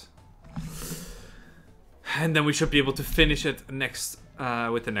that. And then we should be able to finish it next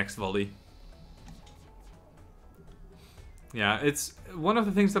with the next volley. Yeah, it's one of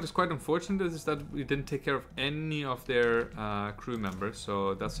the things that is quite unfortunate is that we didn't take care of any of their crew members,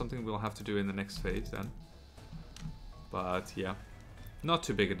 so that's something we'll have to do in the next phase then. But yeah, not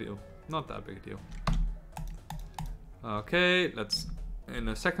too big a deal. Not that big a deal. Okay, let's... In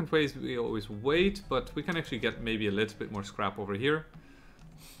the second phase we always wait, but we can actually get maybe a little bit more scrap over here.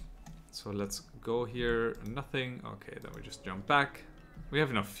 So let's go here, nothing. Okay, then we just jump back. We have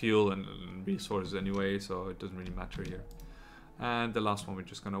enough fuel and resources anyway, so it doesn't really matter here. And the last one, we're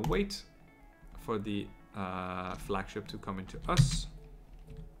just gonna wait for the flagship to come into us.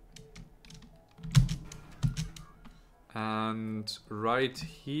 And right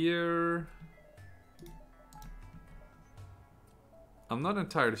here... I'm not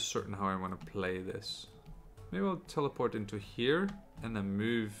entirely certain how I want to play this. Maybe I'll teleport into here and then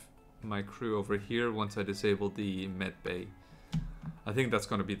move my crew over here once I disable the med bay. I think that's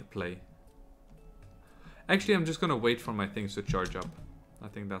going to be the play. Actually, I'm just gonna wait for my things to charge up. I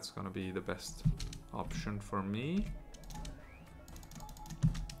think that's gonna be the best option for me.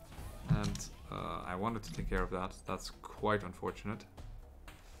 And I wanted to take care of that. That's quite unfortunate.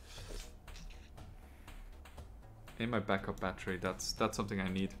 In my backup battery, that's something I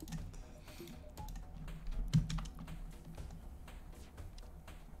need.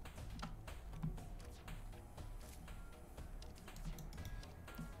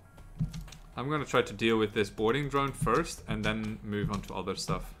 I'm gonna try to deal with this boarding drone first and then move on to other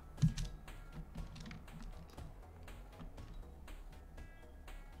stuff.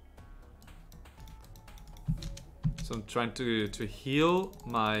 So I'm trying to heal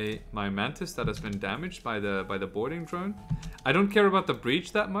my Mantis that has been damaged by the boarding drone. I don't care about the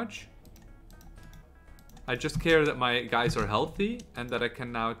breach that much. I just care that my guys are healthy and that I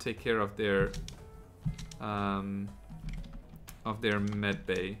can now take care of their med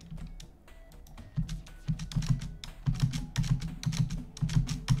bay.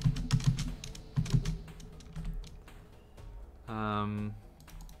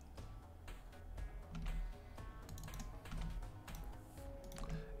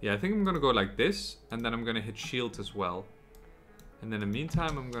 Yeah, I think I'm gonna go like this, and then I'm gonna hit shield as well. And then in the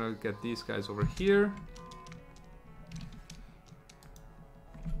meantime, I'm gonna get these guys over here.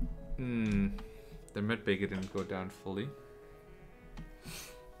 Their med bay didn't go down fully.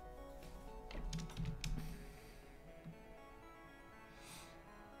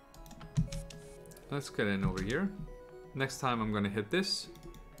 Let's get in over here. Next time I'm gonna hit this.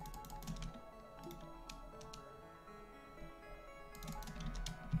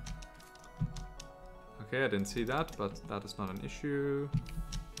 Okay, I didn't see that, but that is not an issue.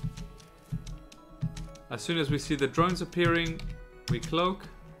 As soon as we see the drones appearing, we cloak.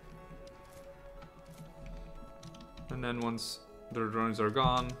 And then once the drones are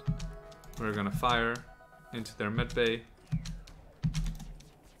gone, we're gonna fire into their med bay.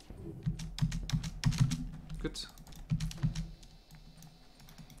 Good.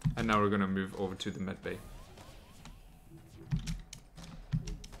 And now we're gonna move over to the med bay.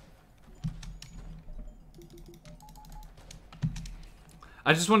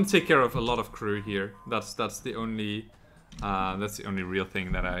 I just want to take care of a lot of crew here. That's the only real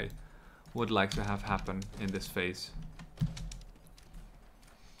thing that I would like to have happen in this phase.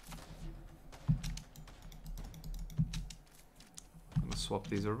 I'm gonna swap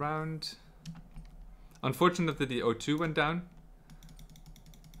these around. Unfortunately, the O2 went down.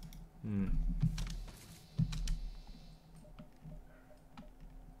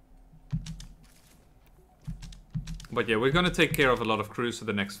 But yeah, we're gonna take care of a lot of crews, so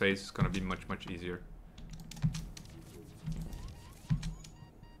the next phase is gonna be much, much easier.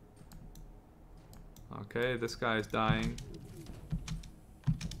 Okay, this guy is dying.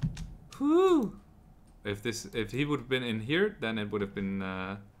 Whoo! If he would have been in here, then it would have been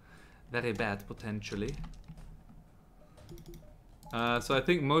very bad potentially. So I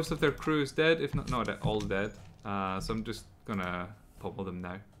think most of their crew is dead. If not, no, they're all dead. So I'm just gonna pummel them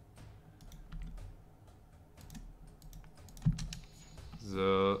now.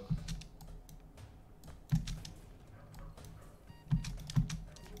 So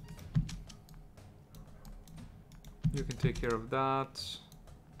you can take care of that.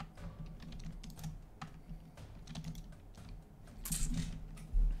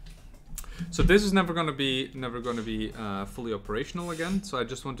 So this is never gonna be fully operational again. So I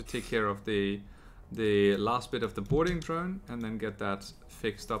just want to take care of the last bit of the boarding drone and then get that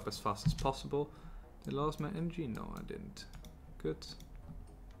fixed up as fast as possible. Did I lost my energy? No, I didn't. Good.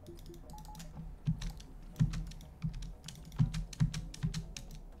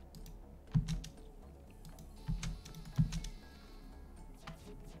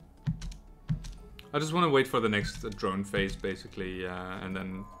 I just want to wait for the next drone phase, basically, and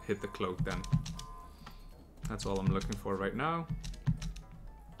then hit the cloak then. That's all I'm looking for right now.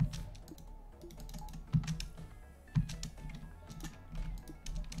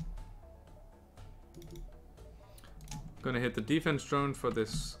 Gonna hit the defense drone for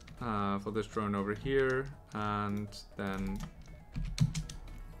this drone over here, and then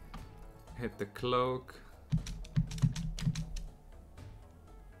hit the cloak.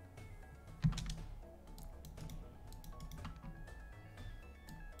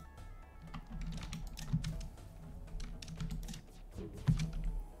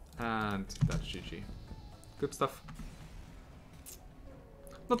 And that's GG. Good stuff.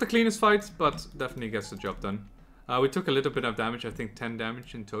 Not the cleanest fight, but definitely gets the job done. We took a little bit of damage, I think 10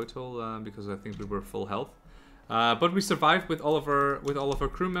 damage in total, because I think we were full health. But we survived with all of our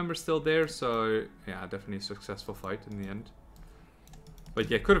crew members still there, so yeah, definitely a successful fight in the end.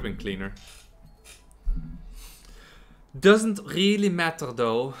 But yeah, could have been cleaner. Doesn't really matter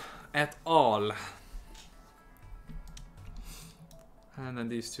though, at all. And then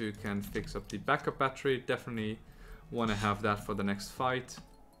these two can fix up the backup battery. Definitely want to have that for the next fight.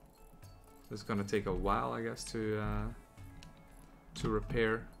 It's gonna take a while, I guess, to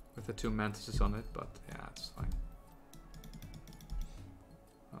repair with the two mantises on it, but yeah, it's fine.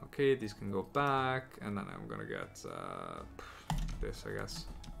 Okay, these can go back, and then I'm gonna get this, I guess.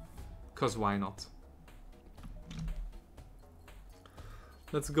 Cause why not?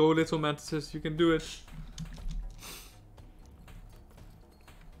 Let's go, little mantises, you can do it.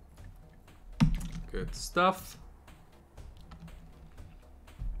 Good stuff.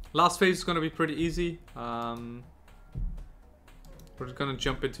 Last phase is gonna be pretty easy. We're just gonna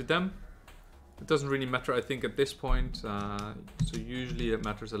jump into them. It doesn't really matter, I think, at this point. So usually it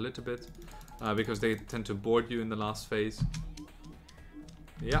matters a little bit because they tend to board you in the last phase.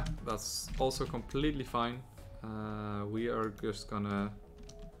 Yeah, that's also completely fine. We are just gonna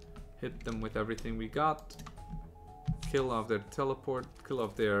hit them with everything we got. Kill off their teleport, kill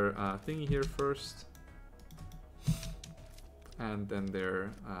off their thingy here first. And then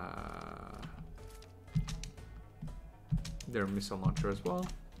their missile launcher as well.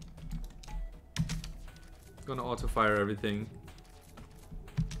 Gonna auto fire everything.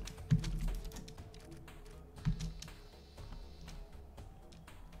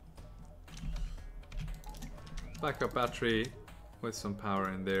 Backup battery with some power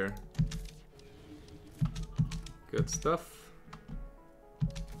in there. Good stuff.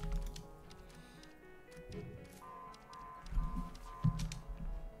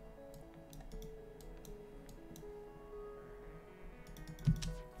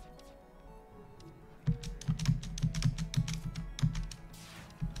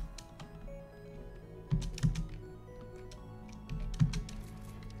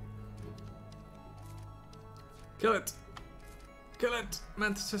 Kill it! Kill it!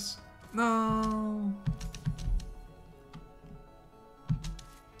 Mantises! No!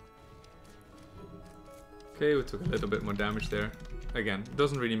 Okay, we took a little bit more damage there. Again, it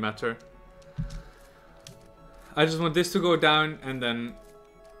doesn't really matter. I just want this to go down and then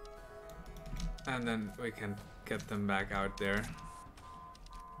we can get them back out there.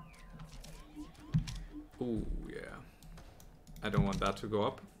 Ooh, yeah. I don't want that to go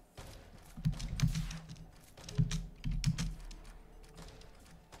up.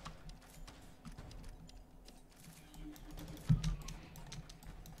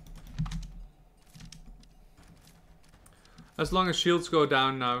 As long as shields go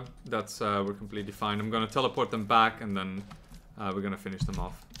down now, that's we're completely fine. I'm gonna teleport them back and then we're gonna finish them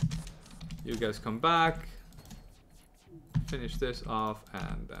off. You guys come back, finish this off,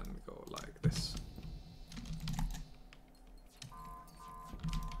 and then go like this.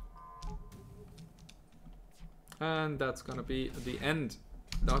 And that's gonna be the end.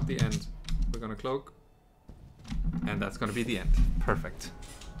 Not the end. We're gonna cloak. And that's gonna be the end. Perfect.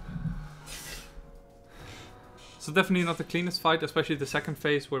 So definitely not the cleanest fight, especially the second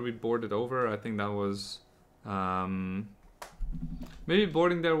phase where we boarded over. I think that was... maybe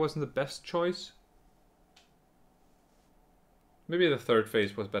boarding there wasn't the best choice. Maybe the third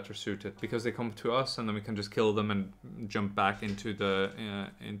phase was better suited because they come to us and then we can just kill them and jump back into the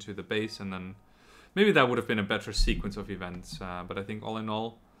base, and then maybe that would have been a better sequence of events. But I think all in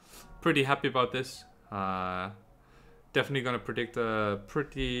all, pretty happy about this. Definitely gonna predict a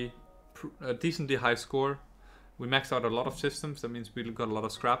decently high score. We maxed out a lot of systems. That means we got a lot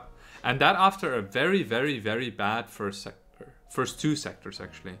of scrap, and that after a very, very, very bad first two sectors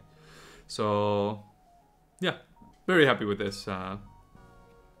actually. So yeah, very happy with this.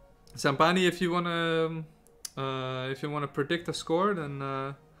 Zampani, if you wanna predict a score, then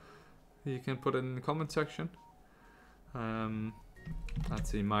you can put it in the comment section. Let's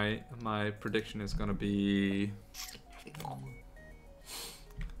see. My prediction is gonna be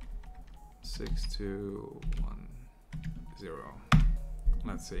 6-2-1-0.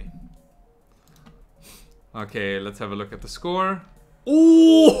 Let's see. Okay, let's have a look at the score.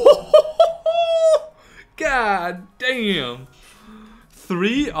 Ooh! God damn!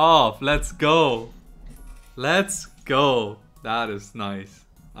 3 off. Let's go. Let's go. That is nice.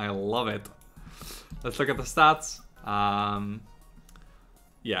 I love it. Let's look at the stats.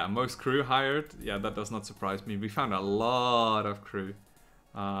 Yeah, most crew hired. Yeah, that does not surprise me. We found a lot of crew.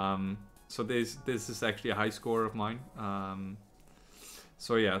 So this is actually a high score of mine.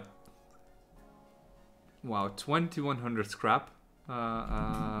 So yeah. Wow, 2100 scrap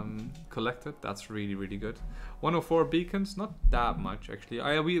collected. That's really, really good. 104 beacons, not that much actually.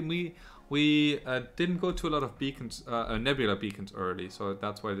 We didn't go to a lot of beacons, nebula beacons early, so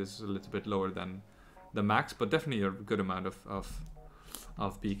that's why this is a little bit lower than the max, but definitely a good amount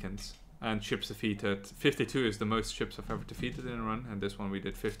of beacons. And ships defeated. 52 is the most ships I've ever defeated in a run, and this one we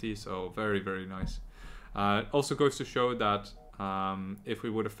did 50, so very, very nice. Also goes to show that if we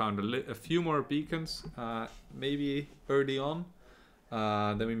would have found a few more beacons, maybe early on,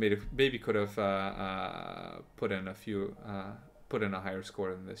 then we maybe could have put in a higher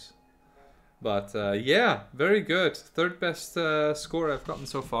score than this. But yeah, very good. Third best score I've gotten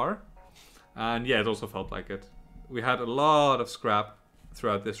so far. And yeah, it also felt like it. We had a lot of scrap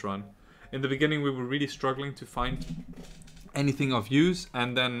throughout this run. In the beginning, we were really struggling to find anything of use.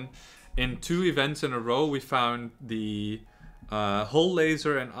 And then in 2 events in a row, we found the hull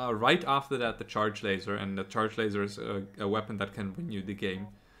laser, and right after that, the charge laser. And the charge laser is a weapon that can win you the game.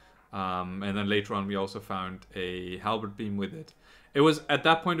 And then later on, we also found a halberd beam with it. It was, at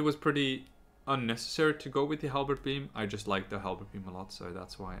that point, it was pretty unnecessary to go with the halberd beam. I just liked the halberd beam a lot, so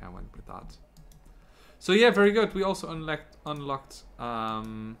that's why I went with that. So yeah, very good. We also unlocked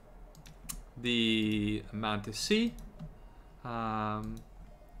the Mantis C. Yeah,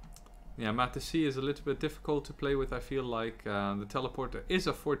 Mantis C is a little bit difficult to play with. I feel like the teleporter is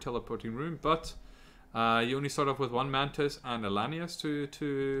a 4 teleporting room, but you only start off with 1 Mantis and a Lanius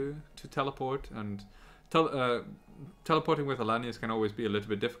to teleport, and teleporting with a Lanius can always be a little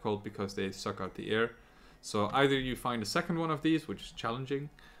bit difficult because they suck out the air. So either you find a second one of these, which is challenging,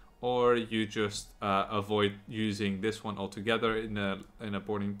 or you just avoid using this one altogether in a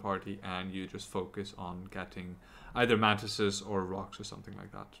boarding party, and you just focus on getting either mantises or rocks or something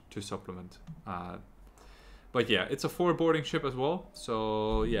like that to supplement. But yeah, it's a 4 boarding ship as well,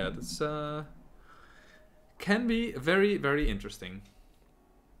 so yeah, this can be very, very interesting.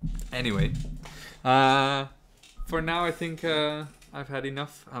 Anyway, for now I think I've had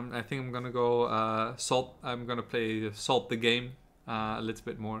enough. I think I'm gonna go I'm gonna play Salt the game a little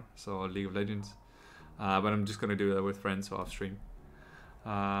bit more, so League of Legends, but I'm just gonna do that with friends off stream.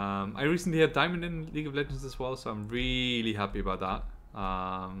 I recently had Diamond in League of Legends as well, so I'm really happy about that.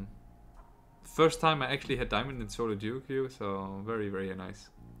 First time I actually had Diamond in solo duo queue, so very, very nice.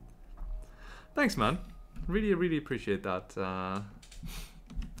 Thanks, man. Really, really appreciate that.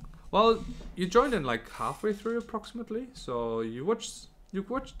 Well, you joined in like halfway through approximately, so you've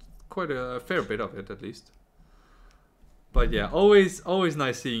watched quite a fair bit of it at least. But yeah, always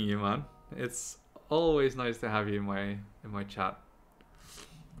nice seeing you, man. It's always nice to have you in my chat.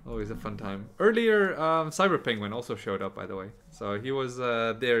 Always a fun time. Earlier, Cyber Penguin also showed up, by the way. So he was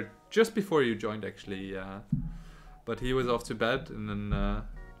there just before you joined, actually. But he was off to bed, and then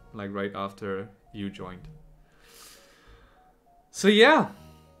like right after you joined. So yeah,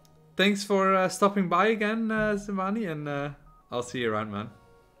 thanks for stopping by again, Zimani, and I'll see you around, man.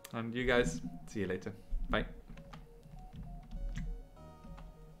 And you guys, see you later. Bye.